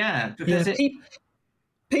I'm like, Yeah, because Yeah,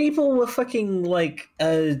 people were fucking like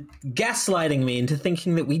gaslighting me into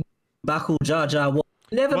thinking that we Bakul Jar Jar was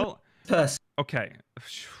never well, person. okay.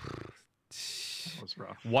 That was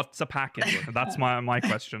rough. What's a package? That's my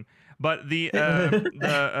question. But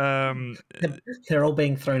They're all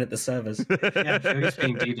being thrown at the servers. yeah, it's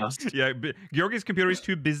being DDoSed. yeah, Georgi's computer is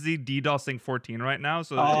too busy DDoSing 14 right now,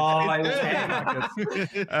 so Oh, it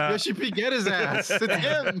was him. Yoshi get his ass. It's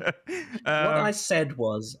him. What I said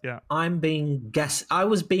was, yeah. I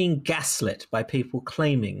was being gaslit by people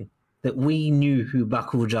claiming that we knew who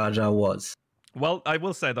Bakul Jar Jar was. Well, I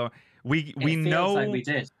will say though, we It feels know like we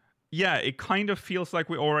did. Yeah, it kind of feels like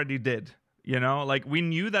we already did. You know, like we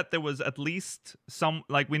knew that there was at least some.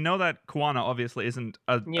 Like we know that Koana obviously isn't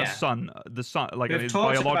a son, the son, like We've a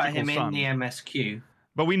talked about biological him son. in the MSQ.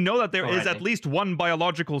 But we know that there is already. at least one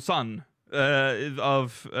biological son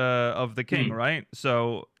of the king, right?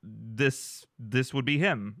 So this would be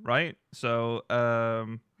him, right? So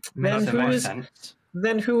Makes who more is- sense.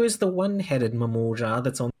 Then who is the one-headed Mamulja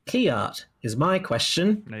that's on key art? Is my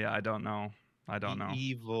question. yeah, I don't know. I don't know.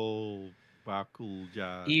 Evil Bakul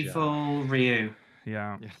Jaja. Evil Ryu.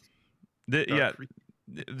 Yeah. Yeah. Yeah.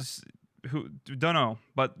 Who don't know,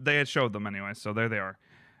 but they had showed them anyway, so there they are.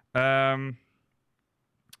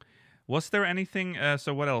 Was there anything?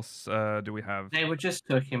 So what else do we have? They were just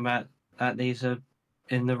talking about that these are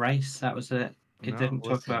in the race. That was it. It No, didn't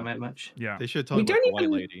talk listen. about it much. Yeah. They should talk We about don't the white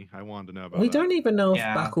even- lady. I wanted to know about We that. don't even know if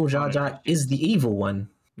Yeah, Bakul Jar Jar is the evil one.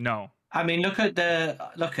 No, I mean, look at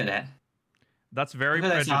it. that's very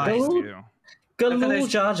Look at those prejudiced eyes. of you. Look at Galul those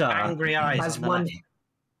Jar Jar angry eyes has on the one. left.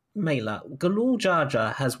 Mela, Galul Jar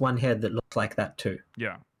Jar has one head that looks like that too.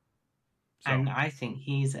 Yeah. So, And I think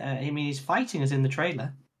he's. he's fighting us in the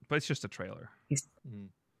trailer. but it's just a trailer.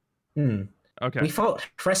 Hmm. Okay. We fought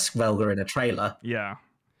Freskvelger in a trailer. Yeah.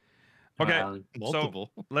 Okay. Well,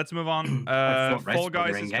 Multiple. Let's move on. I thought Fall Rest Guys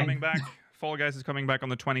was is in coming game. back. Fall Guys is coming back on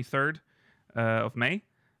the 23rd of May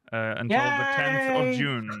until the 10th of Yay!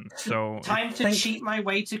 June. So time to Thank- cheat my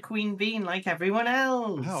way to Queen Bean like everyone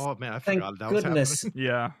else. Oh man, I Thank forgot that was goodness. happening.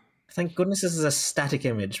 yeah. Thank goodness this is a static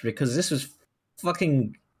image because this was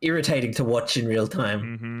fucking irritating to watch in real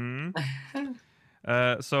time. Mm-hmm.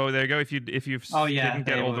 So there you go. If you Oh yeah, didn't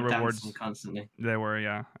get they all were the rewards, dancing constantly. they were,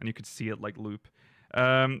 yeah, and you could see it like loop.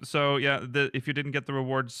 So yeah, if you didn't get the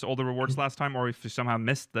rewards, all the rewards last time, or if you somehow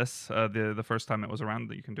missed this the first time it was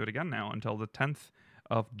around, you can do it again now until the 10th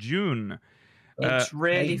of June. It's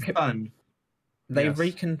really fun. They Yes.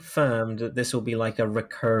 reconfirmed that this will be like a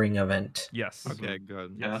recurring event. Yes. Okay,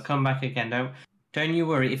 good. Yeah, I'll come back again. Don't you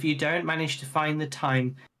worry. If you don't manage to find the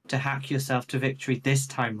time to hack yourself to victory this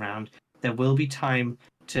time round, there will be time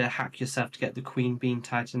to hack yourself to get the Queen Bean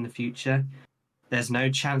title in the future. There's no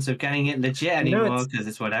chance of getting it legit anymore because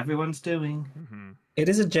it's what everyone's doing. Mm-hmm. It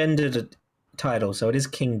is a gendered title, so it is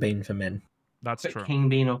King Bean for men. That's But true. King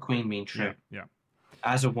Bean or Queen Bean, true. Yeah.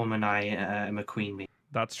 As a woman, I am a Queen Bean.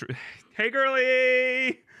 That's true. Hey,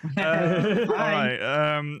 girly!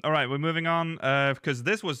 All right, we're moving on because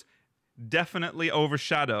this was definitely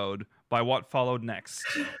overshadowed by what followed next.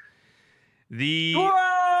 The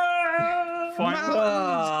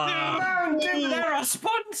There are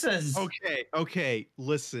sponsors! Okay,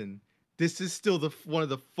 listen. This is still one of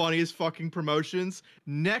the funniest fucking promotions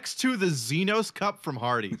next to the Xenos Cup from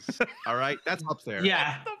Hardee's. All right, that's up there.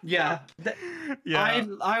 Yeah. Yeah.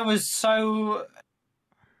 I was so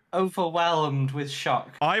overwhelmed with shock.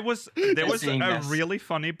 There was a seeing this. really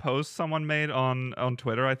funny post someone made on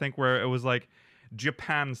Twitter, I think, where it was like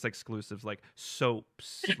Japan's exclusives, like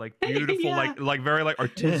soaps, like beautiful, Yeah. like very like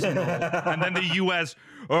artisanal, and then the U.S.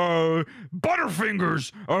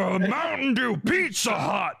 Butterfingers, Mountain Dew, Pizza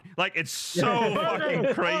Hut, like it's so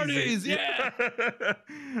fucking crazy.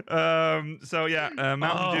 Hardee's, yeah. So yeah,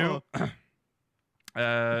 Mountain Dew.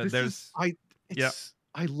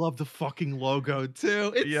 I love the fucking logo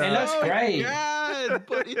too. It's Yeah. It looks so great. bad,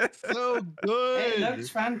 but it's so good. It looks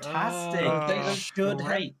fantastic. They They should look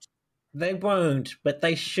great. They won't, but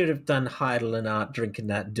they should have done Heidel and Art drinking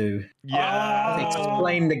that dew. Yeah.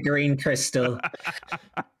 Explain the green crystal.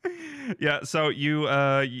 Yeah, so you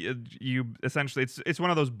essentially it's one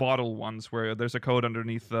of those bottle ones where there's a code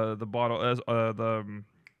underneath the bottle The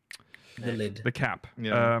lid. the cap.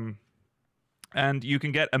 Yeah. And you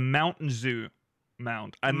can get a Mountain Zoo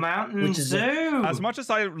mount. And Mountain Which is Zoo. as much as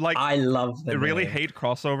I love them. really hate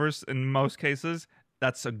crossovers in most cases,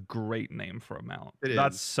 that's a great name for a mount. It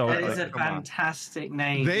That's is. so That is good. a Come on. fantastic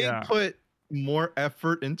name. They Yeah. put more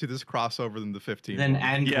effort into this crossover than the 15. Then one.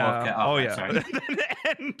 Endwalker. Yeah. Oh, Oh yeah. Sorry.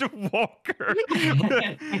 Endwalker.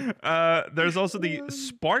 There's also the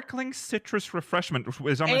sparkling citrus refreshment,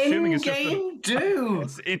 which I'm assuming is just In-game do.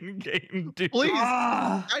 it's in-game. Dude. Please,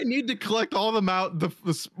 Ah. I need to collect all the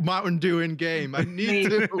Mountain Dew in game. I need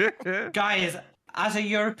to. Guys, as a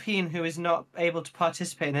European who is not able to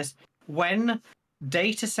participate in this, when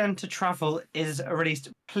data center travel is released,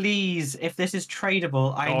 please, if this is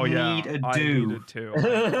tradable, I need a I do need it too.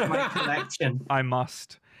 for my collection. I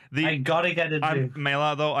must. I gotta get a do.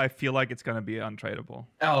 Mela, though, I feel like it's gonna be untradeable.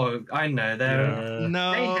 Oh, I know. They're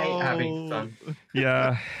No. They hate having fun.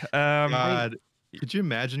 Yeah. God, could you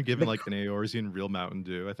imagine giving like an Eorzean real Mountain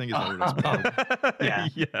Dew? I think it's underestimated. Yeah.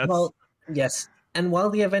 Yes. Well, yes. And while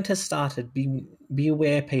the event has started, be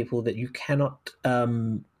aware, people, that you cannot.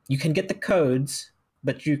 You can get the codes,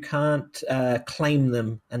 but you can't claim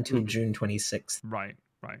them until June 26th. Right.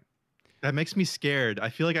 That makes me scared. I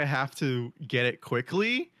feel like I have to get it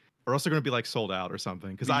quickly, or else they're going to be like sold out or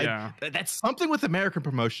something. Because Yeah. that's something with American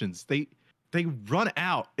promotions. They run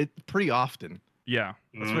out pretty often. Yeah.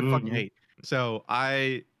 That's what I fucking hate. So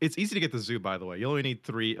it's easy to get the Zoo, by the way. You only need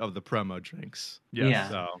 3 of the promo drinks. Yes. Yeah.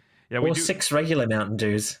 So Yeah. We Or do. 6 regular Mountain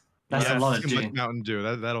Dews. That's Yes. a lot of too much do. Mountain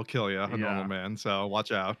Dew. That'll kill you, a Yeah. normal man. So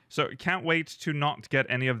watch out. So can't wait to not get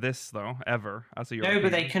any of this though ever as a European. No,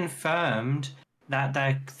 but they confirmed that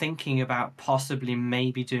they're thinking about possibly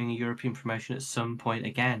maybe doing a European promotion at some point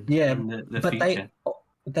again. Yeah, in the but future.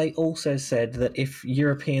 they also said that if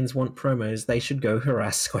Europeans want promos, they should go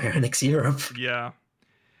harass Square Enix Europe. Yeah.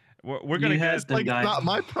 We're gonna You heard get. them, Like, guys. not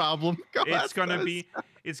my problem. God, It's gonna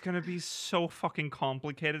that's- be so fucking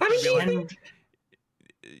complicated. I to be mean, like,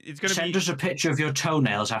 it's gonna Send be. us a picture of your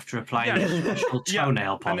toenails after applying Yeah. a special Yeah,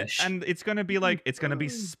 toenail and, polish. and it's gonna be like it's gonna be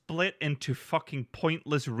split into fucking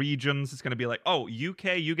pointless regions. It's gonna be like, oh,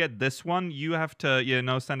 UK, you get this one. You have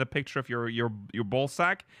to send a picture of your ball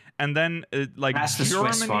sack, and then like That's the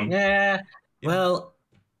Germany. Swiss one. Yeah. Well,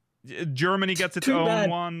 Germany gets its Too own bad.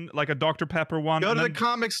 one, like a Dr. Pepper one. Go and to the then-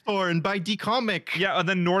 comic store and buy D-Comic. Yeah, and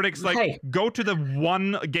then Nordics like Hey. go to the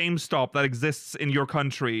one GameStop that exists in your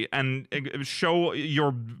country and show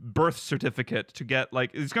your birth certificate to get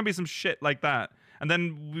like it's gonna be some shit like that, and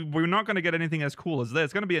then we're not gonna get anything as cool as this.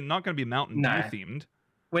 It's gonna be not gonna be Mountain Dew No. themed.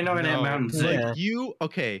 We're not going to No, Mountain Zoo. Yeah.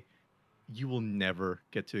 Like you will never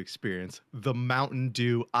get to experience the Mountain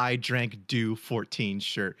Dew I Drank Dew 14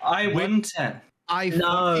 shirt. I Which want it. I No.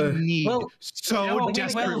 fucking need Well, so No, we will,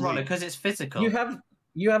 desperately. Roller, because it's physical.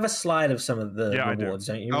 You have a slide of some of the Yeah, I do. rewards,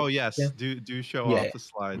 don't you? Oh yes, Yeah. do show Yeah. off the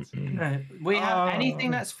slides. No, we have anything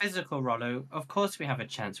Oh. that's physical, Rollo. Of course, we have a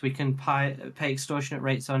chance. We can pay extortionate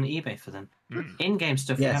rates on eBay for them. In-game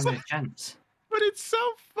stuff, Yes. we have no chance. But it's so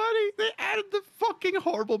funny. They added the fucking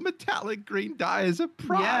horrible metallic green dye as a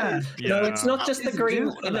prize. No, it's not just the It's green.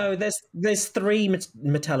 Dew colour. No, there's three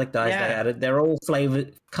metallic dyes they added. They're all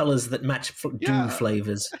colors that match Dew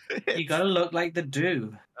flavors. You gotta look like the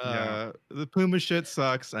Dew. The Puma shit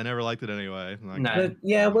sucks. I never liked it anyway. Like, No. But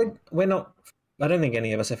yeah, we're not. I don't think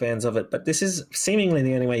any of us are fans of it, but this is seemingly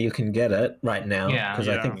the only way you can get it right now. Yeah. Because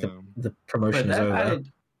I think the promotion is they've over.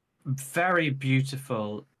 added very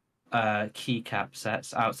beautiful keycap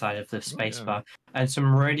sets outside of the spacebar, and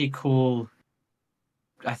some really cool.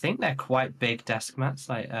 I think they're quite big desk mats,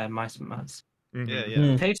 like mice mats.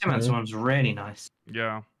 Yeah. Pizza mats one's really nice.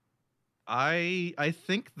 Yeah. I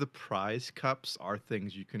think the prize cups are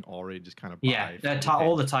things you can already just kind of buy. Yeah,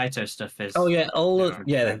 all the Taito stuff is. Oh yeah,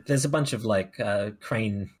 there's a bunch of like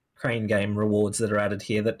crane game rewards that are added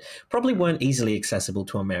here that probably weren't easily accessible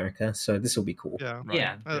to America. So this will be cool. Yeah, Right.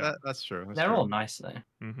 Yeah. That's true. That's They're true. all nice though.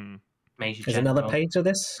 Mm-hmm. Major There's another General, page of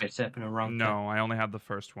this. It's up in a wrong. No, I only had the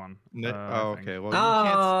first one. Oh, I think. okay. Well,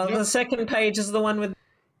 Oh, you can't, the second page is the one with.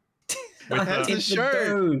 With That's the the shirt.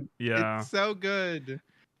 Dew. Yeah. It's so good.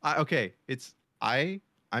 I'm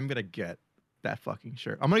gonna get that fucking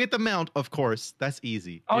shirt. I'm gonna get the mount, of course. That's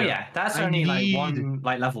easy. Oh Yeah. yeah, that's I only need-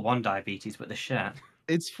 like level 1 diabetes with the shirt.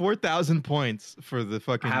 It's 4,000 points for the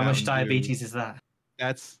fucking. How much Mountain Dew. diabetes is that?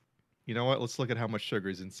 That's. You know what? Let's look at how much sugar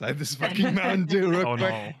is inside this fucking Mountain Dew real Oh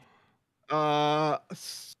quick. no.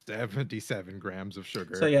 77 grams of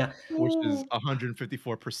sugar. So yeah, which is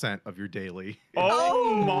 154% of your daily.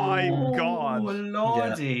 Oh my Oh god.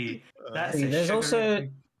 lordy! That's See, a there's sugar also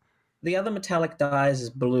review. the other metallic dyes is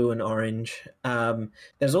blue and orange.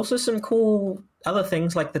 There's also some cool other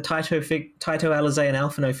things like the Taito Alizé and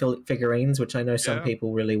Alphino figurines, which I know some Yeah.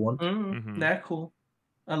 people really want. Mhm. They're cool.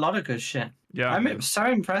 A lot of good shit. Yeah. I'm so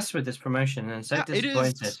impressed with this promotion and so Yeah, it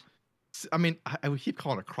disappointed. is. I mean, I would keep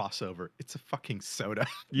calling it a crossover. It's a fucking soda.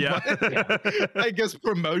 Yeah. But I guess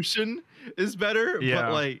promotion is better. Yeah.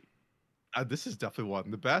 But like, this is definitely one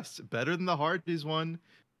of the best. Better than the Hardee's one.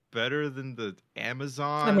 Better than the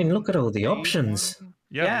Amazon. I mean, look at all the made options. one.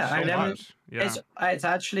 Yeah, Yeah, there's I so never- much. Yeah. It's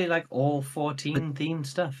actually like all 14 themed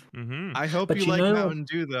stuff. Mm-hmm. I hope But you you like know- Mountain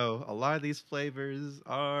Dew though. A lot of these flavors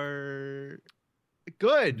are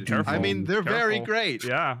good. Careful. I mean, they're very Careful. great.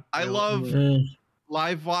 Yeah. I love Mm.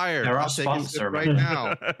 Live Wire. They're our I'll take a sip sponsor, right man.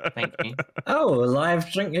 now. Thank you. Oh, live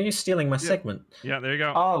drink! Are you stealing my segment? Yeah, there you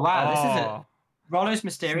go. Oh wow, this is Oh, it. Rollo's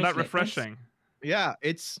Mysterious. Isn't that Liquids. refreshing? Yeah,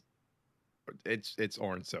 it's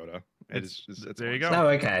orange soda. It's just it's there you orange go. Oh,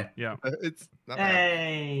 okay. Yeah. soda. It's not bad.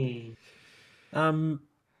 Hey.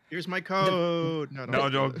 Here's my code. No,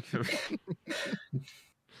 joke.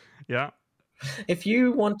 Yeah. If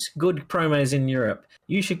you want good promos in Europe,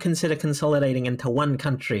 you should consider consolidating into one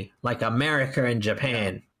country, like America and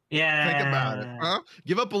Japan. Yeah. Think about it. Huh?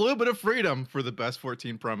 Give up a little bit of freedom for the best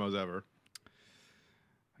 14 promos ever.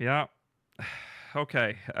 Yeah.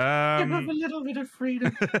 Okay. Give up a little bit of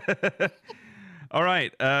freedom. All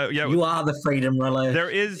right. Yeah. You are the freedom ruler. There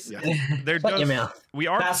is. Yeah. There Shut your does. mouth. We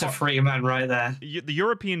are. That's a free man right there. The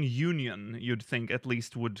European Union, you'd think at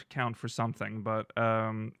least would count for something, but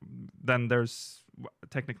then there's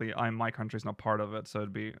technically my country's not part of it, so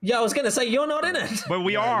it'd be. Yeah, I was gonna say you're not in it. But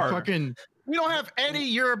we Yeah, are. we don't have any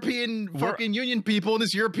European fucking union people in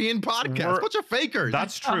this European podcast. We're- Bunch of fakers.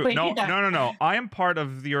 That's Oh, true. No, yeah. no. I am part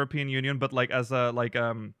of the European Union, but like as a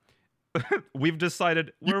we've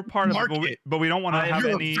decided we're part of it, but we don't want to have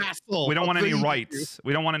You're a any. vassal We don't of want any the EU. rights.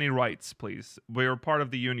 We don't want any rights, please. We're part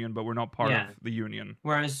of the union, but we're not part Yeah. of the union.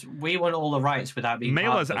 Whereas we want all the rights without being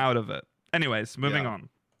Mail part us of it. out of it. Anyways, moving Yeah. on.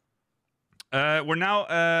 We're now.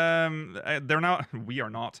 They're now. We are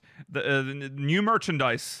not. The new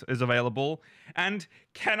merchandise is available, and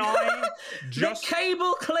can I just the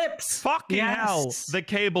cable clips. fucking hell? Yes. The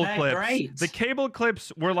cable They're clips. great. The cable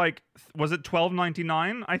clips were like, was it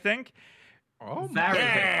 $12.99? I think. Oh my Very good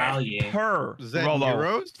Yeah. value. Per Is that Rollo.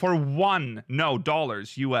 euros? For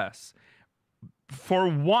dollars US. For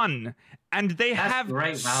one, and they That's have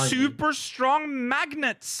great value. super strong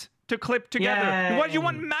magnets to clip together. Why do you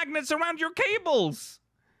want Yay. magnets around your cables?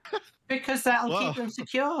 Because that'll Whoa. keep them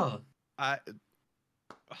secure.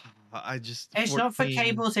 I just. It's not for 14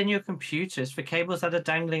 cables in your computer. It's for cables that are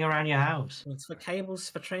dangling around your house. It's for cables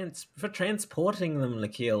for transporting them,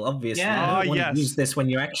 Lakil. Obviously, Yeah. you don't want yes. to use this when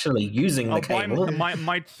you're actually using the I'll buy cable.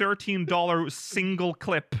 my $13 single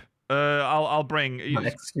clip. I'll bring.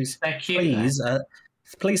 Excuse, They're cute.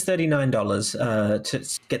 please $39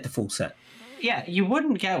 to get the full set. Yeah, you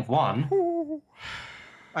wouldn't get one.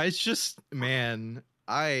 It's just, man,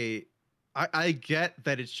 I get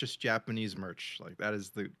that it's just Japanese merch. Like that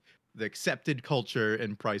is the accepted culture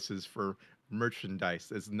and prices for merchandise.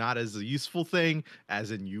 It's not as a useful thing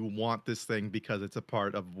as in you want this thing because it's a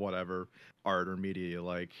part of whatever art or media you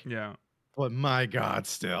like. Yeah. But my God,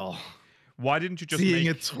 still. Why didn't you just Seeing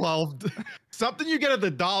make... it 12 something you get at the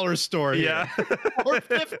dollar store Yeah. here. Or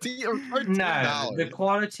 50 or $13. No, the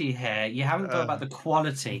quality here. You haven't thought about the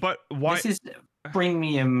quality. But why... This is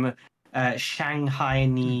premium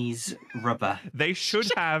Shanghainese rubber. They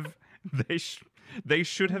should have... They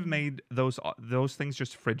should have made those things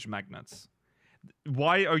just fridge magnets.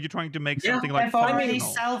 Why are you trying to make something like They've already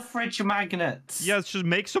functional? sell fridge magnets. Yes, just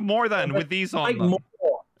make some more then with these on Like them. more.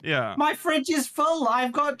 Yeah. My fridge is full.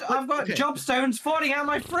 I've got Okay. job stones falling out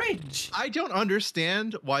my fridge. I don't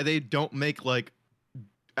understand why they don't make like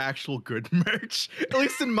actual good merch. At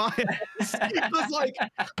least in my eyes. Because like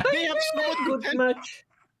they have so much Good potential. merch.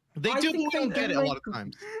 They I do think don't they get it a make- lot of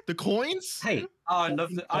times. The coins? Hey, Oh, I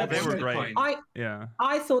love the. Oh, they were great. Coin. Yeah.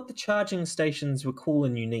 I thought the charging stations were cool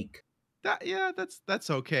and unique. That's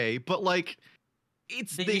okay. But like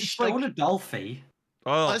it's Did they you stole like a Dolphy?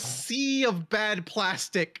 Oh. a sea of bad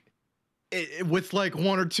plastic with like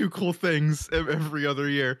one or two cool things every other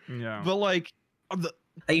year. Yeah. But like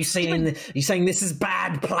Are you saying this is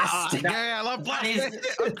bad plastic? yeah, I love That plastic.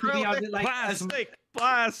 is, to be honest, like,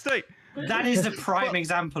 Plastic. that is a prime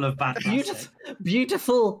example of bad plastic.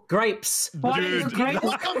 Beautiful grapes. Why Dude. is grape-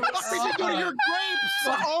 What the fuck did you do to your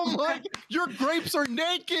grapes? Oh my! Your grapes are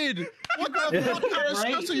naked. What the fuck kind of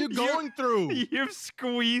stress are you going through? You've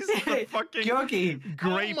squeezed the fucking Yogi,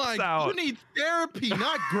 grapes oh my, out. You need therapy,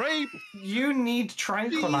 not grape. you need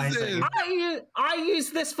tranquilizing. Jesus. I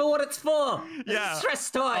use this for what it's for. It's Yeah. a stress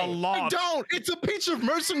toy. A I lot. don't. It's a piece of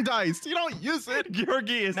merchandise. You don't use it.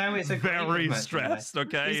 Georgi is No, it's a great very merchandise. stressed,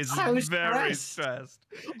 okay? He's He's so very stressed. stressed.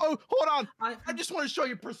 Oh, hold on. I- I just want to show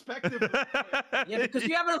you perspective. Yeah, because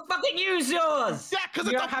you haven't fucking used yours. Yeah,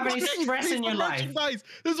 because You it's don't a have any fucking stress piece in your of life. merchandise.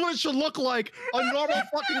 This is what it should look like. A normal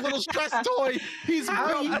fucking little stress toy. He's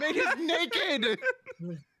made his naked.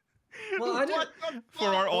 Well, I don't. What the For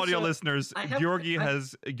our fuck? audio Also, listeners, I have-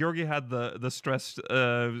 Georgi had the stressed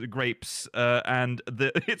grapes, and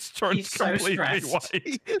it's turned He's so completely stressed.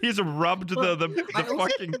 white. He's rubbed the I also-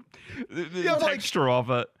 fucking Yeah, like- texture of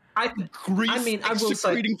it. Grease I mean, I will say-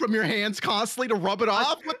 excreting from your hands constantly to rub it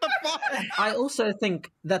off? What the fuck? I also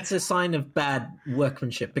think that's a sign of bad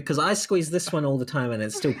workmanship because I squeeze this one all the time and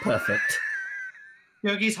it's still perfect.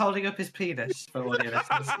 Yogi's holding up his penis for audio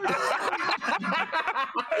listeners.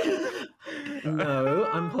 No,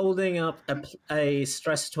 I'm holding up a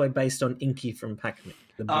stress toy based on Inky from Pac-Man,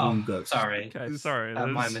 the blue Oh, ghost. sorry. Okay, sorry. my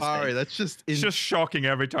that's- mistake. Sorry, that's just... It's just shocking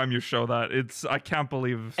every time you show that. I can't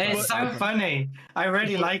believe. It's so funny. I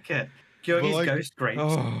really like it. Yogi's like- ghost grapes.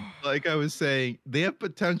 Oh. like I was saying, they have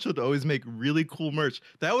potential to always make really cool merch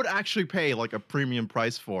that would actually pay like a premium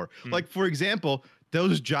price for. Like, for example,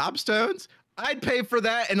 those job stones, I'd pay for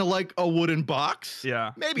that in a wooden box.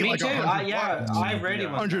 Yeah. Maybe Me like too. 100 Yeah, bucks. I really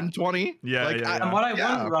want that. 120. Yeah, Like, yeah, And what I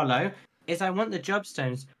yeah. want, Rollo, is I want the job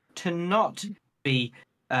stones to not be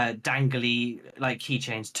dangly like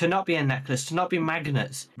keychains, to not be a necklace, to not be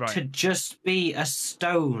magnets, Right. to just be a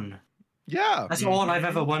stone. Yeah. That's all I've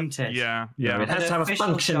ever wanted. Yeah, Yeah, yeah. it has An to have a official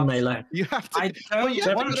function, job Mela. stone. You have to. I Well, don't you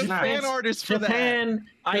have want to be a that. fan artist for that. Japan.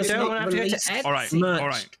 I does don't not have to go to release Etsy. All right, merch, all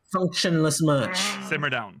right. functionless merch. Simmer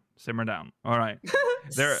down. Simmer down. All right.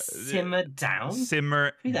 There. Simmer down?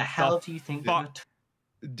 Simmer. Who the hell do you think you're fuck.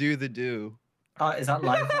 Do the do. Is that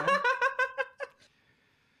live? now?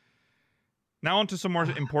 Now on to some more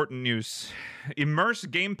important news. Immerse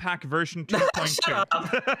Game Pack version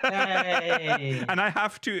 2.2. Yay. And I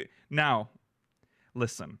have to now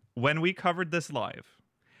listen. When we covered this live,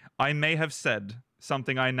 I may have said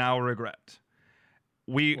something I now regret.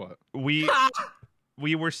 What? We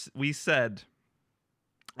said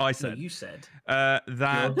I No, said you said. that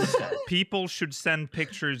You said. people should send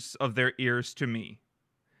pictures of their ears to me.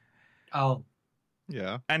 Oh.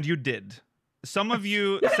 Yeah. And you did. Some of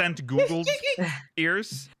you sent Google's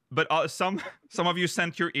ears, but some of you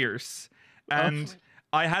sent your ears, and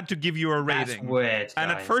I had to give you a That's rating. weird.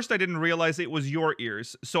 And at guys. first, I didn't realize it was your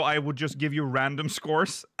ears, so I would just give you random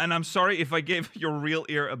scores. And I'm sorry if I gave your real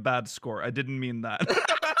ear a bad score. I didn't mean that.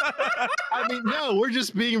 I mean, no, we're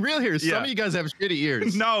just being real here. Some of you guys have shitty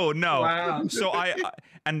ears. No. Wow. So I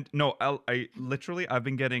literally I've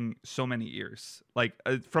been getting so many ears, like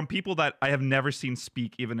from people that I have never seen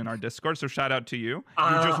speak, even in our Discord. So shout out to you. You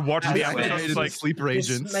just watch the that's episodes, Activated like sleeper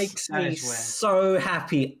agents. This makes That me is weird. so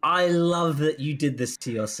happy. I love that you did this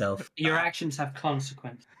to yourself. Your actions have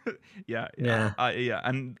consequence. Yeah.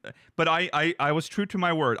 But I was true to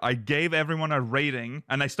my word. I gave everyone a rating,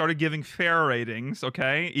 and I started giving fair ratings.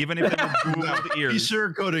 Okay, even if they were Googled ears. He's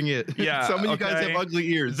sugarcoating it. Yeah, Some of you guys okay. have ugly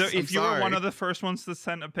ears. If you were one of the first ones to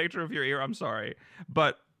send a picture of your ear, I'm sorry,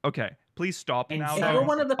 but okay, please stop now. If though. you're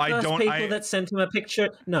one of the I first don't- people I- that sent him a picture,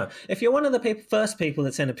 if you're one of the first people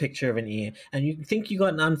that sent a picture of an ear and you think you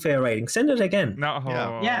got an unfair rating, send it again. No,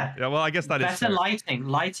 Yeah. Well, I guess that is Better fair. lighting.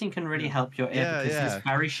 Lighting can really help your ear Yeah, because yeah. it's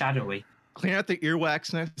very shadowy. Clean out the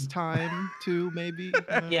earwax next time, too, maybe.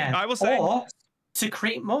 Yeah. I will say- Or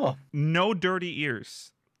secrete more. No dirty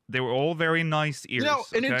ears. They were all very nice ears.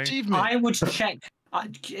 An okay? achievement. I would check.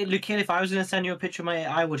 Lucian, if I was going to send you a picture of my ear,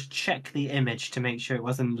 I would check the image to make sure it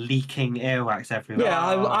wasn't leaking earwax everywhere. Yeah,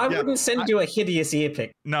 I Yeah. wouldn't send you a hideous ear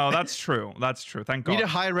pic. No, that's true. That's true. Thank Need a God.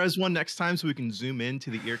 high res one next time so we can zoom into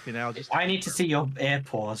the ear canal. Just I need to see your ear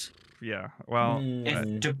pores. Yeah. Well,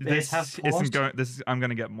 Mm. Do this ears have pores? isn't going. I'm going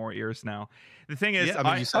to get more ears now. The thing is, Yeah, I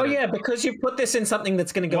mean, you said Oh it. yeah, because you put this in something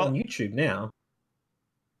that's going to go Well- on YouTube now.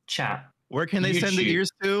 Chat. Where can they send the YouTube. ears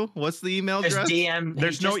to? What's the email Just address? DM.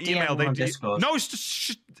 there's no just DM email. them They on do. Discord. No.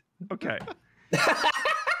 Okay.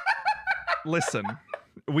 Listen,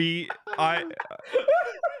 we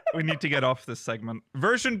need to get off this segment.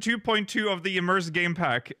 Version 2.2 of the Immerse Game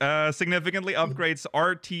Pack significantly upgrades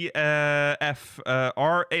HRTF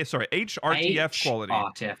quality,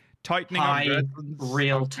 HRTF. tightening High up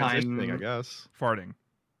real Transitioning, I time. guess. farting.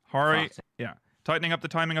 Farting. Yeah, tightening up the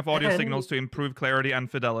timing of audio And- signals to improve clarity and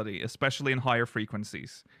fidelity, especially in higher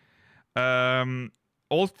frequencies.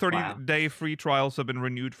 All 30-day free trials have been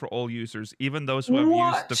renewed for all users, even those who have used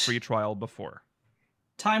What? the free trial before.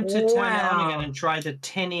 Time to turn it on Wow. again and try the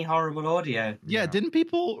tinny horrible audio. Yeah, didn't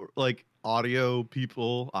people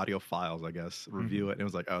audio files, I guess, review it and it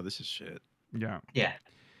was like, oh, this is shit. Yeah. Yeah.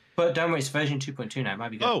 But don't worry, it's version 2.2 now. It might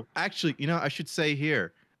be good. Oh, actually, I should say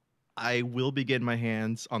here, I will be getting my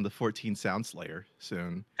hands on the 14 Sound Slayer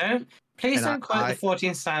soon. Please and don't quote I- the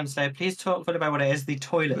 14 Sound Slayer. Please talk about what it is, the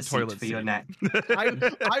toilet The seat toilet for your seat. neck.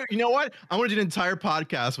 You know what? I want to do an entire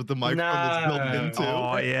podcast with the microphone that's built No. into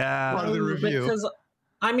Oh yeah. part of the review. Because,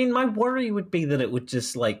 I mean, my worry would be that it would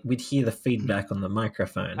just we'd hear the feedback on the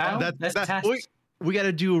microphone. Well, let's test. We got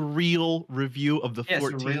to do a real review of the Yes, a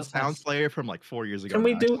 14 real Sound test. Slayer from 4 years ago. Can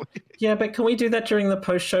we now, do? actually. Yeah, but can we do that during the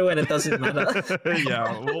post show and it doesn't matter?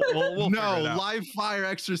 Yeah. We'll figure it No, out. live fire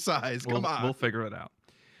exercise. Come on. We'll figure it out.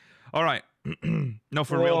 All right. No,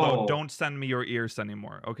 for real though, Whoa. don't send me your ears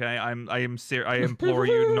anymore. Okay, I implore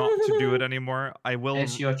you not to do it anymore. I will.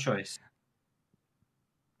 It's your choice.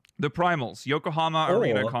 The Primals Yokohama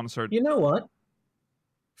Arena concert. You know what?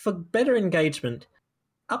 For better engagement,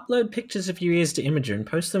 upload pictures of your ears to Imager and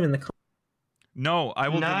post them in the comments. No, I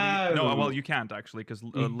will. delete... No, No. well, you can't actually because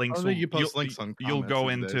links. I will, think you post you'll, links on you'll go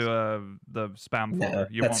comments these into the spam No, folder.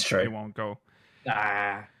 You that's won't. true. You won't go.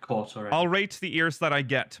 Caught already. I'll rate the ears that I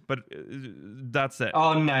get, but that's it.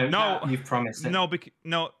 Oh no, No. you've promised it.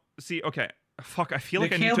 No. See, okay. Fuck. I feel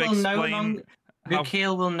like I need Lukiel to will no explain. longer. how-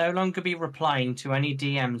 Lukiel will no longer be replying to any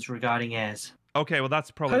DMs regarding airs. Okay, well that's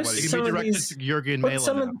probably Post what You it can is. some be of directed these- to Jurgen Put Mela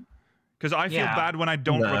some of- now. Because I feel Yeah. bad when I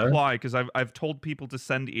don't No. reply because I've told people to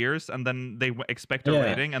send ears and then they expect a Yeah.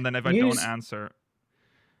 rating and then if I Use- don't answer,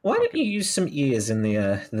 Why don't you use some ears in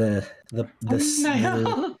the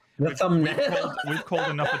thumbnail? we've called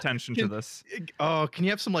enough attention to this. Oh, can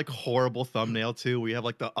you have some horrible thumbnail too? We have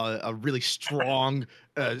a really strong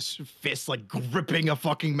fist gripping a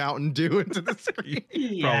fucking Mountain Dew into the screen.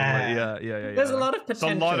 Probably, yeah. There's a lot of It's a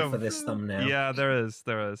potential lot of- for this thumbnail. Yeah, there is.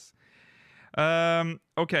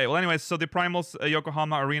 Okay, well anyways, so the Primals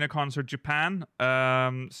Yokohama Arena Concert Japan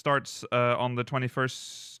starts on the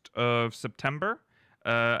 21st of September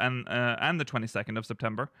and the 22nd of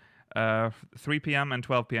September. 3 p.m. and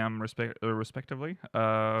 12 p.m. Respectively,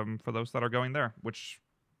 for those that are going there. Which,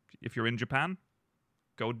 if you're in Japan,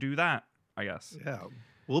 go do that, I guess. Yeah,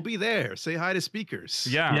 we'll be there. Say hi to speakers.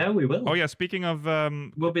 Yeah. Yeah, we will. Oh yeah. Speaking of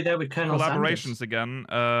We'll be there with Colonel collaborations Sanders.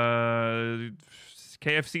 again,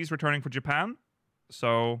 KFC's returning for Japan,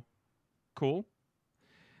 so cool.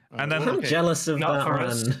 And then- I'm okay. jealous of Not that for one.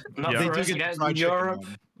 us. Not Yeah. They for do us. get Again, fried chicken Europe.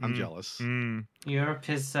 one. I'm jealous. Europe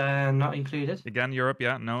is not included. Again, Europe.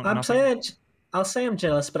 Yeah. No. I'll nothing. say I'm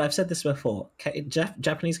jealous, but I've said this before.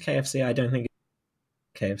 Japanese KFC, I don't think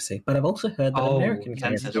it's KFC, but I've also heard that Oh, American yes, I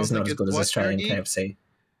KFC don't is not think as good it's as what, Australian Fergie? KFC.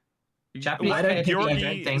 Japanese I don't KFC, think- I don't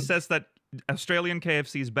Georgie think. says that Australian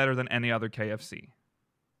KFC is better than any other KFC.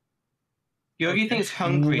 Yogi thinks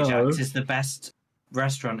Hungry No. Jack's is the best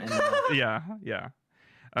restaurant in the world. Yeah.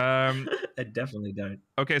 I definitely don't.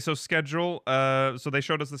 Okay, so schedule. So they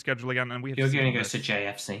showed us the schedule again, and we have Yogi seen only goes this. to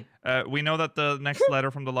JFC. We know that the next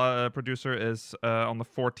letter from the producer is on the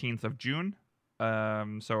 14th of June.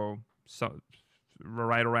 So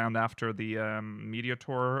right around after the media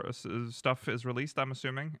tour stuff is released, I'm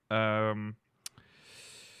assuming.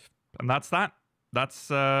 And that's that. That's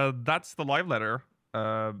the live letter,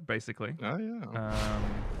 basically. Oh yeah.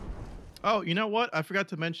 Oh, you know what? I forgot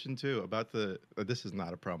to mention too about the. This is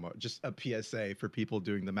not a promo, just a PSA for people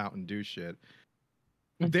doing the Mountain Dew shit.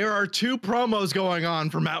 There are 2 promos going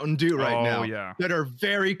on for Mountain Dew right now yeah. that are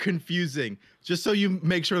very confusing. Just so you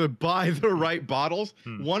make sure to buy the right bottles.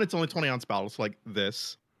 One, it's only 20-ounce bottles like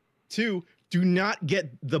this. 2, do not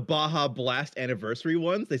get the Baja Blast anniversary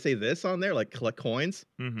ones. They say this on there, like collect coins.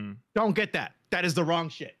 Mm-hmm. Don't get that. That is the wrong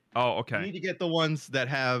shit. Oh, You okay. need to get the ones that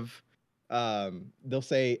have, they'll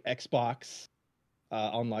say Xbox,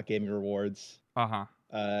 unlock gaming rewards. Uh-huh.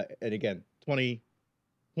 And again,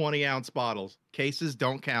 20-ounce bottles. Cases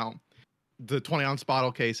don't count. The 20-ounce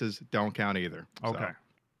bottle cases don't count either. So, Okay.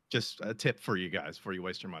 just a tip for you guys before you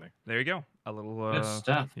waste your money. There you go. A little Good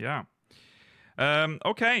stuff. yeah.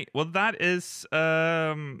 Okay. Well, that is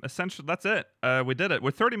essentially that's it. We did it.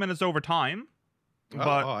 We're 30 minutes over time. But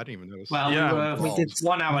I didn't even notice. Well, Yeah. we did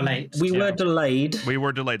 1 hour late. We were delayed. we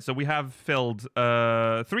were delayed, so we have filled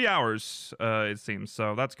 3 hours. It seems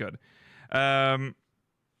so. That's good.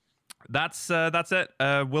 That's it.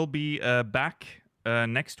 We'll be back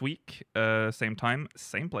next week, same time,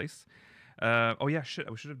 same place. Oh yeah,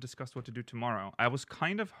 we should have discussed what to do tomorrow. I was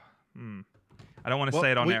kind of. I don't want to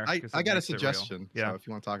say it on air. I 'cause got it a makes it real. suggestion. Yeah. So if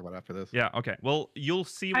you want to talk about it after this. Yeah. Okay. Well, you'll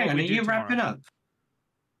see Hang what on, we are do you tomorrow. wrapping up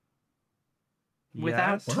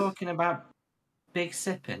without Yes? talking about Big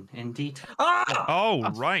Sippin' in detail? Ah! Oh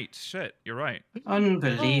right, shit. You're right.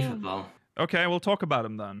 Unbelievable. Okay, we'll talk about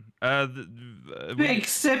him then. Big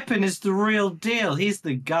Sippin' is the real deal. He's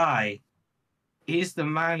the guy. He's the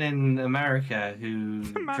man in America who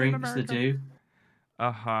man in drinks the America. dew.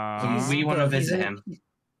 Uh-huh. We want to He's visit a- him.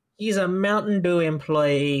 He's a Mountain Dew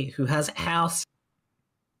employee who has a house.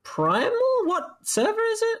 Primal? What server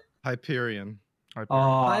is it? Hyperion.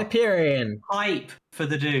 Oh, Hyperion. hype for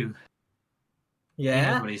the dew. He knows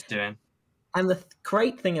Yeah. what he's doing. And the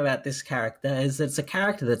great thing about this character is that it's a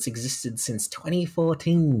character that's existed since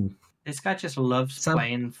 2014. This guy just loves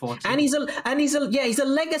playing 14. And he's a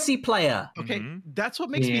legacy player. Okay, Mhm. that's what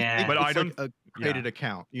makes me Yeah. think But it's I don't- like a created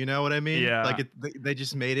account. You know what I mean? Yeah. Like they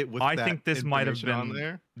just made it with. I that think this might have information on been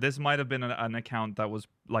there. this might have been an account that was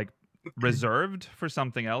like reserved for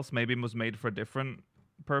something else. Maybe it was made for a different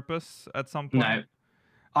purpose at some point. No.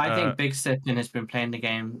 I Uh, think Big Sippin' has been playing the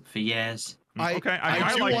game for years. Okay,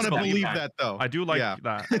 I do like want to believe believe that. that though. I do like Yeah.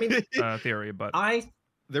 that theory, but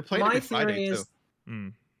They're playing My a good theory Friday too. is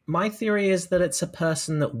mm, my theory is that it's a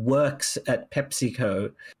person that works at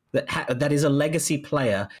PepsiCo that is a legacy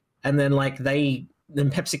player, and then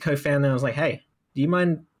PepsiCo found and was like, "Hey, do you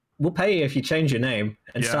mind? We'll pay you if you change your name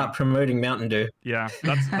and Yeah. start promoting Mountain Dew." yeah,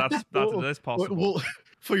 that's possible. Well,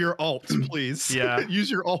 for your alt, please. Yeah.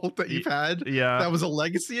 Use your alt that you've had. Yeah, That was a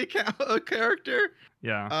legacy account, a character.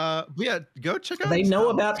 yeah. But yeah, go check out. They his know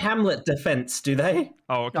alt. about Hamlet defense, do they?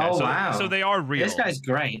 Oh, okay. Oh, so, wow. so they are real. This guy's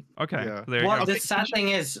great. Okay, Yeah. there you What go. the Okay, sad thing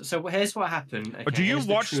is, so here's what happened. Do okay, you here's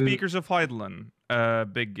the watch true- Speakers of Heidelin?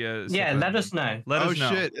 Big. Yeah, Sippin'? let us know. Let Oh us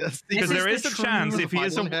know. shit! Because This there is is the a chance true if he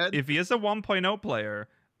is Heidelin. a 1.0 player,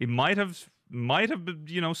 he might have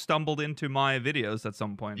stumbled into my videos at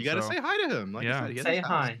some point. You gotta so- say hi to him. Like Yeah. I said, he has Say his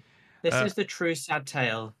house. hi. This Uh, is the true sad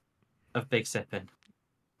tale of Big Sippin'.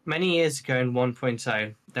 Many years ago in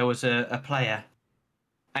 1.0, there was a player,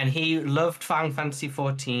 and he loved Final Fantasy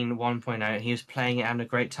 14 1.0. He was playing it, having a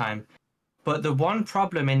great time. But the one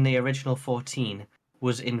problem in the original 14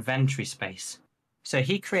 was inventory space. So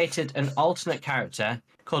he created an alternate character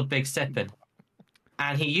called Big Sippin'.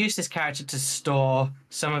 And he used this character to store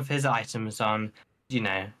some of his items on,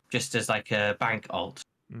 just as like a bank alt.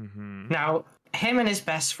 Mhm. Now, him and his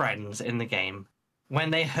best friends in the game, when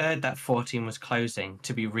they heard that 14 was closing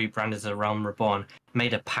to be rebranded as a Realm Reborn,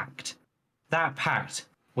 made a pact. That pact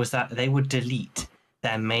was that they would delete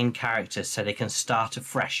their main characters so they can start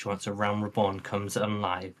afresh once a Realm Reborn comes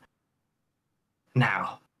unlive.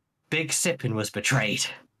 Now, Big Sippin' was betrayed.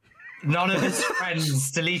 None of his friends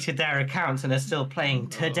deleted their accounts and are still playing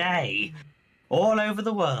today, all over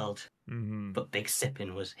the world. Mhm. But Big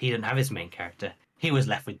Sippin' he didn't have his main character. He was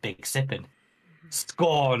left with Big Sippin'.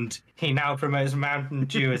 Scorned. He now promotes Mountain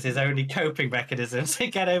Dew as his only coping mechanism to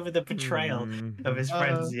get over the betrayal of his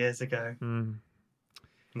friends years ago. And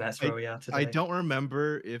that's where we are today. I don't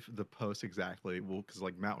remember if the post exactly, because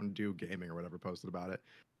like Mountain Dew Gaming or whatever posted about it,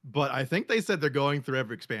 but I think they said they're going through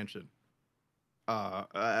every expansion,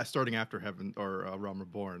 starting after Heaven or Realm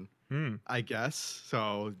Reborn. I guess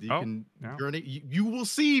so. You can journey. You will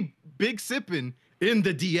see Big Sippin in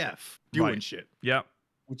the DF doing shit. Yeah,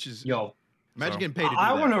 which is imagine getting paid.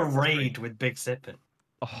 I want to raid with Big Sippin.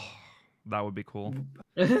 Oh, that would be cool.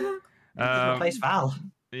 Replace Val.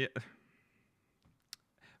 Yeah.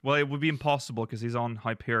 Well, it would be impossible because he's on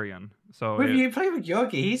Hyperion. So if you play with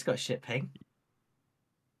Yogi, he's got shit ping.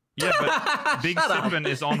 Yeah, but Big Sippin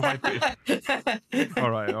is on Hyperion.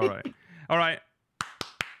 All right.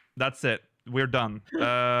 That's it. We're done.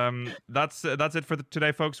 That's it for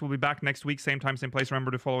today, folks. We'll be back next week, same time, same place.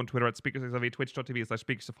 Remember to follow on Twitter at SpeakersXIV,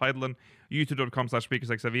 twitch.tv/SpeakersOfHeidland,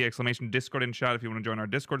 YouTube.com/SpeakersXIV, Discord in chat if you want to join our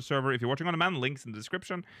Discord server. If you're watching on demand, links in the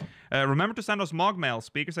description. Remember to send us Mogmail,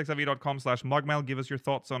 SpeakersXIV.com/Mogmail. Give us your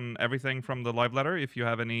thoughts on everything from the live letter. If you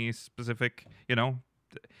have any specific,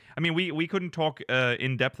 I mean, we couldn't talk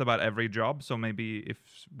in depth about every job, so maybe if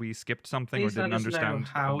we skipped something or didn't understand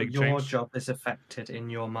how your job is affected in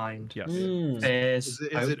your mind. Yes. Is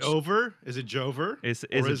it over? Is it Jover? Is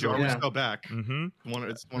it Jover? Are we still back? It's one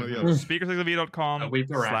of the others.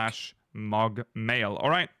 SpeakersXIV.com/Mogmail. All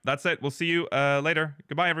right, that's it. We'll see you later.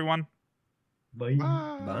 Goodbye, everyone. Bye.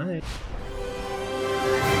 Bye. Bye.